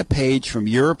taking a page from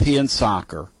European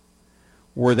soccer,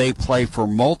 where they play for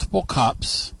multiple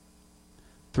cups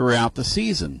throughout the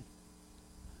season.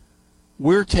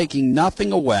 We're taking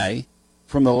nothing away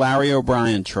from the Larry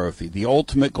O'Brien Trophy, the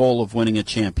ultimate goal of winning a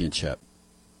championship.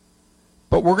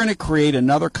 But we're going to create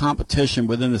another competition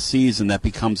within the season that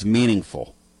becomes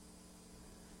meaningful.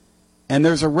 And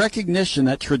there's a recognition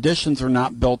that traditions are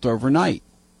not built overnight.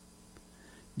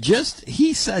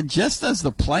 He said, just as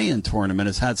the play-in tournament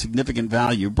has had significant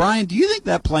value. Brian, do you think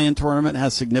that play-in tournament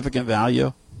has significant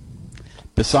value?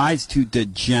 Besides to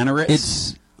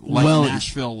degenerates like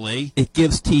Nashville Lee? It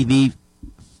gives TV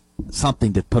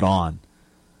something to put on.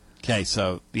 Okay,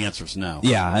 so the answer is no.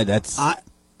 Yeah, that's...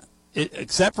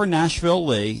 except for Nashville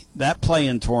Lee, that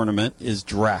play-in tournament is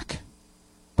dreck.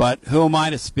 But who am I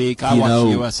to speak? I watch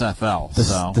USFL.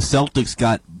 The Celtics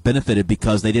got benefited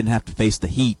because they didn't have to face the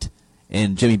Heat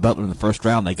and Jimmy Butler in the first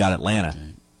round. They got Atlanta.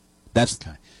 Okay. That's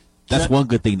okay. That's one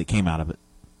good thing that came out of it.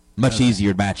 Much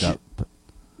easier matchup.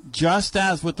 Just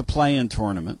as with the play-in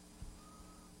tournament,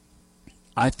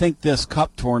 I think this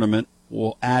Cup tournament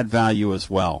will add value as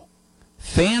well.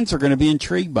 Fans are going to be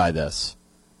intrigued by this.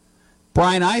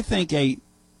 Brian, I think a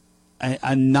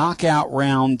knockout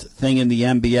round thing in the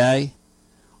NBA,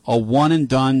 a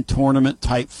one-and-done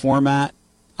tournament-type format,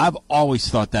 I've always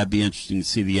thought that'd be interesting to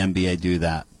see the NBA do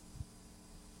that.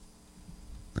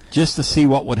 Just to see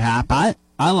what would happen.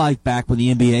 I like back when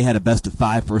the NBA had a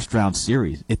best-of-5 first-round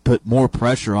series. It put more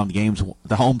pressure on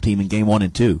the home team in Game 1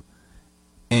 and 2.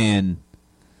 And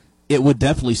it would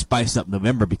definitely spice up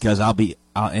November because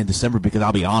in December, because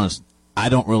I'll be honest, I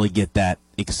don't really get that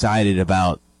excited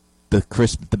about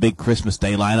the big Christmas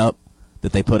Day lineup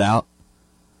that they put out.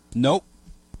 Nope.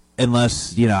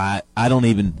 Unless, I don't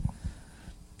even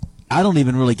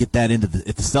really get that into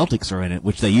if the Celtics are in it,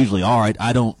 which they usually are.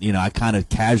 I don't, I kind of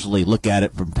casually look at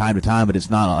it from time to time, but it's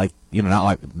not like,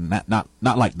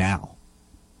 not like now.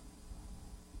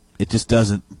 It just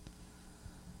doesn't.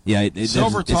 Yeah, it's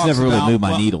never really moved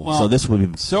my needle. So this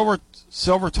would be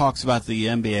Silver talks about the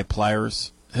NBA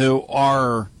players who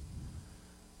are,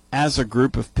 as a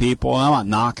group of people, I'm not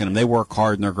knocking them. They work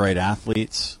hard and they're great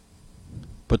athletes,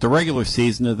 but the regular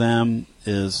season of them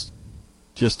is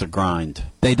just a grind.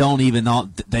 They don't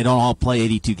all play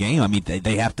 82 games. I mean,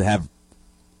 they have to have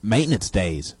maintenance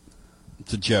days.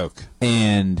 It's a joke.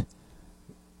 And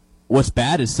what's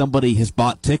bad is somebody has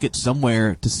bought tickets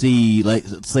somewhere to see,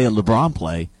 let's say, a LeBron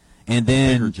play, and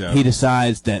then he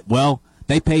decides that, well,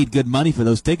 they paid good money for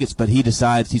those tickets, but he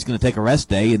decides he's going to take a rest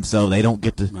day, and so they don't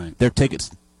get to their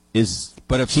tickets is.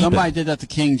 But if somebody did that to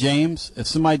King James,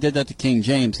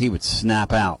 he would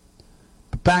snap out.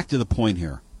 But back to the point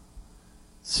here.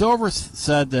 Silver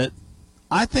said that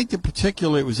I think that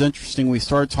particularly it was interesting. We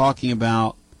started talking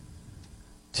about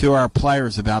to our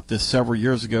players about this several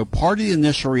years ago. Part of the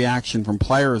initial reaction from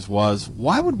players was,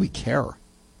 why would we care?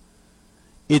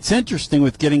 It's interesting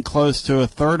with getting close to a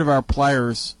third of our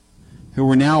players who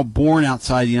were now born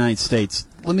outside the United States.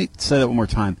 Let me say that one more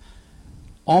time.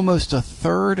 Almost a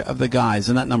third of the guys,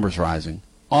 and that number's rising,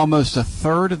 almost a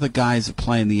third of the guys that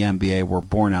play in the NBA were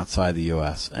born outside the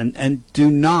U.S. And do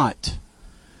not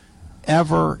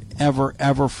ever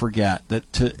forget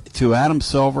that to Adam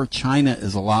Silver, China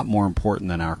is a lot more important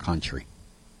than our country.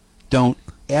 Don't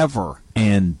ever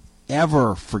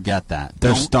forget that.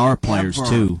 They're star players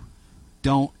too.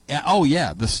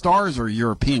 The stars are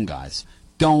European guys.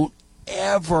 Don't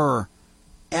ever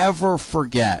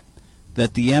forget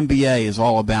that the NBA is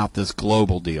all about this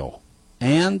global deal.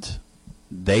 And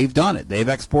they've done it. They've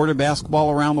exported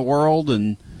basketball around the world,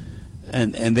 and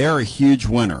they're a huge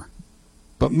winner.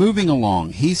 But moving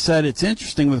along, he said it's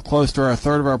interesting with close to a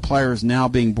third of our players now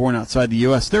being born outside the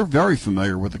U.S., they're very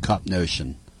familiar with the cup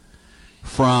notion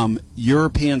from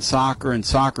European soccer and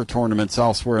soccer tournaments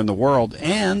elsewhere in the world,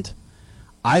 and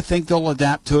I think they'll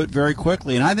adapt to it very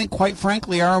quickly. And I think, quite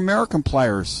frankly, our American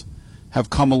players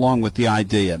have come along with the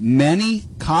idea. Many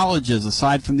colleges,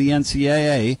 aside from the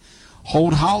NCAA,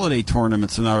 hold holiday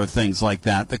tournaments and other things like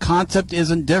that. The concept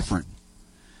isn't different.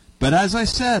 But as I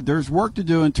said, there's work to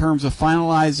do in terms of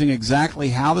finalizing exactly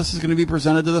how this is going to be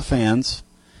presented to the fans.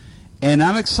 And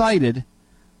I'm excited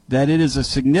that it is a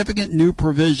significant new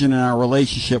provision in our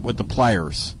relationship with the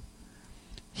players.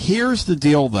 Here's the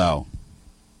deal, though,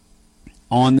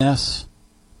 on this.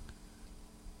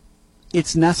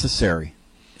 It's necessary.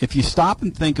 If you stop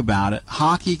and think about it,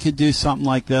 hockey could do something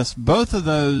like this. Both of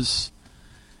those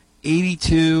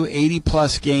 82,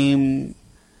 80-plus game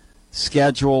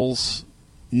schedules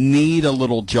need a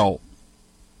little jolt.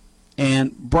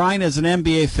 And Brian, as an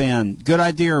NBA fan, good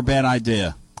idea or bad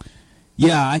idea?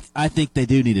 Yeah, I think they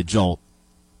do need a jolt.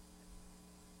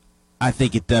 I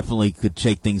think it definitely could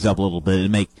shake things up a little bit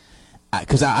and make,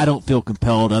 because I don't feel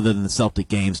compelled, other than the Celtic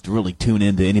games, to really tune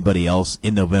into anybody else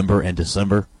in November and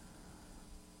December.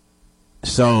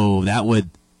 So that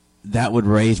would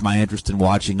raise my interest in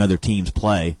watching other teams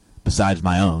play besides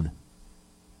my own.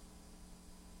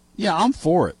 Yeah, I'm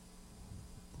for it.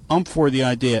 I'm for the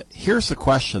idea. Here's the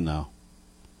question, though.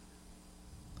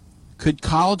 Could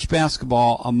college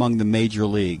basketball among the major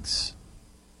leagues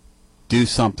do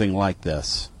something like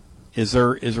this? Is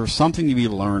there something to be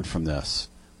learned from this?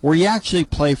 Where you actually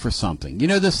play for something? You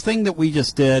know, this thing that we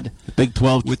just did, the Big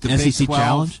 12 with the SEC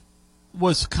Challenge,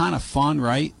 was kind of fun,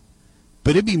 right?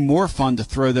 But it'd be more fun to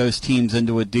throw those teams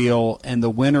into a deal, and the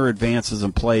winner advances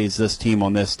and plays this team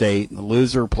on this date, and the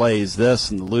loser plays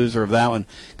this and the loser of that one.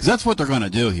 Because that's what they're going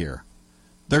to do here.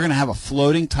 They're going to have a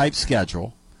floating type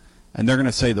schedule, and they're going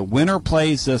to say the winner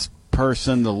plays this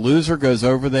person, the loser goes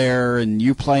over there, and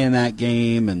you play in that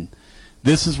game, and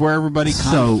This is where everybody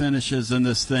kind of finishes in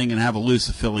this thing and have a loose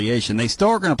affiliation. They still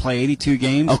are going to play 82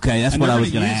 games. Okay, that's what I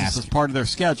was going to ask. As part of their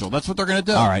schedule. That's what they're going to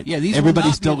do. All right. Yeah,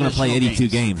 everybody's still going to play 82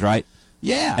 games, right?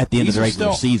 Yeah. At the end of the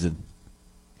regular season.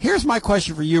 Here's my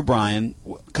question for you, Brian,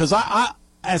 because I,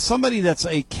 as somebody that's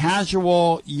a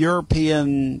casual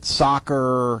European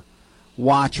soccer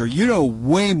watcher, you know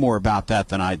way more about that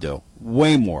than I do.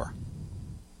 Way more.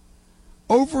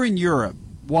 Over in Europe,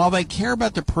 while they care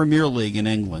about the Premier League in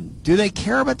England, do they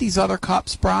care about these other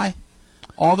cups, Bri?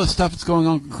 All the stuff that's going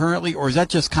on currently, or is that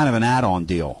just kind of an add-on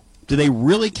deal? Do they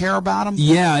really care about them?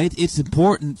 Yeah, it's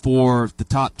important for the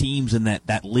top teams in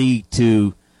that league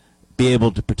to be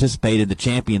able to participate in the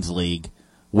Champions League,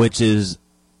 which is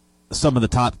some of the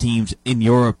top teams in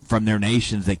Europe from their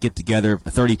nations that get together, a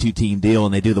 32-team deal,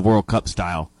 and they do the World Cup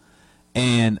style.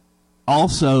 And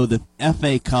also the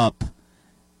FA Cup,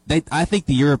 I think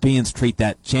the Europeans treat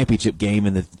that championship game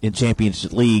in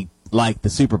Championship League like the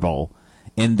Super Bowl.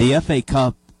 And the FA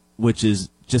Cup, which is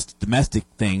just a domestic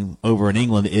thing over in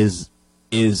England,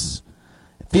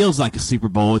 feels like a Super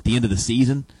Bowl at the end of the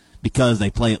season because they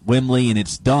play at Wembley and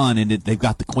it's done and they've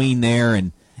got the Queen there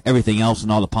and everything else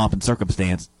and all the pomp and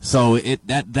circumstance. So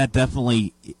that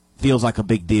definitely feels like a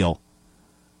big deal.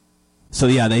 So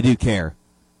yeah, they do care.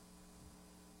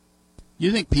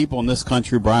 You think people in this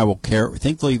country, Brian, will care?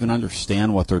 Think they'll even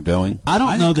understand what they're doing? I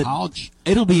don't know that college.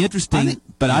 It'll be interesting,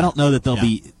 but I don't know that they'll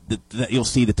be that you'll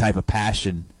see the type of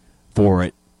passion for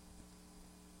it.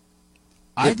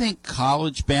 I think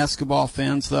college basketball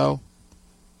fans, though,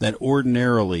 that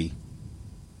ordinarily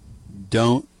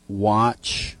don't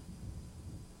watch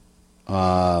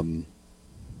and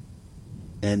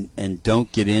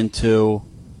don't get into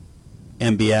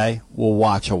NBA will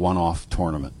watch a one-off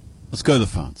tournament. Let's go to the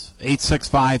phones.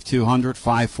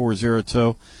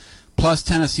 865-200-5402. Plus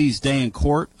Tennessee's day in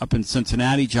court up in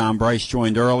Cincinnati. John Bryce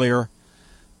joined earlier.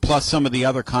 Plus some of the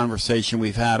other conversation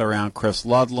we've had around Chris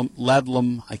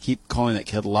Ledlam. I keep calling that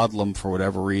kid Ludlam for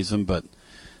whatever reason, but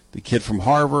the kid from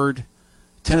Harvard.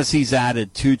 Tennessee's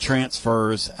added 2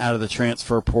 transfers out of the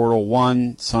transfer portal.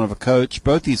 One, son of a coach.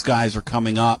 Both these guys are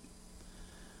coming up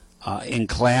in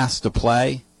class to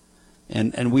play,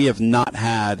 and we have not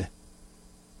had,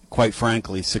 quite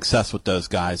frankly, success with those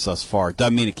guys thus far.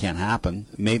 Doesn't mean it can't happen.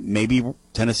 Maybe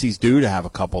Tennessee's due to have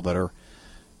a couple that are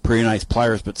pretty nice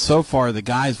players, but so far the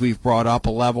guys we've brought up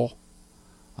a level,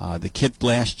 the kid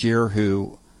last year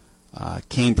who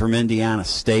came from Indiana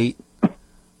State,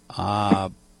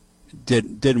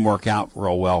 didn't work out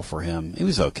real well for him. He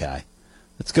was okay.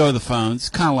 Let's go to the phones. It's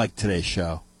kind of like today's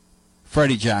show.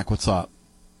 Freddie Jack, what's up?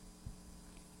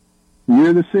 Year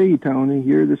of the sea, Tony.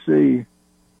 Year of the sea.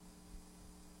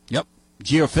 Yep.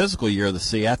 Geophysical year of the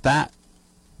sea at that.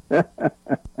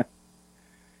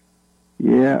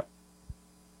 Yeah.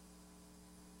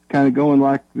 Kind of going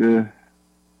like the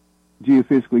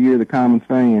geophysical year of the common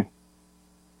fan.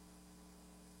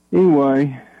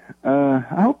 Anyway, I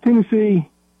hope Tennessee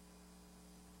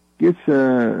gets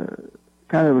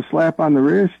kind of a slap on the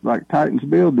wrist like Titans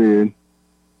Bill did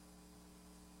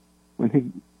when he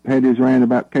had his rant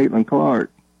about Caitlin Clark.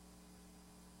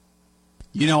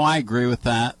 You know, I agree with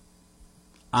that.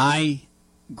 I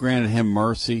granted him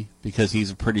mercy because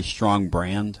he's a pretty strong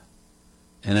brand.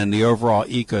 And in the overall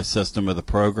ecosystem of the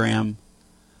program,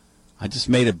 I just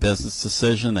made a business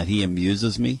decision that he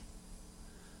amuses me.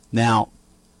 Now,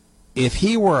 if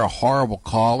he were a horrible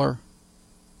caller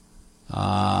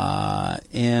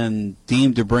and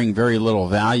deemed to bring very little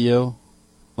value,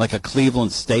 like a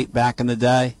Cleveland State back in the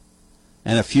day,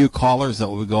 and a few callers that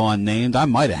would go unnamed, I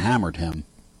might have hammered him.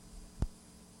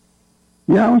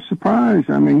 Yeah, I was surprised.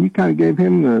 I mean, you kind of gave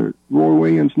him the Roy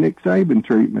Williams, Nick Saban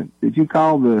treatment. Did you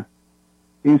call the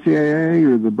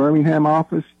NCAA or the Birmingham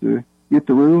office to get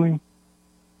the ruling?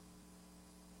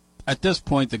 At this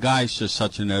point, the guy's just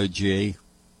such an OG. I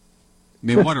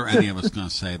mean, what are any of us going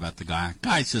to say about the guy?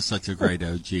 Guy's just such a great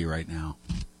OG right now.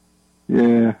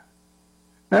 Yeah.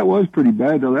 That was pretty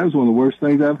bad, though. That was one of the worst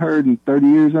things I've heard in 30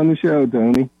 years on the show,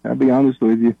 Tony. I'll be honest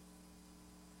with you.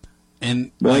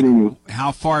 And, like,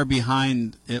 how far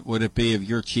behind would it be of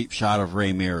your cheap shot of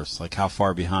Ray Mears? Like, how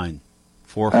far behind?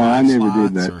 4 or 5 I never slots?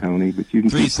 Did that, Tony, but you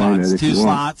can 3 keep saying slots, that if 2 you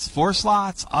want. slots, 4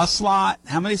 slots, a slot.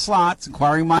 How many slots?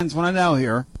 Inquiring minds want to know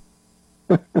here.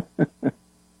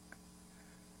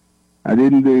 I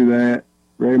didn't do that.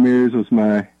 Ray Mears was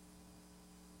my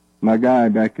guy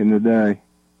back in the day.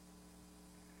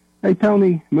 Hey,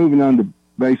 Tony, moving on to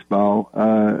baseball.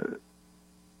 I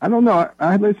don't know.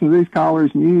 I listened to these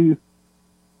callers, and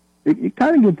you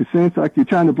kind of get the sense like you're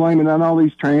trying to blame it on all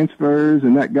these transfers,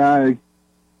 and that guy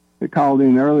that called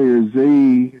in earlier,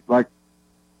 Z, like,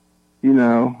 you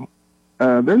know,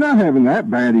 they're not having that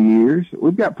bad of years.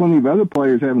 We've got plenty of other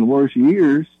players having worse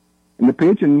years, and the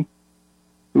pitching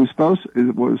was supposed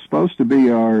to be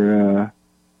our,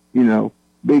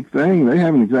 big thing. They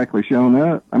haven't exactly shown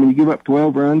up. I mean, you give up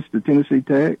 12 runs to Tennessee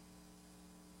Tech.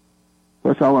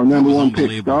 Plus, all our number one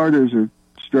pick starters are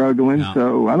struggling. Yeah.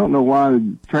 So I don't know why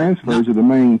the transfers are the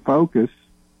main focus.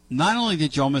 Not only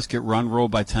did you almost get run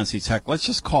ruled by Tennessee Tech, let's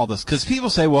just call this, because people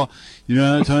say, well,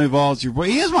 Tony Vols, your boy.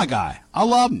 He is my guy. I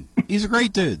love him. He's a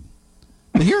great dude.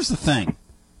 But here's the thing.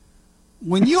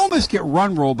 When you almost get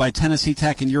run ruled by Tennessee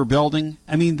Tech in your building,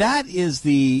 I mean, that is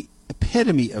the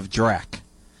epitome of dreck.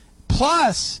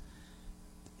 Plus,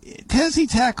 Tennessee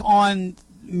Tech on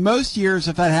most years,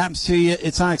 if that happens to you,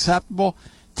 it's unacceptable.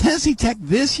 Tennessee Tech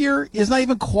this year is not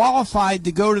even qualified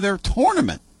to go to their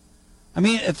tournament. I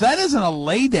mean, if that isn't a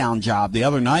lay-down job the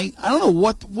other night, I don't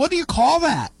know, what do you call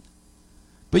that?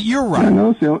 But you're right. I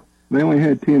know, so they only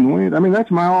had 10 wins. I mean, that's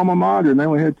my alma mater, and they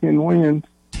only had 10 wins.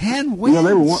 10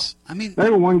 wins? They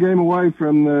were one game away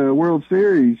from the World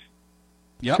Series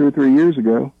 2 or 3 years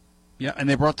ago. Yeah, and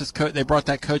they brought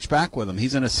that coach back with them.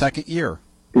 He's in his second year.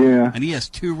 Yeah. And he has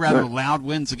 2 rather loud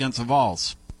wins against the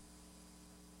Vols.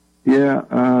 Yeah,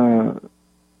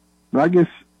 but I guess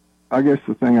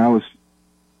the thing I was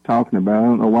talking about, I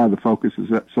don't know why the focus is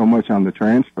so much on the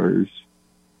transfers.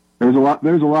 There's a lot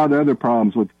of other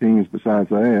problems with the teams besides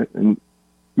that. And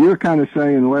you're kind of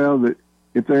saying, well, that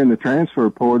if they're in the transfer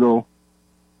portal,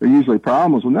 they're usually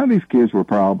problems. Well, none of these kids were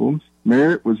problems.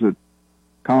 Merritt was a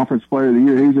conference player of the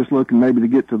year. He was just looking maybe to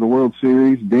get to the World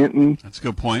Series. Denton. That's a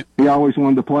good point. He always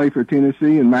wanted to play for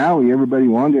Tennessee. And Maui, everybody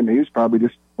wanted him. He was probably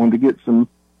just wanted to get some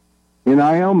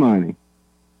NIL money.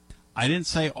 I didn't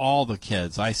say all the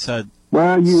kids. I said you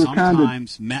were kind of.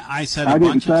 I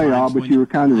didn't say all, but you were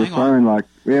kind of referring like,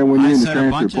 when you're in the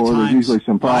transfer portal, there's usually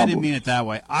some problems. I didn't mean it that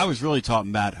way. I was really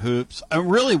talking about hoops.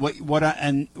 Really, what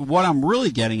I'm really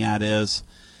getting at is,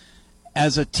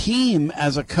 as a team,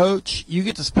 as a coach, you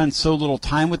get to spend so little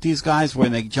time with these guys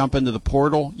when they jump into the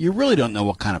portal. You really don't know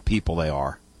what kind of people they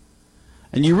are,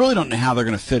 and you really don't know how they're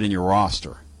going to fit in your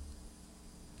roster.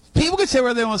 People can say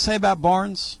whatever they want to say about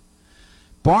Barnes.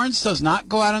 Barnes does not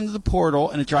go out into the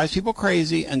portal, and it drives people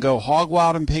crazy, and go hog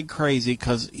wild and pig crazy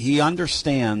because he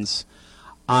understands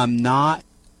I'm not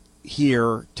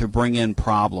here to bring in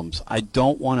problems. I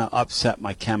don't want to upset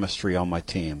my chemistry on my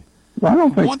team. Well, I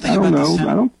don't think these kids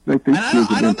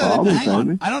have been problems, have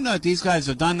they? I don't know if these guys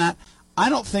have done that. I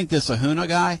don't think this Ahuna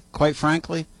guy, quite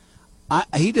frankly,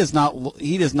 he does not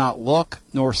look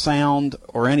nor sound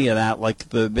or any of that like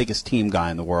the biggest team guy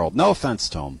in the world. No offense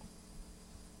to him.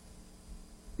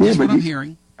 Yeah, but I'm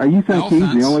hearing. Are you think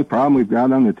he's the only problem we've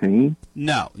got on the team?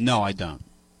 No, I don't.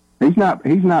 He's not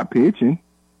pitching.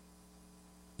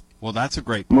 Well, that's a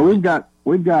great point. Well,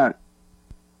 we've got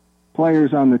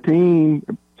players on the team.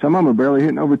 Some of them are barely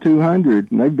hitting over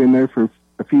 200, and they've been there for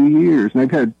a few years, and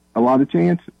they've had a lot of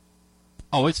chances.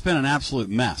 Oh, it's been an absolute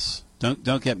mess.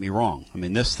 Don't get me wrong. I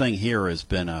mean, this thing here has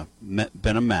been a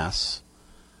mess.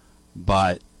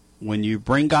 But when you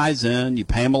bring guys in, you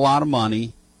pay them a lot of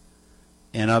money,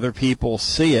 and other people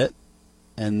see it,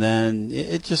 and then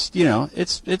it just,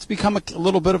 it's become a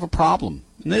little bit of a problem.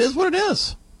 And it is what it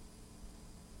is.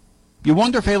 You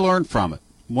wonder if they learn from it.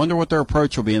 Wonder what their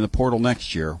approach will be in the portal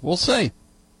next year. We'll see.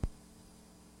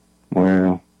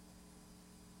 Well,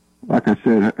 like I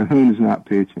said, Ahuna's not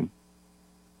pitching.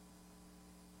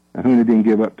 Ahuna didn't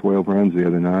give up 12 runs the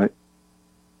other night.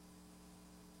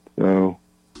 So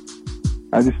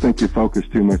I just think you're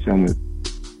focused too much on the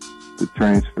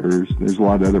transfers. There's a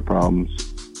lot of other problems.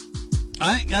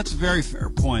 I think that's a very fair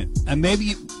point. And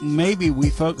maybe we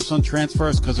focus on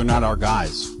transfers because they're not our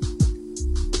guys.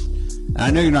 And I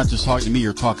know you're not just talking to me,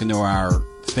 you're talking to our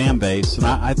fan base, and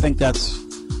I think that's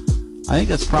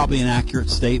probably an accurate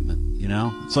statement.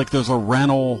 It's like there's a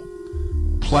rental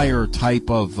player type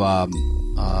of the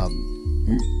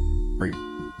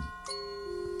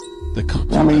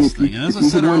coach. I mean, if you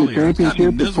could win the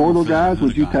championship, the portal guys,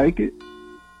 would you take it?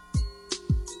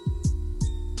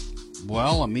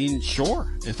 Well, I mean,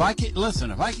 sure. If I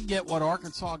could get what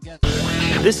Arkansas gets.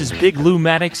 This is Big Lou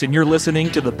Maddox, and you're listening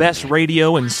to the best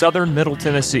radio in southern Middle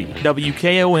Tennessee.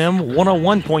 WKOM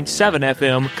 101.7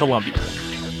 FM, Columbia.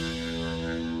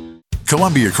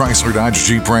 Columbia Chrysler Dodge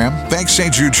Jeep Ram thanks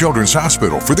St. Jude Children's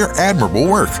Hospital for their admirable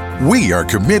work. We are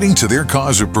committing to their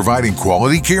cause of providing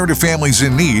quality care to families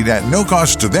in need at no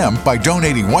cost to them by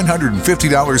donating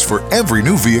 $150 for every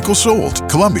new vehicle sold.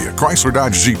 Columbia Chrysler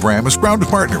Dodge Jeep Ram is proud to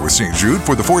partner with St. Jude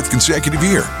for the 4th consecutive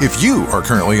year. If you are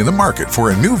currently in the market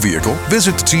for a new vehicle,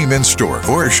 visit the team in store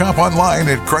or shop online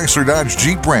at Chrysler Dodge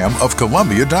Jeep Ram of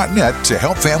Columbia.net to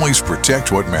help families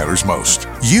protect what matters most.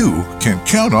 You can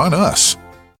count on us.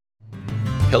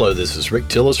 Hello, this is Rick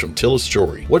Tillis from Tillis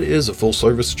Jewelry. What is a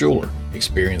full-service jeweler?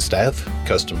 Experienced staff,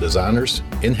 custom designers,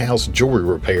 in-house jewelry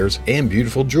repairs, and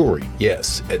beautiful jewelry.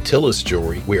 Yes, at Tillis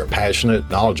Jewelry, we are passionate,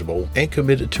 knowledgeable, and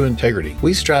committed to integrity.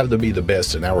 We strive to be the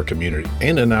best in our community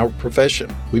and in our profession.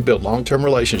 We build long-term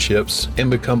relationships and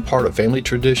become part of family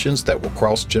traditions that will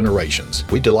cross generations.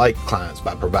 We delight clients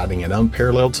by providing an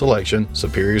unparalleled selection,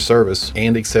 superior service,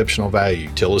 and exceptional value.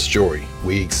 Tillis Jewelry,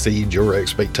 we exceed your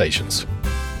expectations.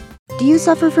 Do you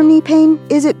suffer from knee pain?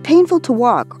 Is it painful to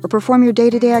walk or perform your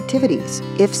day-to-day activities?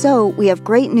 If so, we have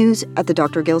great news at the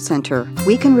Dr. Gill Center.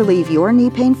 We can relieve your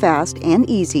knee pain fast and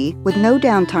easy with no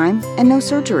downtime and no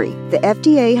surgery. The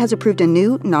FDA has approved a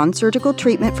new non-surgical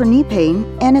treatment for knee pain,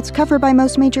 and it's covered by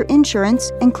most major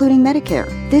insurance, including Medicare.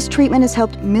 This treatment has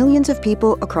helped millions of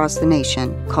people across the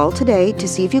nation. Call today to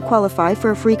see if you qualify for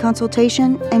a free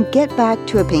consultation and get back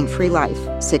to a pain-free life.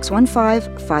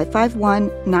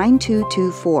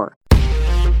 615-551-9224.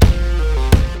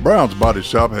 Brown's Body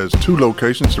Shop has 2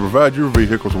 locations to provide your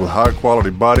vehicles with high-quality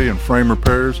body and frame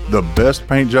repairs, the best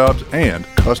paint jobs, and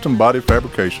custom body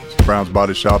fabrications. Brown's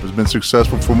Body Shop has been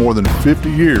successful for more than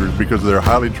 50 years because of their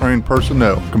highly trained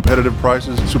personnel, competitive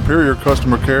prices, superior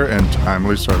customer care, and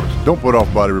timely service. Don't put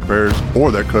off body repairs or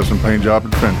that custom paint job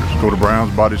at Fenders. Go to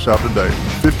Brown's Body Shop today.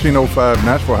 1505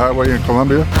 Nashville Highway in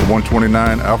Columbia to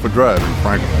 129 Alpha Drive in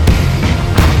Franklin.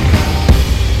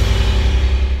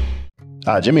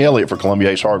 Hi, Jimmy Elliott for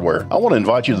Columbia Ace Hardware. I want to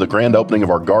invite you to the grand opening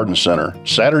of our garden center,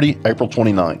 Saturday, April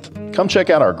 29th. Come check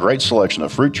out our great selection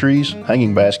of fruit trees,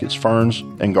 hanging baskets, ferns,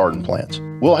 and garden plants.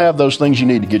 We'll have those things you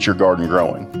need to get your garden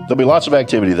growing. There'll be lots of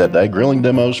activity that day, grilling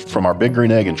demos from our Big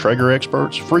Green Egg and Traeger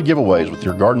experts, free giveaways with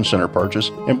your garden center purchase,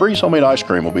 and Breeze Homemade Ice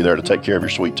Cream will be there to take care of your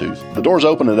sweet tooth. The doors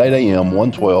open at 8 a.m.,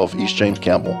 112 East James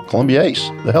Campbell. Columbia Ace,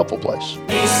 the helpful place.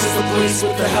 Ace is the place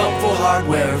with the helpful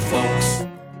hardware, folks.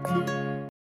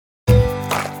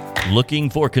 Looking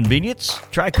for convenience?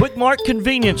 Try Quick Mart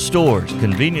Convenience Stores,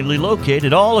 conveniently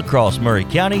located all across Murray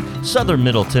County, southern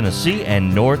Middle Tennessee,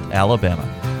 and North Alabama.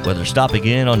 Whether stopping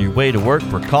in on your way to work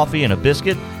for coffee and a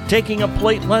biscuit, taking a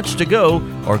plate lunch to go,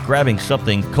 or grabbing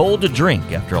something cold to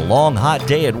drink after a long hot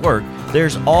day at work,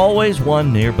 there's always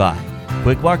one nearby.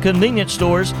 Quick Mart Convenience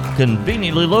Stores,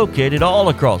 conveniently located all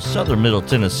across southern Middle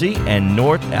Tennessee and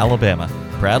North Alabama.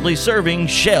 Proudly serving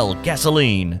Shell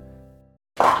gasoline.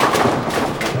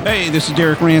 Hey, this is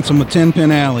Derek Ransom with 10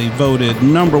 Pin Alley, voted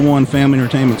 #1 family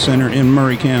entertainment center in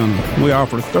Murray County. We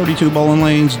offer 32 bowling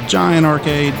lanes, giant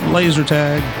arcade, laser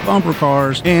tag, bumper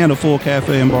cars, and a full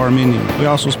cafe and bar menu. We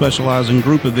also specialize in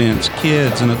group events,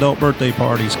 kids and adult birthday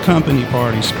parties, company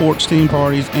parties, sports team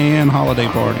parties, and holiday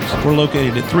parties. We're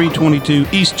located at 322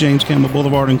 East James Campbell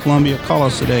Boulevard in Columbia. Call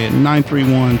us today at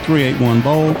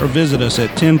 931-381-BOWL or visit us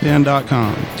at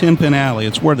 10pin.com. 10 Pin Alley,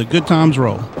 it's where the good times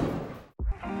roll.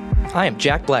 I am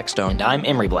Jack Blackstone. And I'm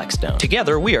Emery Blackstone.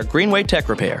 Together, we are Greenway Tech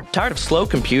Repair. Tired of slow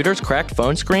computers, cracked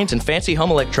phone screens, and fancy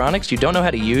home electronics you don't know how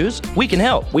to use? We can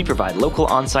help. We provide local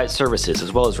on-site services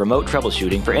as well as remote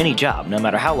troubleshooting for any job, no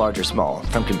matter how large or small,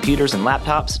 from computers and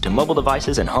laptops to mobile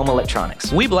devices and home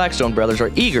electronics. We Blackstone brothers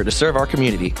are eager to serve our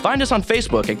community. Find us on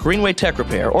Facebook at Greenway Tech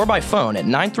Repair or by phone at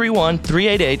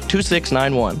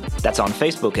 931-388-2691. That's on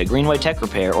Facebook at Greenway Tech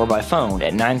Repair or by phone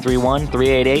at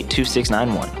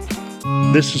 931-388-2691.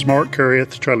 This is Mark Curry at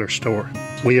the Trailer Store.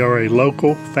 We are a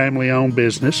local, family-owned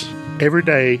business. Every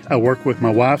day, I work with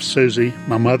my wife, Susie,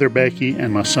 my mother, Becky,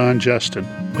 and my son, Justin.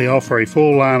 We offer a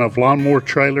full line of lawnmower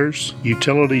trailers,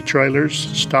 utility trailers,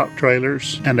 stock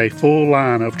trailers, and a full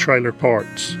line of trailer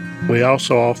parts. We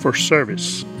also offer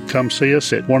service. Come see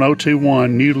us at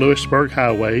 1021 New Lewisburg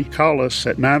Highway. Call us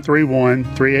at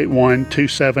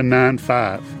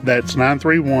 931-381-2795. That's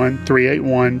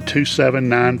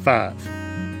 931-381-2795.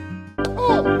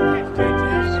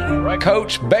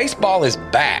 Coach, baseball is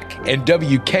back, and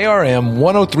WKRM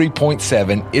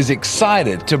 103.7 is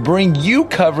excited to bring you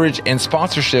coverage and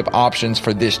sponsorship options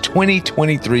for this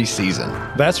 2023 season.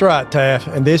 That's right, Taff.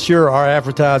 And this year, our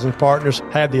advertising partners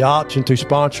have the option to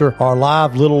sponsor our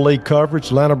live Little League coverage,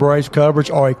 Atlanta Braves coverage,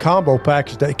 or a combo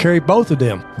package that carry both of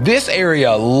them. This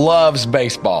area loves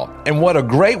baseball, and what a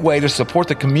great way to support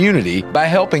the community by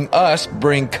helping us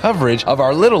bring coverage of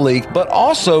our Little League, but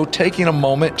also taking a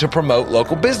moment to promote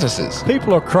local businesses.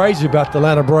 People are crazy about the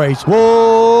Atlanta Braves.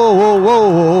 Whoa, whoa, whoa,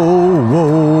 whoa,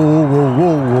 whoa, whoa,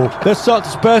 whoa, whoa. There's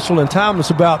something special and timeless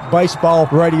about baseball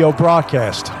radio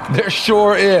broadcast. There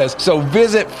sure is. So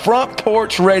visit Front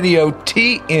Porch Radio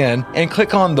TN and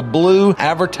click on the blue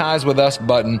Advertise With Us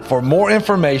button for more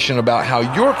information about how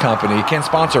your company can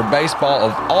sponsor baseball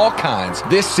of all kinds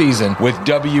this season with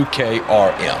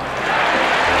WKRM.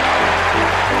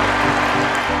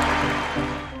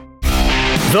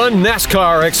 The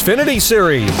NASCAR Xfinity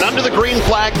Series. Under the green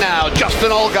flag now,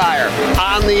 Justin Allgaier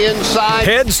on the inside.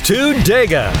 Heads to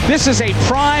Dega. This is a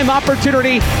prime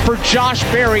opportunity for Josh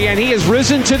Berry, and he has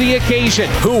risen to the occasion.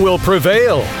 Who will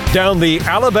prevail down the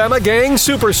Alabama Gang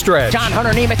Superstretch? John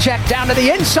Hunter Nemechek down to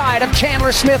the inside of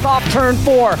Chandler Smith off turn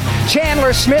 4.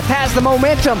 Chandler Smith has the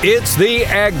momentum. It's the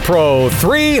Ag Pro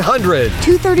 300.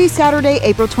 2:30 Saturday,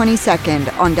 April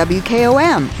 22nd on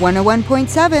WKOM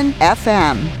 101.7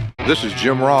 FM. This is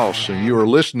Jim Ross, and you are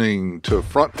listening to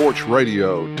Front Porch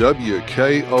Radio,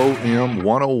 WKOM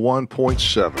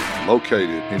 101.7,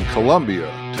 located in Columbia,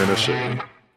 Tennessee.